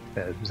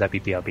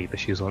 Zabi BRB, but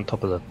she was on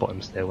top of the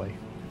bottom stairway.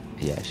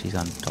 Yeah, she's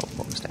on top of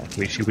bottom staircase.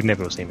 Which she would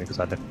never have seen me because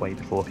I left way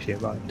before she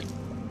arrived.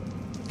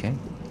 Okay.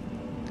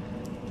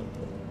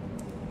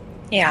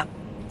 Yeah.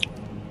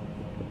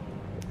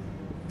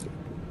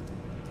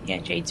 Yeah,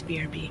 Jade's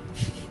BRB.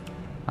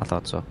 I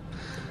thought so.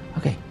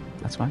 Okay,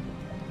 that's fine.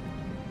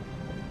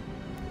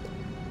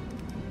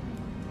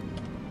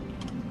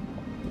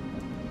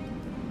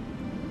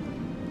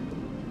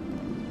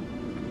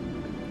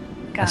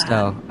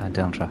 Estelle and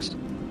Don't Trust.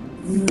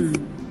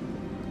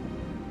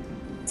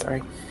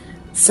 Sorry.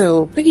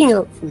 So, picking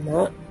up from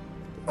that,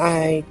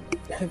 I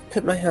have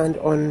put my hand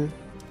on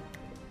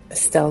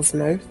Estelle's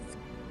mouth,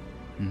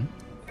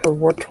 her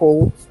wart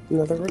hole, in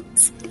other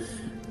words,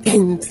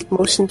 and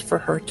motioned for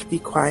her to be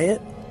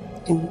quiet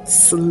and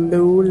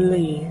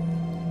slowly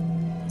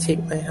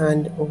take my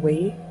hand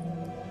away.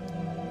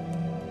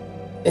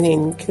 And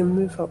then can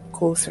move up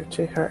closer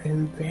to her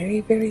and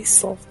very, very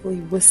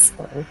softly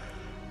whisper.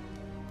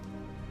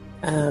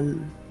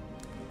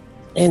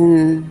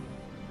 In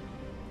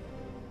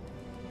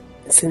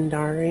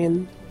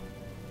Sindarian.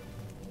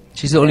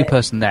 She's the only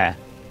person there.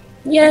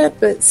 Yeah,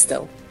 but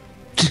still.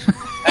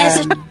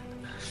 There's a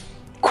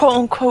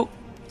quote-unquote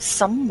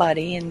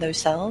somebody in those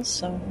cells,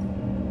 so,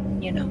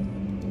 you know.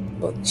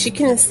 Well, she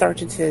kind of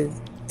started to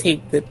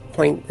take the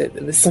point that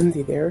there was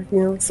somebody there, you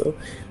know, so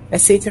I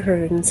say to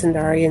her in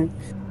Sindarian,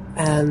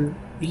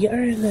 we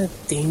are in a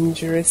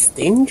dangerous,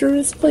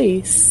 dangerous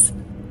place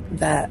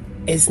that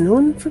is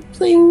known for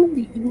playing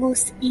the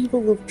most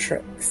evil of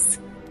tricks.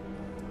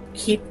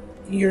 Keep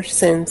your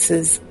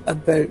senses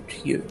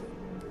about you.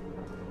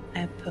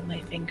 I put my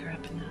finger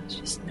up and I was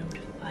just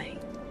notified.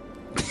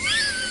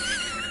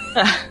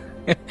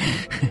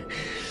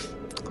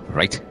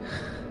 Right.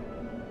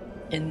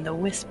 In the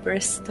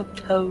whisperest of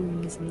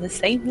tones, in the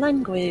same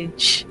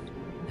language.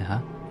 Uh-huh.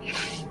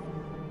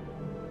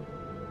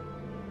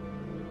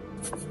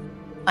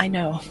 I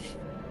know.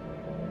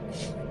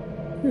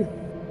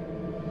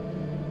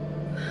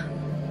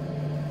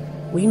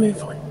 We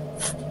move on.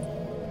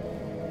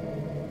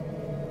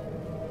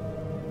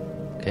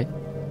 Okay.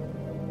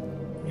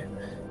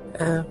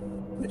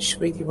 Which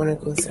way do you want to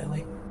go,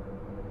 Sally?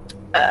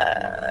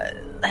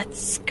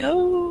 Let's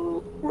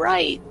go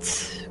right,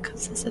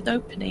 because there's an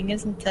opening,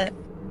 isn't it?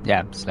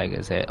 Yeah, it's like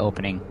it's an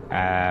opening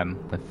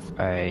with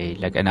a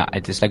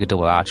it's like a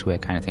double archway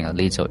kind of thing.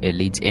 It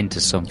leads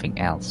into something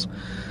else.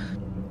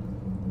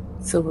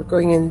 So we're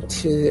going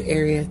into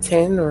Area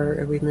 10, or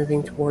are we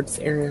moving towards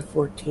Area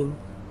 14?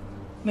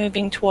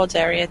 Moving towards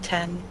Area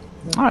 10.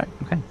 All right,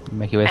 okay.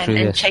 Make your way through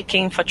And this.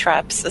 checking for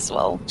traps as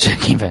well.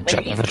 Checking for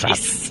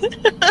traps.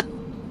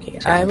 Okay,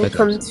 I will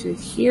come to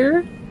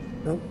here.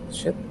 Oh,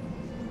 shit.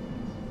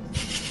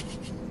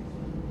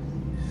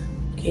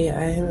 Okay,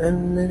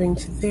 I'm moving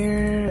to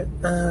there,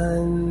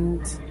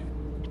 and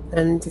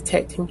I'm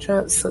detecting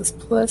traps, so it's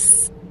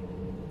plus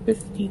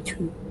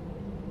 52.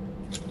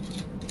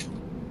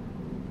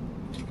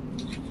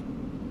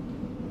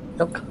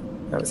 Nope,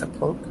 that was a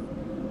plonk.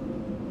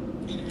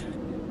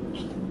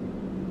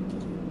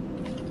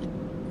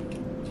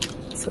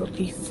 So it'll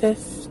be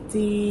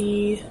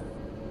 50...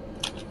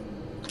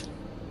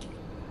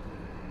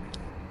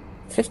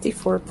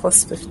 54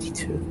 plus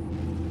 52.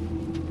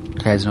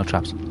 Okay, there's no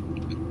traps.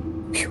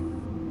 Phew.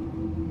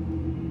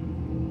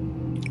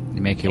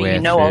 You make your way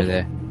You know through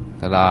of.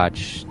 the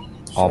large,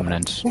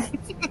 ominous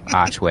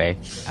archway.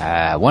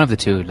 One of the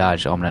two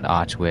large, ominous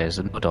archways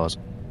and doors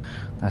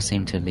that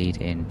seem to lead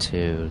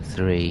into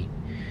three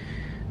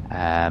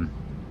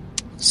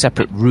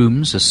separate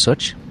rooms as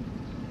such.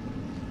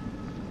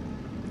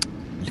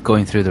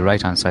 Going through the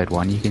right-hand side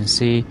one, you can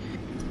see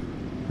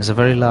there's a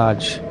very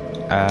large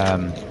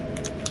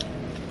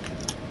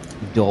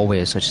doorway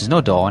as such. There's no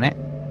door on it.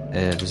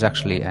 There's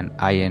actually an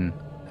iron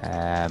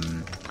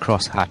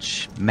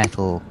crosshatch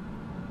metal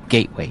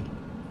gateway.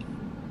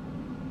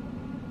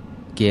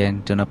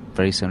 Again, done up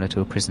very similar to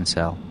a prison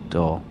cell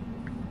door.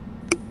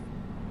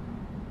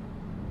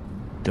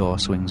 Door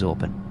swings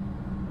open.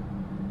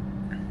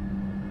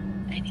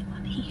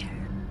 Anyone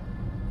here?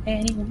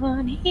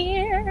 Anyone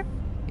here?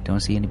 You don't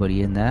see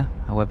anybody in there.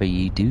 However,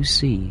 you do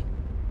see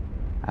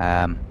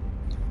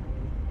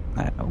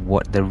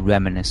what the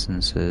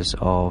reminiscences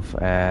of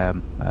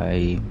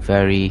a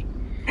very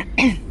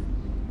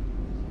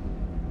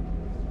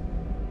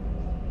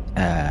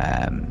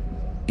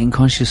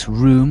unconscious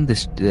room.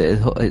 There's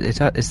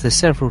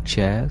several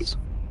chairs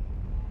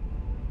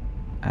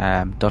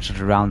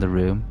dotted around the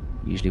room,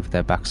 usually with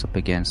their backs up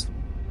against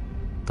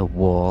the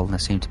wall. And they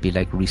seem to be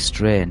like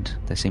restrained.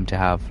 They seem to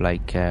have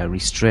like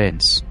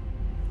restraints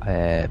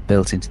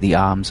built into the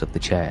arms of the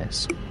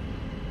chairs,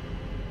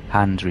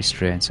 hand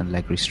restraints and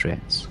leg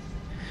restraints.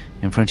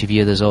 In front of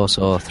you, there's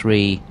also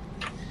 3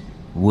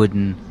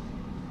 wooden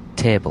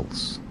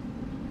tables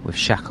with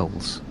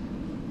shackles,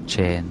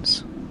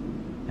 chains,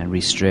 and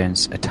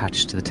restraints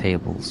attached to the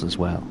tables as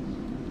well.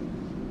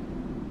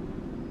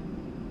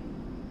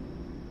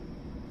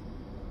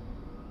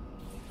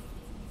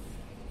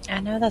 I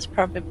know that's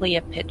probably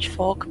a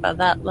pitchfork, but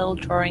that little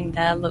drawing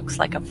there looks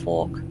like a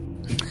fork.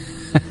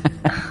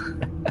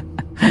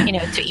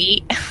 To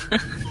eat.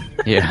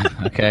 Yeah,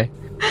 okay.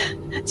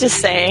 Just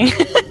saying.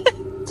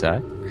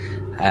 So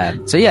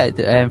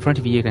in front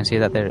of you can see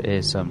that there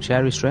is some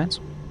chair restraints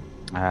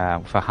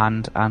for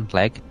hand and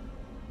leg,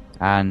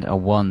 and a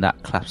one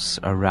that clasps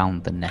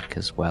around the neck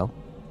as well.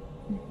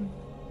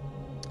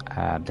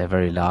 Mm-hmm. They're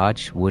very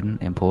large, wooden,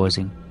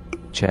 imposing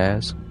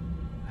chairs.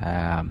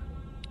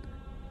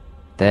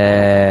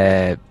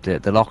 The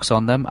locks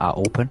on them are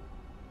open,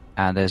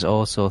 and there's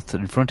also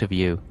in front of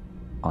you,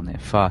 on the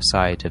far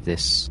side of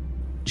this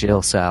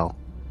jail cell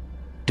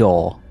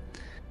door,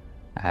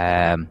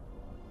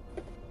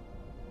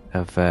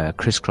 of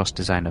crisscross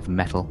design of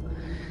metal,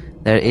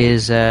 there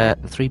is 3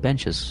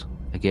 benches,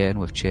 again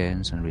with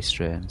chains and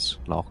restraints,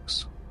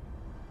 locks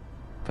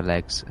for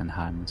legs and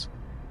hands.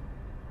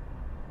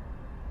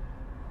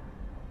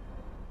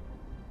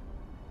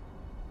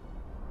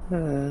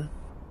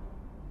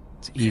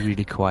 It's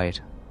eerily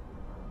quiet.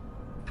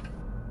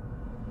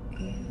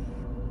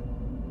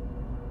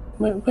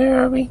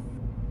 Where are we?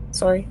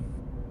 Sorry.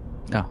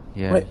 Oh,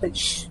 yeah.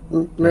 Which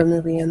room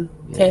are we in?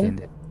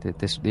 10?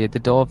 The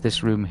door of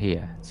this room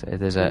here. So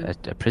there's a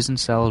prison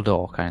cell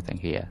door kind of thing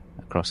here,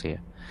 across here.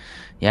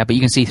 Yeah, but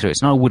you can see through.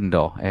 It's not a wooden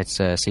door. It's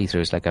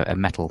see-through. It's like a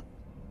metal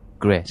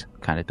grate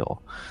kind of door.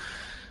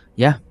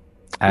 Yeah.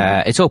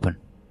 It's open.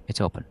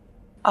 It's open.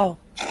 Oh.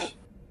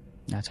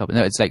 That's open.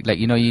 No, it's like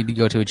you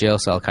go to a jail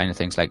cell kind of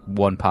thing. It's like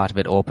one part of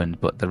it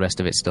opened, but the rest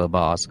of it's still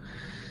bars.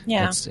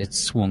 Yeah. It's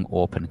swung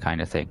open kind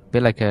of thing. A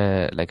bit like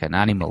an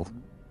animal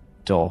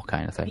door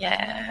kind of thing.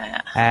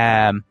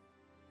 Yeah.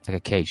 Like a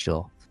cage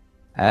door.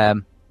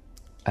 And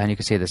you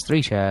can see there's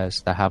 3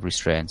 chairs that have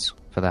restraints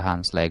for the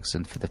hands, legs,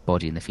 and for the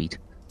body and the feet.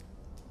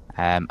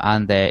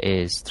 And there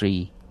is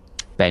 3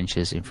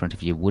 benches in front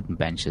of you, wooden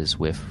benches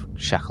with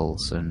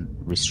shackles and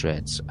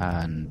restraints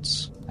and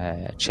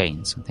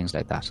chains and things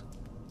like that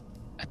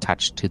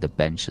attached to the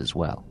bench as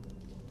well.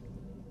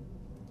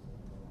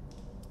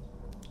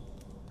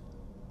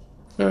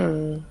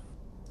 Oh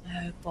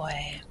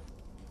boy.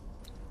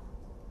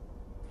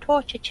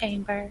 Torture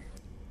chamber.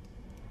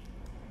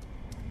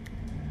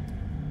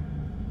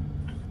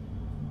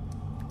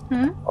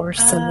 Or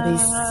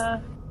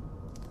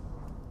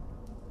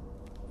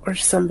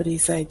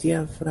somebody's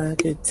idea of a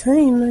good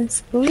time, I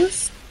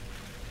suppose.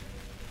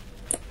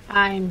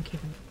 I'm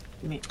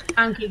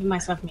keeping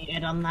myself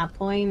muted on that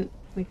point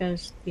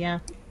because yeah.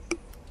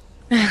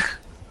 And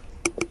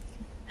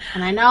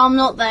I know I'm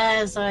not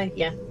there, so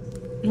yeah.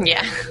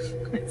 Yeah.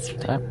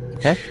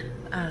 Okay.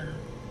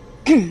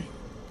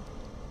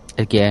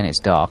 Again, it's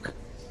dark.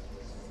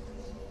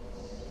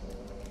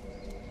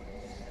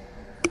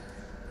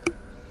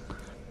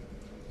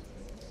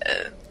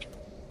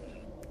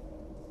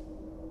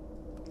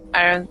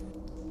 I don't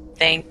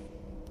think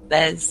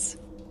there's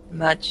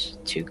much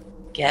to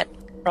get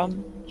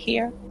from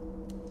here.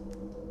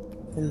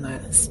 Then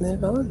let's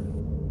move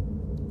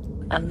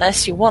on.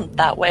 Unless you want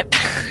that whip.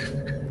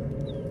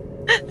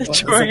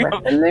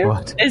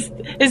 What?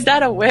 Is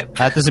that a whip?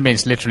 That doesn't mean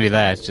it's literally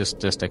there. It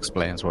just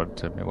explains what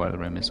the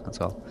room is.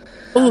 That's all.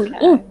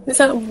 Oh, is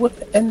that a whip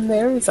in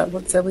there? Is that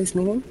what Zelly's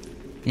meaning?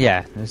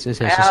 Yeah, it's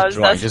just a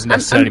drawing. It doesn't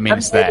necessarily mean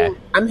it's there.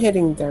 I'm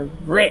heading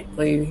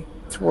directly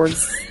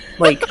towards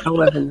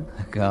 11.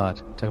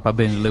 God, talk about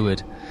being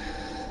lured.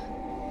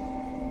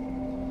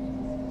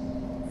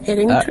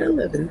 Heading to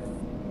 11.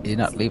 You're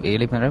not leaving. Are you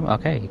leaving the room?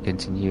 Okay, you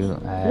continue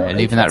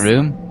leaving that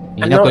room.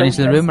 You're not going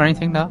into the room or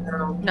anything, though?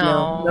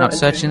 No. Not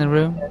searching the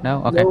room?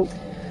 No? Okay. Nope.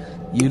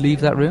 You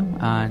leave that room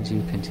and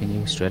you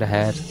continue straight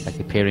ahead, like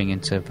you're peering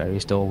into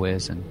various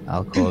doorways and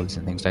alcoves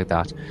and things like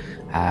that.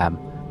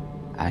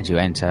 And you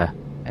enter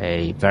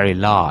a very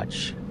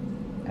large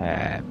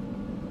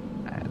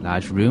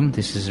room.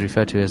 This is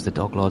referred to as the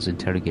Dog Lord's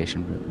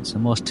interrogation room. It's the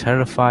most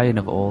terrifying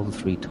of all the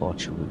 3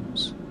 torture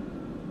rooms.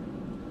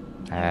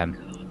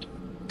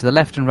 To the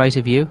left and right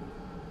of you,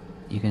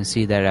 you can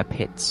see there are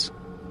pits.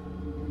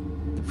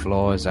 The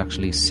floor is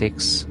actually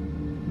 6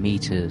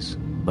 meters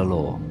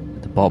below.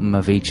 At the bottom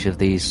of each of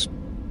these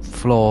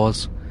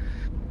floors,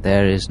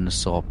 there is an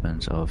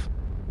assortment of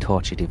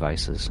torture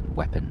devices and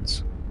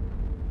weapons.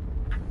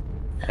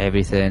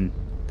 Everything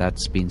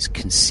that's been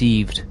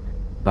conceived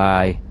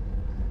by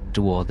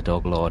Duor the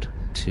Dog Lord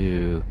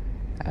to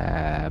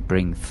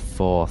bring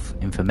forth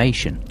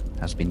information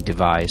has been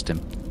devised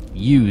and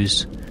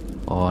used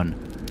on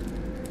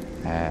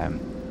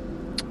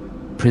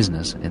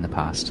prisoners in the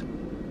past.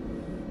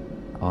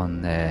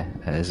 On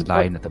there's a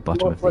line at the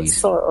bottom of what these.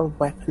 What sort of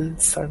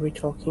weapons are we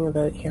talking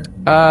about here?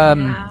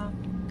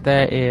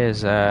 There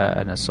is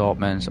an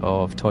assortment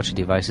of torture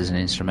devices and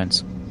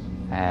instruments.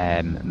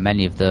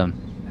 Many of them,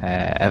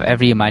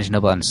 every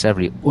imaginable and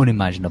several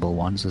unimaginable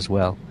ones as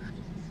well.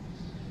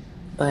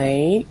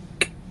 Like,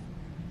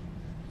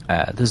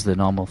 There's the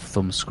normal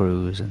thumb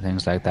screws and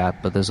things like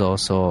that, but there's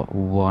also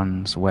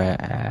ones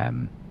where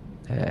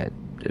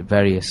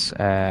various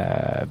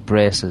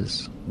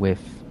braces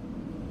with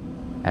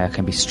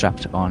can be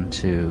strapped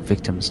onto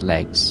victims'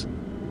 legs,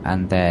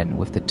 and then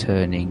with the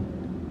turning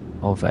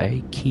of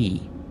a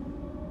key,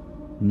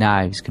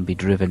 knives can be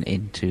driven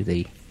into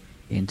the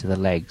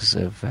legs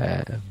of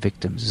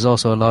victims. There's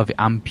also a lot of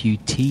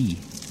amputee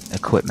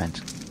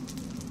equipment,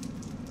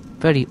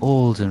 very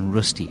old and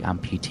rusty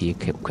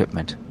amputee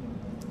equipment,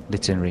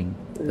 littering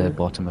the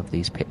bottom of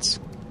these pits.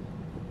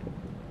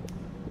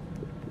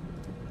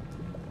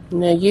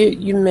 Now,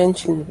 you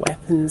mentioned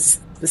weapons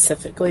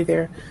specifically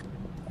there.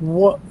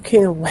 What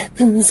kind of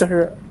weapons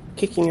are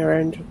kicking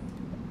around?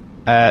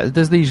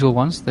 There's the usual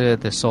ones,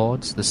 the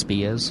swords, the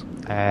spears.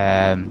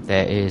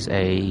 There is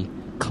a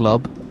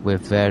club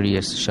with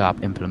various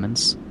sharp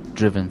implements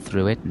driven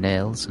through it,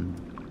 nails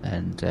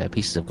and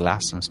pieces of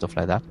glass and stuff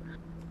like that.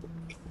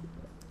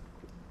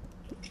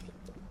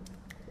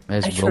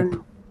 There's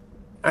rope.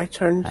 I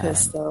turn to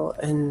Estelle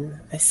and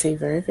I say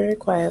very, very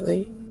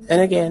quietly,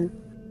 and again,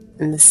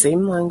 in the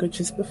same language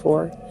as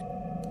before,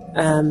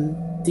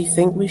 do you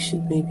think we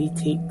should maybe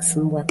take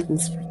some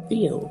weapons for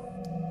Theo?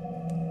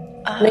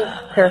 Make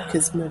perk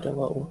his mood a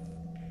little.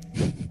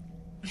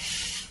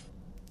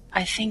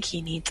 I think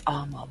he needs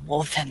armor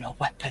more than a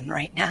weapon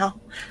right now.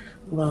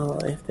 Well,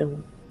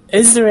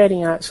 is there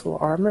any actual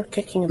armor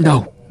kicking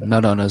about?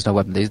 No, there's no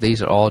weapon.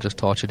 These are all just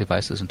torture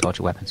devices and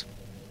torture weapons.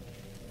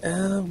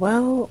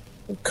 Well,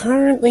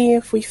 currently,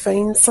 if we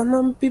find some,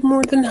 I'd be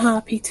more than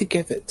happy to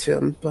give it to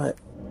him, but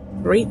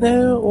right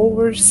now, all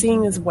we're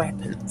seeing is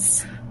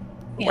weapons.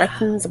 Yeah.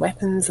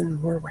 Weapons,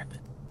 and more weapons.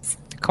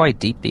 Quite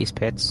deep, these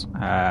pits.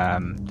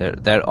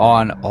 They're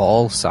on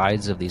all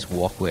sides of these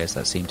walkways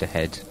that seem to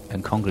head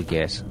and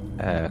congregate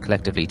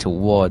collectively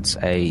towards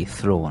a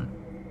throne.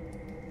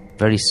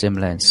 Very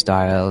similar in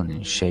style and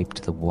in shape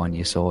to the one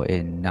you saw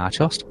in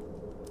Narchost.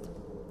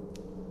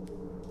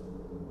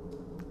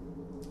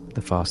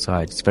 The far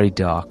side. It's very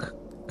dark,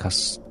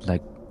 because,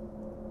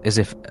 as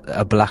if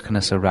a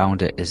blackness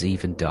around it is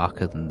even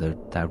darker than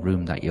that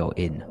room that you're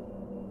in.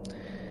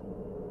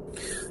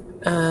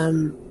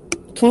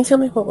 Can you tell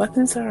me what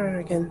weapons there are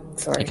again?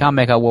 Sorry. You can't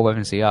make out what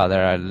weapons they are.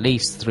 They're at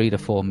least 3 to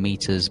 4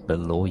 meters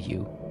below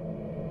you.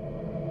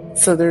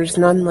 So there's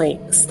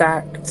none,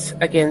 stacked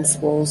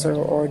against walls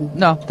or...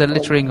 No, they're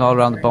littering all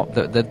around the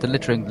bottom. They're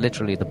littering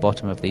literally the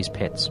bottom of these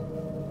pits.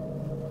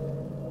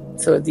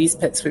 So these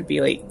pits would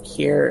be,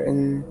 here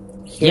and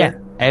here? Yeah,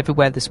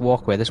 everywhere this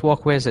walkway. This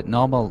walkway is at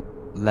normal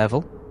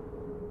level.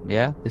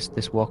 Yeah,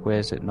 this walkway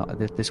is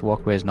this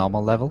walkway is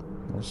normal level.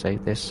 Let's say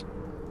this.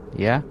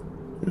 Yeah.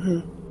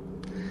 Mm-hmm.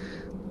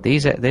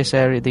 These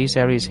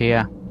areas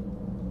here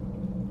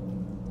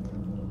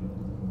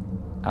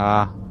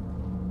are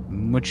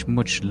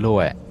much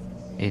lower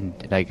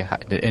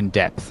in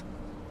depth.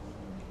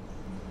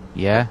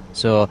 Yeah,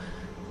 so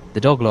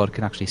the Dog Lord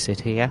can actually sit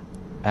here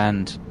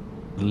and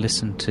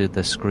listen to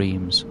the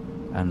screams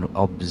and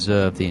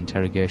observe the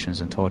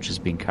interrogations and tortures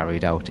being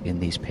carried out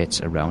in these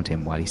pits around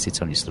him while he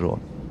sits on his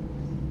throne.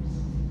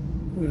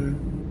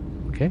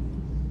 Okay?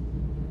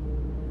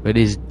 But it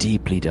is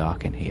deeply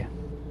dark in here.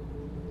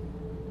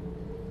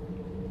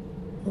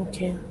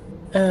 Okay.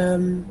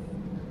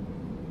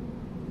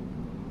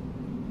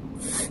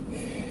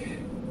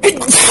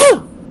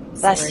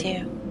 Bless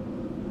you.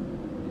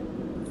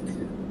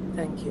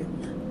 Thank you.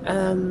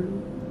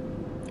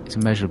 It's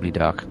immeasurably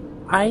dark.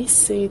 I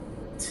say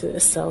to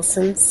Estelle,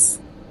 since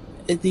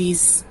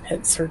these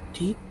pits are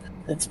deep,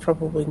 it's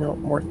probably not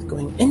worth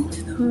going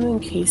into them in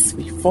case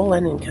we fall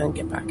in and can't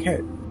get back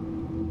out.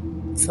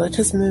 So let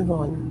us move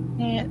on.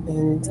 Yeah.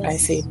 And I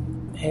say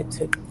head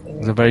to...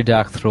 There's a very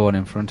dark throne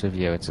in front of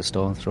you. It's a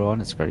stone throne.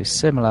 It's very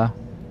similar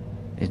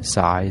in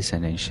size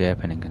and in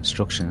shape and in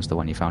construction as the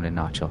one you found in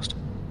Narchost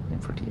in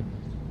front of you.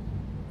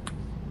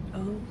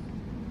 Oh.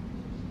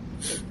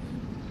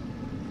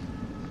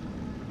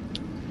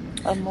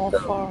 I'm all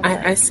for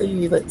I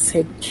say let's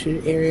head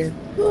to area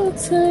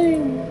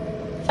 13.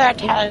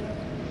 13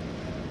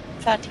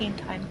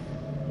 time.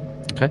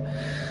 Okay.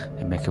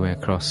 And make your way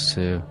across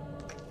to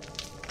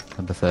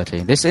number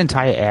 13. This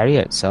entire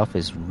area itself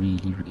is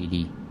really,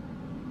 really...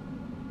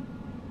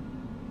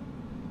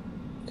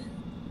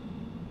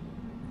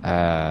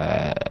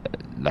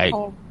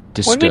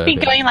 disturbing. Would we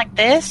be going like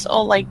this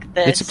or like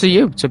this? It's up to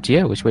you. It's up to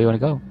you which way you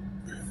want to go.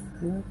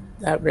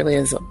 That really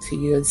is up to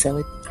you,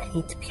 Zelly. I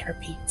need to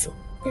PRP, so...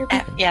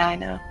 yeah, I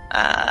know.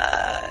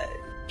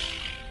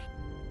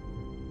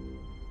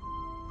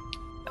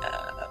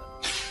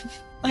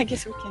 I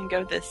guess we can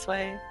go this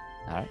way.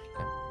 Alright,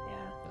 okay.